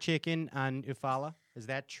cheddar chicken on Eufaula? Is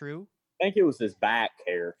that true? I think it was his back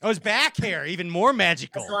hair. Oh, his back hair, even more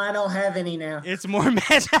magical. That's why I don't have any now. It's more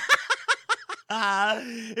magical.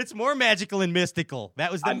 It's more magical and mystical.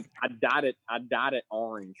 That was the. I dyed it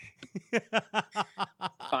orange.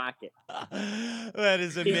 Fuck it. That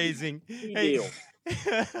is amazing. Hey,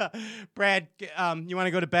 Brad, you want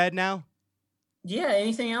to go to bed now? Yeah.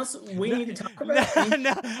 Anything else we need to talk about?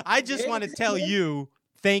 No, I just want to tell you,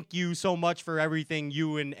 thank you so much for everything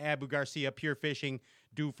you and Abu Garcia Pure Fishing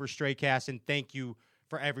do for Stray Cast, and thank you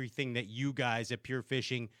for everything that you guys at Pure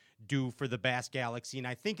Fishing do for the Bass Galaxy. And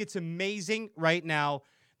I think it's amazing right now,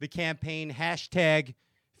 the campaign,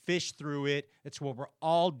 #Fish Through It. It's what we're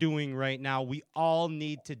all doing right now. We all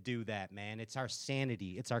need to do that, man. It's our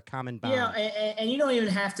sanity. It's our common bond. Yeah, and you don't even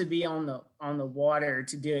have to be on the water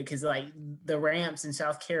to do it, because like the ramps in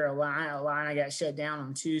South Carolina got shut down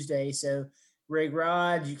on Tuesday. So rig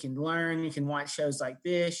rod, you can learn, you can watch shows like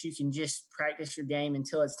this, you can just practice your game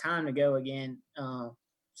until it's time to go again. Yeah,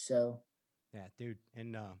 dude,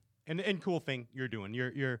 and cool thing you're doing.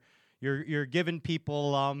 You're giving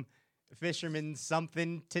people fishermen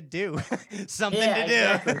something to do. Something to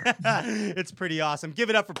do. Exactly. It's pretty awesome. Give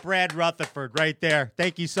it up for Brad Rutherford right there.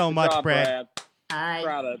 Thank you so much, job, Brad. All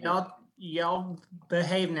right, y'all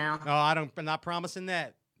behave now. Oh, I'm not promising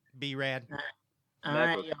that. B-Rad. All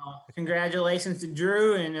right, y'all. Congratulations to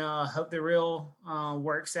Drew, and hope the reel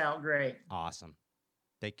works out great. Awesome.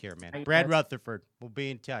 Take care, man. Brad Rutherford. We'll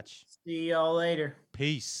be in touch. See y'all later.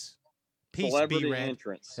 Peace. Celebrity B-Rad.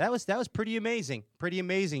 entrance. That was pretty amazing. Pretty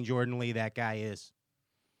amazing, Jordan Lee, that guy is.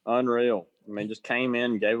 Unreal. I mean, just came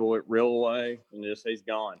in, gave it real away, and he's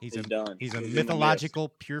gone. He's done. He's a mythological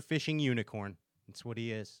pure fishing unicorn. That's what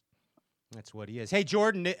he is. Hey,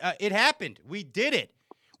 Jordan, it happened. We did it.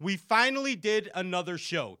 We finally did another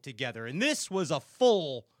show together, and this was a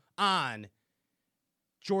full-on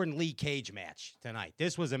Jordan Lee cage match tonight.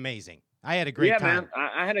 This was amazing. I had a great time. Man,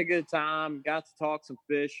 I had a good time. Got to talk some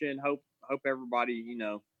fishing. Hope everybody,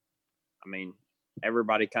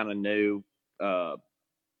 everybody kind of knew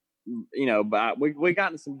but we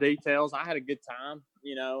got into some details. I had a good time,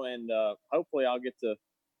 and hopefully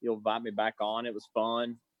you'll invite me back on. It was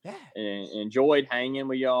fun. Yeah. And enjoyed hanging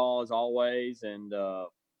with y'all as always, and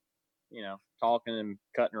talking and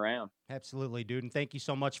cutting around. Absolutely, dude. And thank you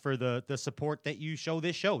so much for the support that you show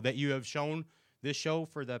this show, that you have shown this show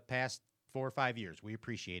for the past 4 or 5 years. We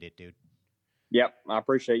appreciate it, dude. Yep, I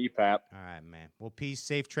appreciate you, Pat. All right, man. Well, peace,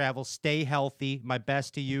 safe travel, stay healthy. My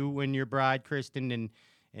best to you and your bride, Kristen,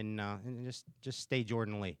 and just stay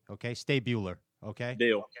Jordan Lee, okay? Stay Bueller, okay?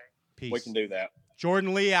 Deal. Okay. Peace. We can do that.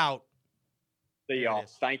 Jordan Lee out. See y'all.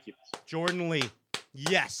 Thank you. Jordan Lee.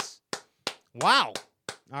 Yes. Wow.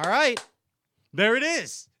 All right. There it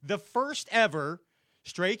is. The first ever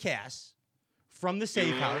Stray Cast from the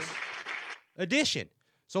Safe House edition.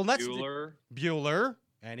 So let's Bueller.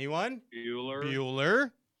 Anyone?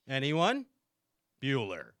 Bueller. Anyone?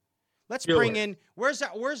 Bueller. Let's bring in where's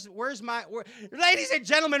my ladies and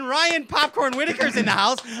gentlemen, Ryan Popcorn Whitaker's in the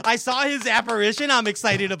house. I saw his apparition. I'm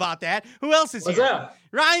excited about that. Who else is here? What's up?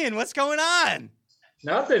 Ryan, what's going on?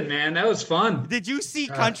 Nothing, man. That was fun. Did you see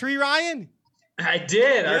Country, Ryan? I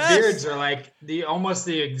did. Yes. Our beards are like almost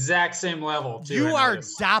the exact same level. Too, you are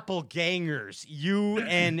doppelgangers. You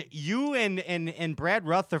and Brad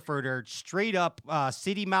Rutherford are straight up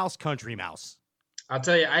city mouse, country mouse. I'll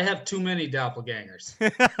tell you, I have too many doppelgangers.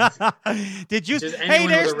 Did you? Hey,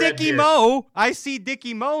 there's Dickie Mo. I see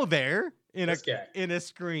Dickie Mo there in a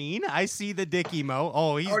screen. I see the Dickie Mo.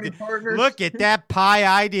 Oh, he's look at that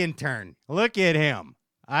pie-eyed intern. Look at him.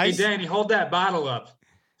 Hey, Danny, hold that bottle up.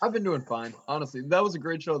 I've been doing fine, honestly. That was a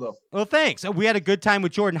great show, though. Well, thanks. We had a good time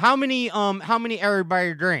with Jordan. How many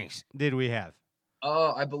everybody drinks did we have?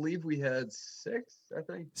 I believe we had 6, I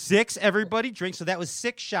think. 6 everybody drinks. So that was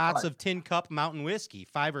 6 shots of Tin Cup Mountain Whiskey.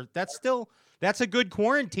 That's a good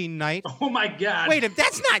quarantine night. Oh my God. Wait,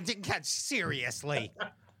 that's not seriously.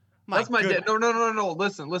 That's my dad. No.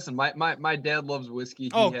 Listen. My dad loves whiskey.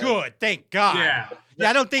 Good. Thank God. Yeah.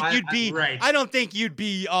 I don't think you'd be right. I don't think you'd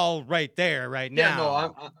be all right there right now. Yeah,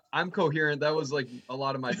 no, I'm coherent. That was like a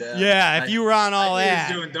lot of my dad. Yeah, if you were on all that.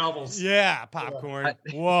 He was doing doubles. Yeah, popcorn.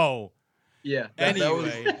 Whoa. Yeah.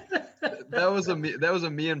 Anyway. That was a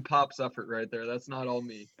me and Pop's effort right there. That's not all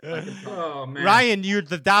me. Oh man. Ryan, you're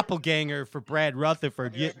the doppelganger for Brad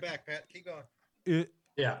Rutherford. Back, Pat. Keep going.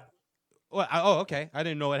 Yeah. Well, okay. I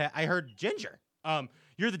didn't know what I heard. Ginger.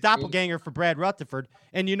 You're the doppelganger for Brad Rutherford.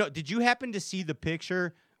 And did you happen to see the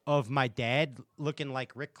picture of my dad looking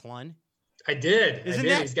like Rick Clunn? I did.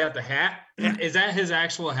 He's got the hat. Is that his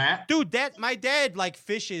actual hat? Dude, my dad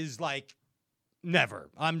fishes like never.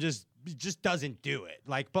 Just doesn't do it.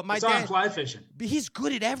 But my dad fly fishing. He's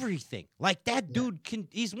good at everything. Like that dude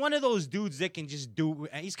he's one of those dudes that can just do.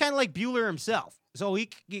 He's kind of like Bueller himself. So he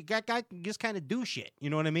can just kind of do shit. You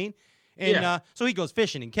know what I mean? And so he goes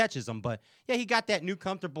fishing and catches them. But yeah, he got that new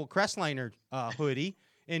comfortable Crestliner hoodie,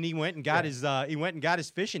 and he went and got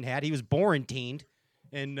his fishing hat. He was Borantined,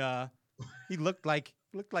 and he looked like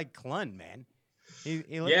Clunn, man. He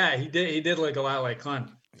did look a lot like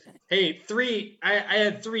Clunn. Hey, I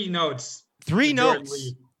had 3 notes. 3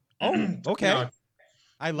 notes. Oh, okay. No.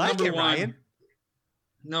 I like it, Ryan.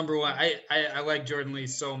 Number 1, I like Jordan Lee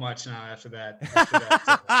so much now after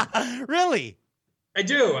that. Really? I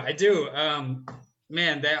do.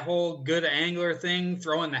 Man, that whole good angler thing,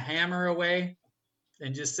 throwing the hammer away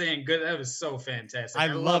and just saying good, that was so fantastic. I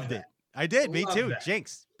loved it. I did. Me too. That.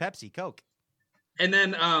 Jinx, Pepsi, Coke. And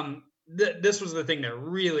then this was the thing that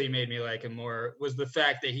really made me like him more, was the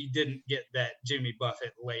fact that he didn't get that Jimmy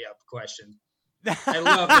Buffett layup question. I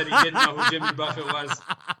love that he didn't know who Jimmy Buffett was.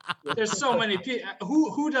 There's so many people.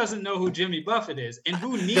 Who doesn't know who Jimmy Buffett is, and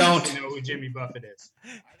who needs to know who Jimmy Buffett is?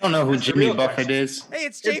 I don't know who Jimmy Buffett is. Hey,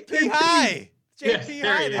 it's JP High. JP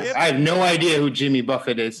High. I have no idea who Jimmy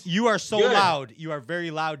Buffett is. You are so loud. You are very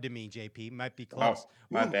loud to me, JP. Might be close. Oh,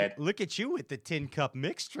 my bad. Look at you with the Tin Cup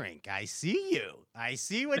mixed drink. I see you. I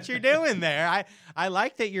see what you're doing there. I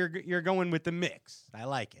like that you're going with the mix. I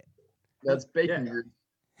like it. That's bacon grease.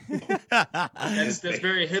 That's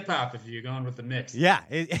very hip hop if you're going with the mix. Yeah,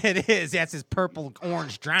 it is. That's his purple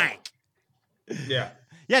orange drink. Yeah.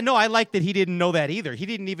 Yeah, no, I like that he didn't know that either. He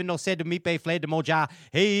didn't even know said to Mipe fled to Moja.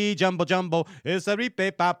 Hey, Jumbo Jumbo, it's a Ripe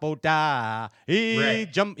Papo da. Hey,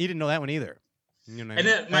 He didn't know that one either. And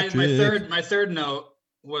then my third note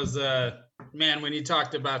was man, when he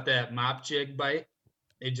talked about that mop jig bite,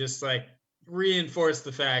 it just reinforced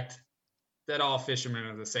the fact that all fishermen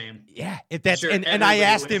are the same. Yeah, and I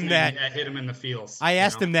asked him that. I hit him in the feels. I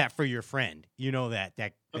asked him that for your friend. You know that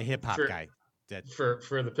the hip hop guy. For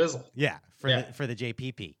the pizzle. Yeah, for the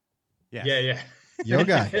JPP. Yeah. Your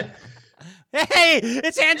guy. Hey,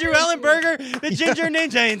 it's Andrew Ellenberger, the Ginger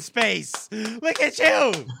Ninja in space. Look at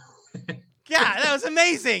you. Yeah, that was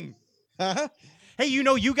amazing. Hey,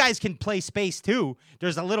 you guys can play space too.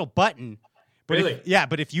 There's a little button. But Really?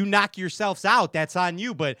 But if you knock yourselves out, that's on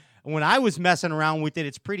you. But when I was messing around with it,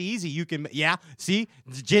 it's pretty easy. You can, see,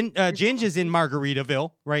 Ginge is in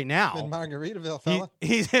Margaritaville right now. In Margaritaville, fella.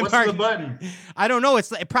 He's in What's the button? I don't know.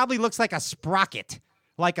 It probably looks like a sprocket.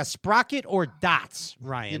 Like a sprocket or dots,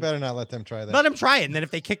 Ryan. You better not let them try that. Let him try it, and then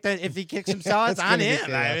if he kicks himself, it's on him.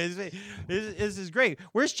 chaos. This is great.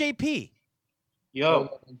 Where's JP?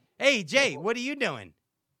 Yo, Hey, Jay, what are you doing?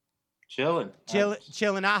 chilling.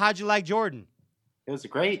 Chilling out. How'd you like Jordan? It was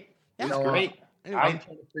great. It was great.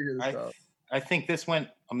 I think this went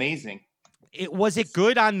amazing. Was it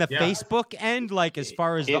good on the Yeah. Facebook end, like as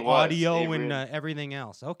far as the It was. audio It and really- everything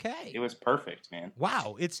else? Okay. It was perfect, man.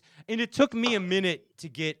 Wow. It took me a minute to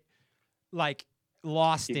get like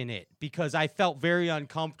lost in it because I felt very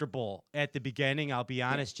uncomfortable at the beginning. I'll be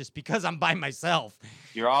honest, just because I'm by myself.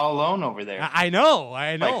 You're all alone over there. I know.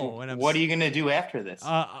 Like, and what are you gonna do after this?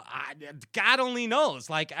 God only knows.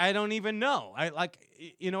 Like, I don't even know.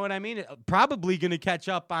 You know what I mean? Probably gonna catch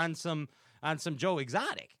up on some Joe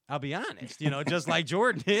Exotic. I'll be honest. Just like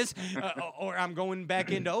Jordan is, or I'm going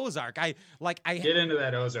back into Ozark. I Get into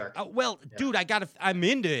that Ozark. Dude, I'm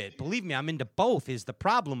into it. Believe me, I'm into both. Is the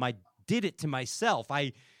problem? I did it to myself.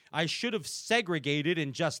 I should have segregated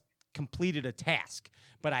and just completed a task,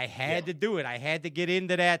 but I had to do it. I had to get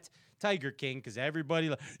into that Tiger King because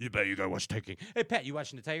everybody, you gotta watch Tiger King. Hey, Pat, you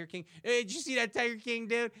watching the Tiger King? Hey, did you see that Tiger King,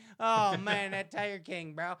 dude? Oh, man, that Tiger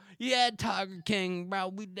King, bro. Yeah, Tiger King, bro.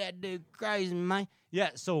 We that dude crazy, man.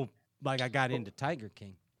 Yeah, so, I got into Tiger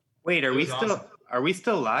King. Wait, are we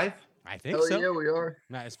still live? I think Hell so. yeah, we are.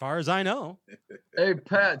 Not as far as I know. Hey,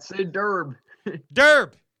 Pat, say Derb.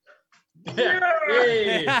 Derb.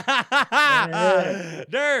 Hey.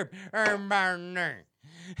 Derb.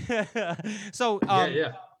 So,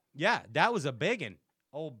 yeah, that was a big one.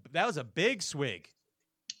 Oh, that was a big swig.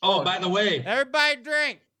 Oh, by the way, everybody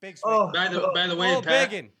drink. Big swig. Oh, by the way, oh,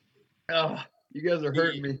 Pat, big one. Oh, you guys are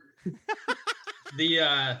hurting me.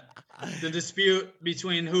 The dispute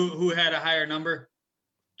between who had a higher number,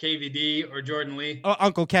 KVD or Jordan Lee. Oh,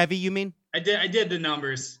 Uncle Kevy, you mean? I did the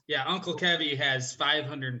numbers. Yeah, Uncle Kevy has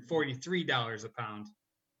 $543 a pound.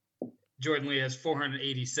 Jordan Lee has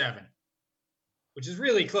 $487, which is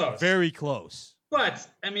really close. Very close. But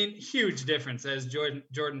I mean, huge difference, as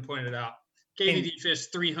Jordan pointed out. KVD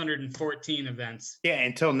fished 314 events. Yeah,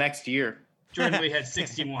 until next year. Jordan Lee had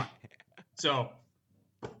 61. So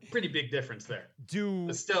pretty big difference there.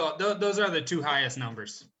 But still, those are the two highest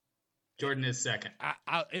numbers. Jordan is second.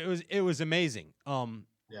 It was amazing.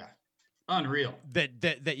 Yeah, unreal.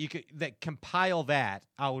 That you could compile that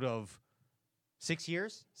out of 6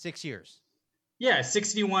 years. 6 years. Yeah,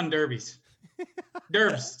 61 derbies.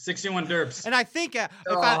 61 derbs. And I think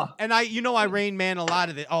I Rain Man a lot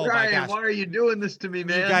of it. Oh Ryan, my gosh, why are you doing this to me,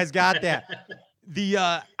 man? You guys got that.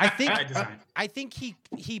 I think he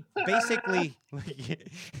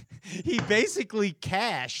basically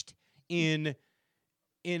cashed in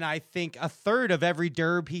I think a third of every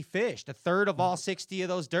derb he fished, a third of all 60 of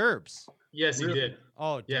those derbs. Yes, he did.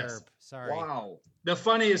 Oh, yes. derb. Sorry. Wow. The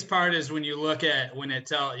funniest part is when you look at in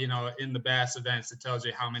the Bass events, it tells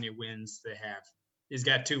you how many wins they have. He's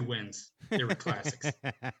got 2 wins. They were classics.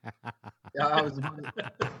 Yeah, I was.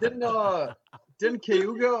 Didn't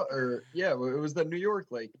Cayuga it was the New York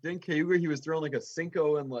Lake. Didn't Cayuga? He was throwing like a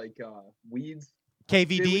Cinco and weeds.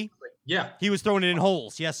 KVD. Yeah, he was throwing it in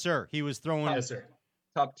holes. Yes, sir. He was throwing. Yes, sir.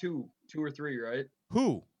 Top 2 or 3, right?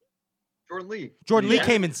 Who? Jordan Lee. Jordan Lee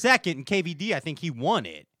came in second, and KVD, I think he won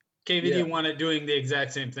it. KVD won it doing the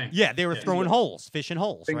exact same thing. Yeah, they were throwing holes, fishing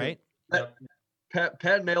holes, right?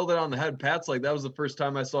 Pat nailed it on the head. Pat's like, that was the first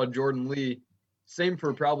time I saw Jordan Lee. Same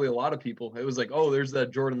for probably a lot of people. It was like, oh, there's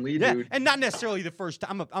that Jordan Lee dude. And not necessarily the first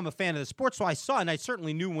time. I'm a fan of the sport, so I saw, and I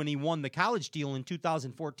certainly knew when he won the college deal in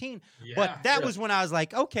 2014. Yeah, but that was when I was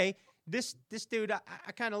like, okay, this dude, I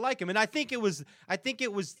kind of like him. And I think it was,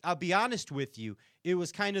 I'll be honest with you, it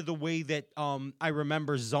was kind of the way that I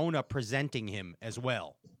remember Zona presenting him as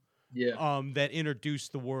well. Yeah. That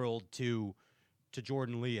introduced the world to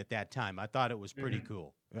Jordan Lee at that time. I thought it was pretty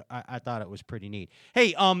cool. I thought it was pretty neat.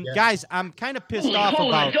 Hey, guys, I'm kind of pissed off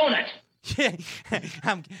about.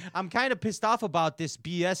 I'm kind of pissed off about this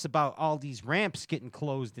BS about all these ramps getting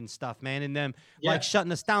closed and stuff, man, and them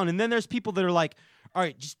shutting us down. And then there's people that are like, all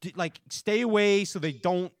right, just stay away so they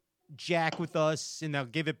don't jack with us, and they'll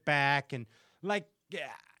give it back. And I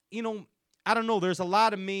don't know. There's a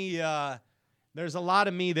lot of me. There's a lot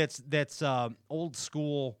of me that's old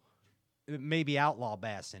school. maybe outlaw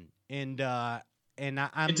bassing, and I'm.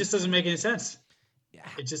 It just doesn't make any sense. Yeah.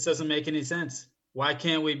 It just doesn't make any sense. Why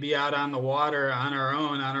can't we be out on the water on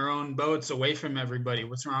our own boats, away from everybody?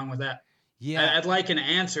 What's wrong with that? Yeah, I'd like an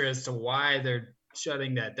answer as to why they're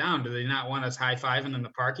shutting that down. Do they not want us high-fiving in the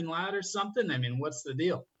parking lot or something? I mean, what's the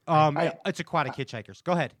deal? It's aquatic hitchhikers.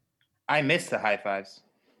 Go ahead. I miss the high fives.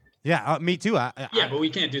 Yeah, me too. But we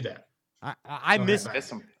can't do that. I miss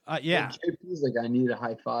them. Yeah. JP's like, I need a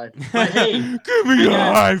high five. But hey, give me a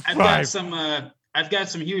high five. I've got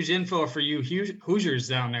some huge info for you Hoosiers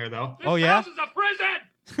down there, though. Oh yeah. This is a prison.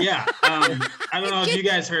 Yeah. I don't know if you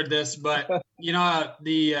guys heard this, but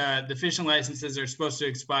the fishing licenses are supposed to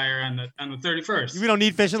expire on the 31st. We don't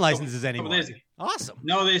need fishing licenses anymore. Awesome.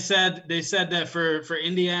 No, they said that for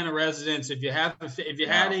Indiana residents, if you had a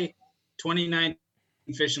 2019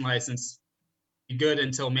 fishing license, you're good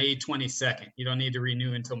until May 22nd. You don't need to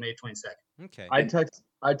renew until May 22nd. Okay. I texted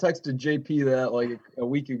JP that like a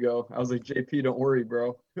week ago. I was like, JP, don't worry,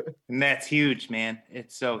 bro. And that's huge, man.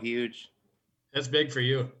 It's so huge. That's big for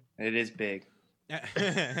you. It is big. He's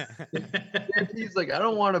like, I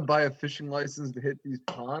don't want to buy a fishing license to hit these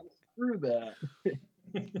ponds. Screw that.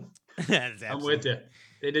 I'm with you.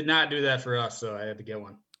 They did not do that for us, so I had to get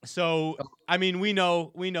one. So, I mean, we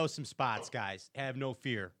know some spots, guys. Have no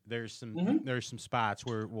fear. There's some spots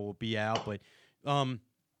where we'll be out, but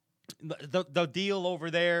the deal over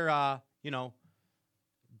there,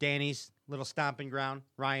 Danny's little stomping ground,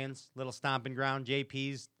 Ryan's little stomping ground,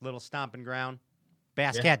 JP's little stomping ground,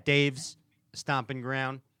 Bass Cat Dave's stomping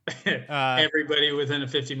ground. Everybody within a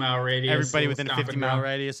 50-mile radius. Everybody within a 50-mile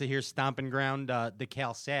radius of here stomping ground, the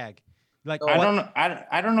Cal Sag. Like I don't know.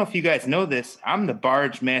 I don't know if you guys know this. I'm the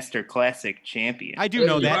Barge Master Classic champion. I do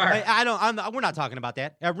know that. I don't. We're not talking about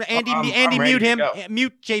that. Andy, mute him.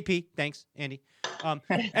 Mute JP. Thanks, Andy.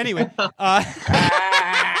 Anyway.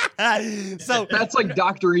 So that's like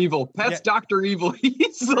Dr. Evil. That's Dr. Evil.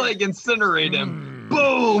 He's like incinerate him.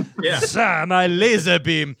 Boom. Yeah. My laser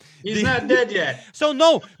beam. He's not dead yet. So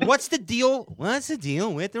no. What's the deal? What's the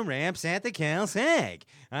deal with the ramps at the Cal Sag?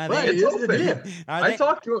 I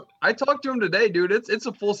talked to him today, dude. It's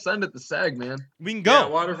a full send at the Sag, man. We can go. Yeah,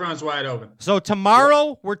 waterfront's wide open. So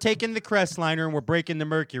tomorrow we're taking the Crestliner and we're breaking the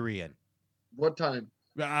Mercury in. What time?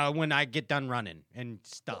 When I get done running and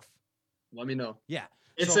stuff. Let me know. Yeah.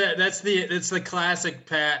 It's the classic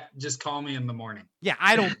Pat. Just call me in the morning. Yeah,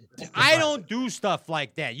 I don't do stuff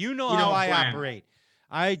like that. You know how I operate.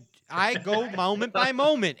 I go moment by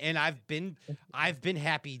moment, and I've been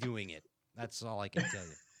happy doing it. That's all I can tell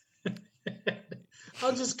you.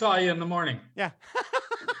 I'll just call you in the morning. Yeah.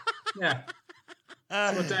 Yeah.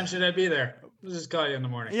 What time should I be there? I'll just call you in the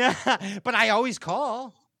morning. Yeah, but I always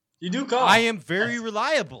call. You do call. I am very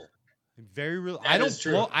reliable. Very real.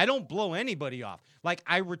 True. I don't blow anybody off. Like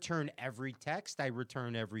I return every text, I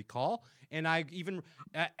return every call, and I even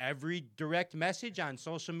every direct message on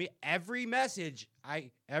social media. Every message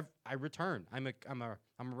I return. I'm a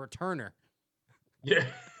returner. Yeah,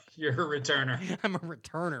 you're a returner. I'm a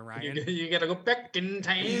returner, Ryan. You gotta go back in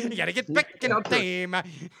time. You gotta get back in time.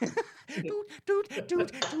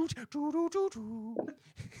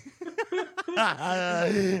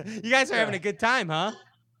 You guys are having a good time, huh?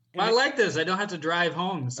 Well, I like this. I don't have to drive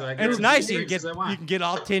home, so it's nice. You can get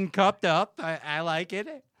all tin cupped up. I like it.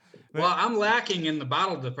 Well, I'm lacking in the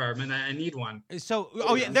bottle department. I need one. So,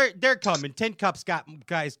 they're coming. Tin Cups got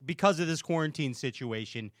guys because of this quarantine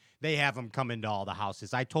situation. They have them coming to all the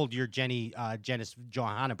houses. I told your Janice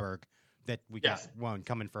Johanneberg that we got one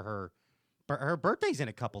coming for her. Her birthday's in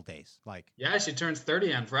a couple days. Yeah, she turns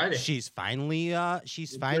 30 on Friday. She's finally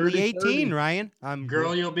 18, Ryan.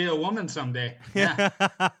 Girl, you'll be a woman someday. Yeah.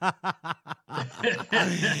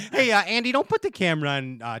 Hey, Andy, don't put the camera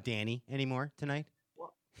on Danny anymore tonight.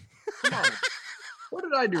 Come on. What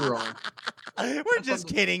did I do wrong? We're just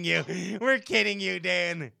kidding you. We're kidding you,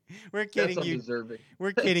 Dan. We're kidding you.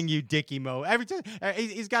 We're kidding you, Dickie Mo. Every time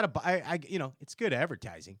he's got it's good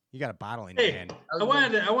advertising. You got a bottle in your hand. I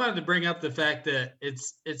wanted to bring up the fact that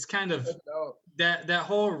it's kind of that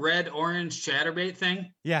whole red orange chatterbait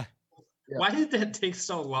thing. Yeah. Why did that take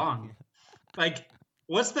so long?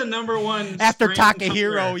 What's the number one after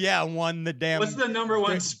Takahiro? Won the damn. What's the number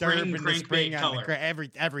one spring crankbait color?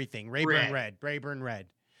 Everything. Rayburn Red.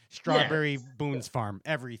 Strawberry Boone's Farm.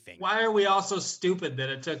 Everything. Why are we all so stupid that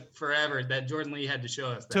it took forever that Jordan Lee had to show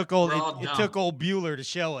us? That? It took old Bueller to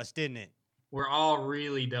show us, didn't it? We're all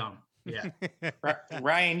really dumb. Yeah.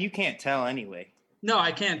 Ryan, you can't tell anyway. No,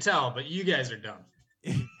 I can't tell, but you guys are dumb.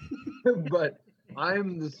 But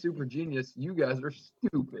I'm the super genius. You guys are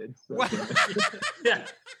stupid. So.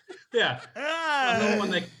 Yeah. I'm the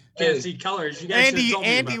one that can't see colors. You guys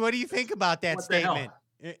Andy, what do you think about that statement?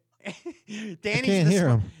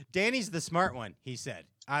 Danny's the smart one, he said.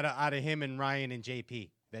 Out of him and Ryan and JP,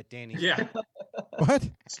 that Danny. Yeah. What?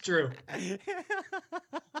 It's true.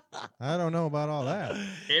 I don't know about all that.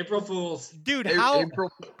 April Fools. Dude, how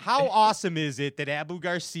awesome is it that Abu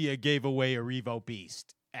Garcia gave away a Revo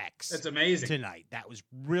Beast X? That's amazing. Tonight. That was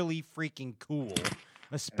really freaking cool.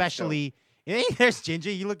 Especially, hey, there's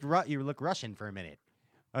Ginger. You look Russian for a minute.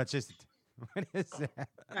 Oh, it's just, what is that?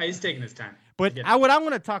 No, he's taking his time. But what I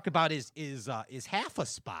want to talk about is half a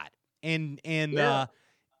spot. And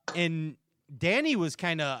Danny was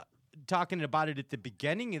kind of talking about it at the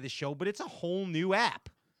beginning of the show, but it's a whole new app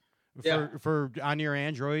for on your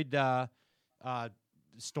Android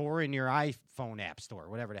store and your iPhone app store,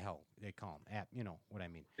 whatever the hell they call them. App, you know what I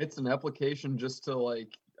mean? It's an application just to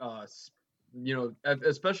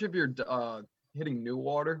especially if you're hitting new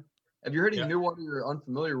water. If you're hitting new water you're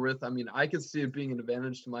unfamiliar with, I mean, I could see it being an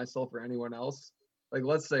advantage to myself or anyone else. Like,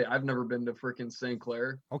 let's say I've never been to freaking St.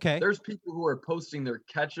 Clair. Okay. There's people who are posting their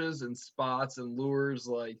catches and spots and lures.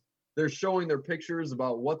 Like, they're showing their pictures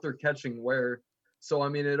about what they're catching where. So, I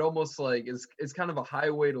mean, it almost like it's kind of a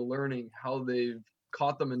highway to learning how they've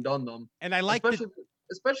caught them and done them. And I like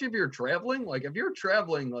especially if you're traveling. Like, if you're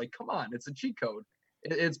traveling, like, come on, it's a cheat code.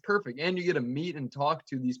 It's perfect. And you get to meet and talk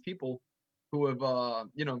to these people who have,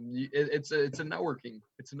 it's a networking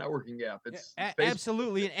app. It's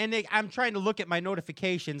absolutely. And I'm trying to look at my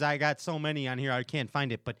notifications. I got so many on here I can't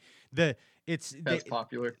find it. But that's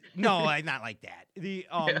popular. No, not like that.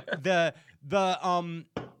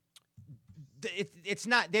 It's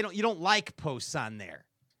not. You don't like posts on there.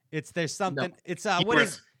 There's something. No. It's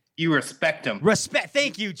you respect them. Respect.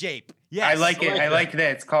 Thank you, Jape. Yes. I like it. I like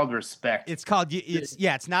that. It's called respect. It's called.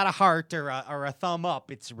 It's not a heart or a thumb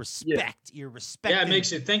up. It's respect. You're respecting. Yeah, it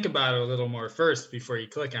makes you think about it a little more first before you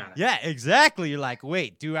click on it. Yeah, exactly. You're like,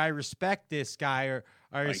 wait, do I respect this guy or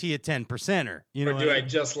is he a 10%er? You know, or do I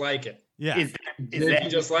just like it? Yeah. If you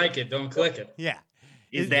just like it, don't click it. Yeah.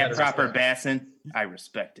 Is that proper bassin? I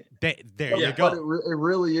respect it. There you go. But it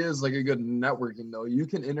really is like a good networking, though. You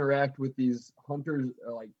can interact with these hunters,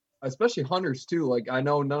 especially hunters too. Like, I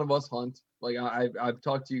know none of us hunt. Like, I've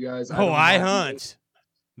talked to you guys. I hunt.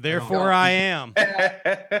 Therefore, I am.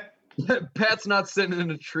 Pat's not sitting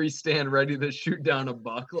in a tree stand ready to shoot down a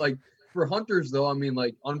buck. Like, for hunters, though, I mean,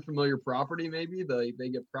 like, unfamiliar property, maybe they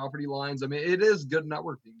get property lines. I mean, it is good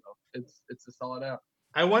networking, though. It's a solid app.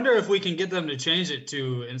 I wonder if we can get them to change it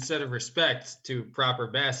to, instead of respect, to proper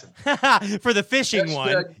bassin. For the fishing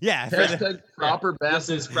one. Yeah. Proper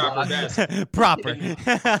bassin. This is proper bassin. Proper. This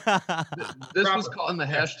was caught in the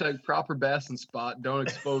hashtag proper bassin spot. Don't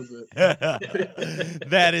expose it.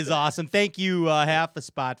 That is awesome. Thank you, Half a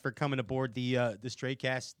Spot, for coming aboard the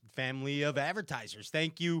Straycast family of advertisers.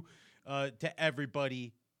 Thank you to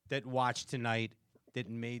everybody that watched tonight, that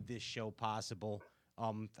made this show possible.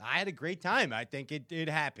 I had a great time. I think it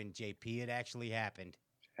happened, JP. It actually happened.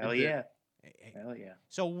 Hell yeah. Hell yeah.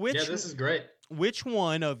 So this is great. Which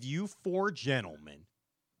one of you four gentlemen,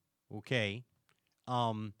 okay,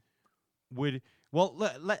 let's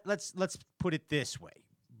put it this way.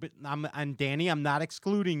 But I'm Danny, I'm not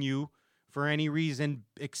excluding you for any reason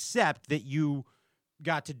except that you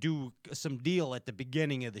got to do some deal at the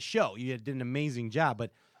beginning of the show. You did an amazing job,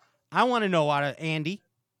 but I want to know out of Andy,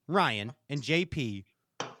 Ryan, and JP,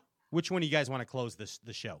 which one of you guys want to close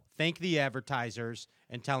the show? Thank the advertisers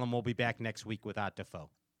and tell them we'll be back next week with Hot Defo.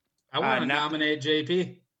 I want to nominate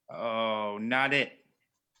JP. Oh, not it.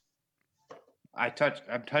 I'm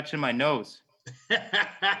touching my nose.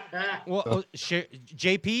 Well,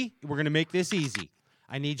 JP, we're going to make this easy.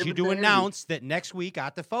 I need you to announce that next week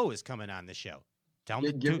Hot Defo is coming on the show. Tell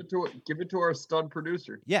me. Give it to our stud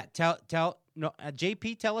producer. Yeah,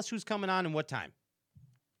 JP, tell us who's coming on and what time.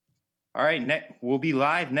 All right, we'll be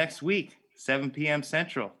live next week, 7 p.m.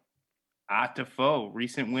 Central. Hot Defo,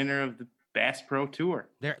 recent winner of the Bass Pro Tour.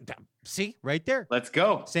 There, see, right there. Let's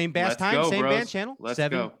go. Same bass time, same band channel.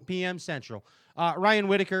 7 p.m. Central. Ryan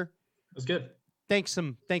Whitaker. It was good. Thanks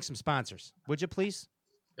some sponsors, would you please?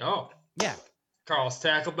 Oh. Yeah. Carl's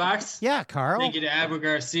Tackle Box. Yeah, Carl. Thank you to Abu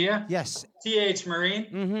Garcia. Yes. TH Marine.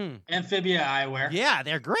 Mm-hmm. Amphibia Eyewear. Yeah,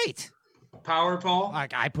 they're great. Power Pole.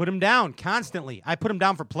 I put them down constantly. I put them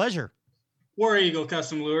down for pleasure. War Eagle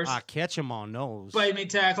Custom Lures. I catch them on those. Bite Me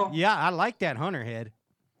Tackle. Yeah, I like that hunter head.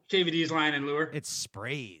 KVD's Line and Lure. It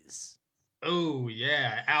sprays. Oh,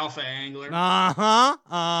 yeah. Alpha Angler.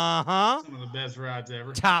 Uh-huh. Some of the best rods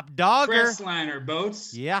ever. Top Dogger. Crestliner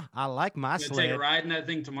Boats. Yeah, I like my sled. Take a ride in that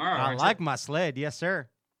thing tomorrow. I like my sled. Yes, sir.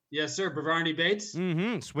 Yes, sir. Bavani Baits.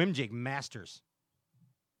 Mm-hmm. Swim Jig Masters.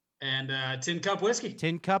 And Tin Cup Whiskey.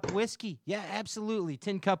 Tin Cup Whiskey. Yeah, absolutely.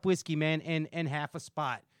 Tin Cup Whiskey, man, and half a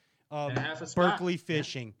spot. And half a spot. Berkeley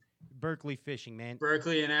Fishing. Yeah. Berkeley Fishing, man.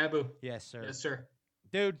 Berkeley and Abu. Yes, sir. Yes, sir.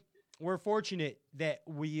 Dude, we're fortunate that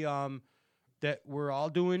we're all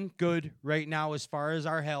doing good right now as far as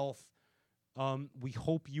our health. We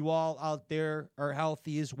hope you all out there are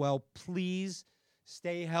healthy as well. Please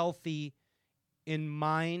stay healthy in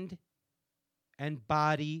mind and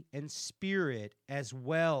body and spirit as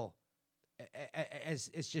well as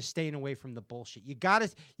just staying away from the bullshit. You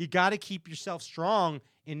gotta keep yourself strong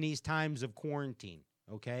in these times of quarantine,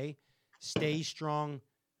 okay? Stay strong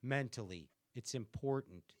mentally. It's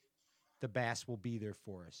important. The bass will be there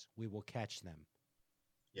for us. We will catch them.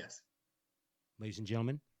 Yes. Ladies and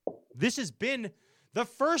gentlemen, this has been the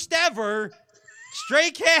first ever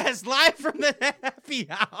Stray Cast live from the Happy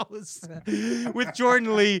House with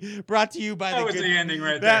Jordan Lee, brought to you by that was the ending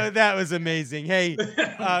right there. That was amazing. Hey,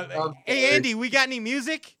 hey Andy, we got any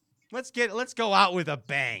music? Let's go out with a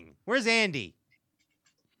bang. Where's Andy?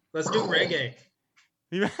 Let's do reggae.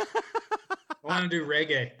 I want to do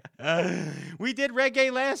reggae. We did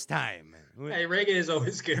reggae last time. Hey, reggae is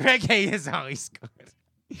always good. Reggae is always good.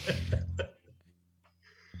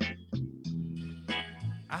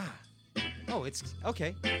 Oh, it's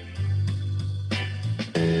okay.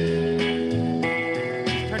 Turn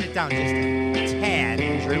it down just a tad,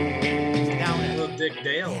 Andrew. It's down a little Dick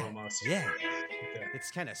Dale almost. Yeah. Okay.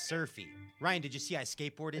 It's kind of surfy. Ryan, did you see I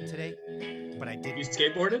skateboarded today? But I didn't. You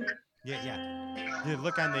skateboarded? Yeah. Dude,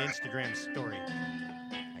 look on the Instagram story.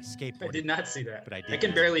 I skateboarded. I did not see that. But I did. I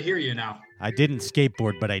can barely hear you now. I didn't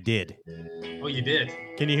skateboard, but I did. Oh, you did?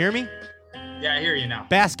 Can you hear me? Yeah, I hear you now.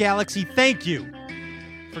 Bass Galaxy, thank you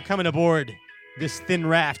for coming aboard this thin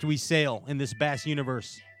raft we sail in this bass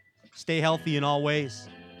universe. Stay healthy in all ways.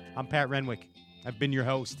 I'm Pat Renwick. I've been your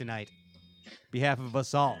host tonight. On behalf of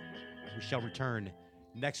us all, we shall return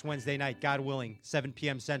next Wednesday night, God willing, 7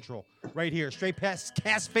 p.m. Central, right here. Stray Cast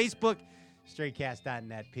Facebook,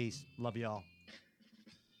 straycast.net. Peace. Love you all.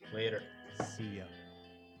 Later. See ya.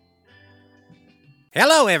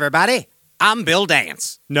 Hello, everybody. I'm Bill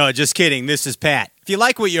Dance. No, just kidding. This is Pat. If you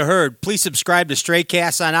like what you heard, please subscribe to Stray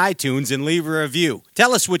Cast on iTunes and leave a review.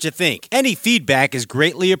 Tell us what you think. Any feedback is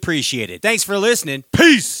greatly appreciated. Thanks for listening.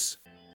 Peace!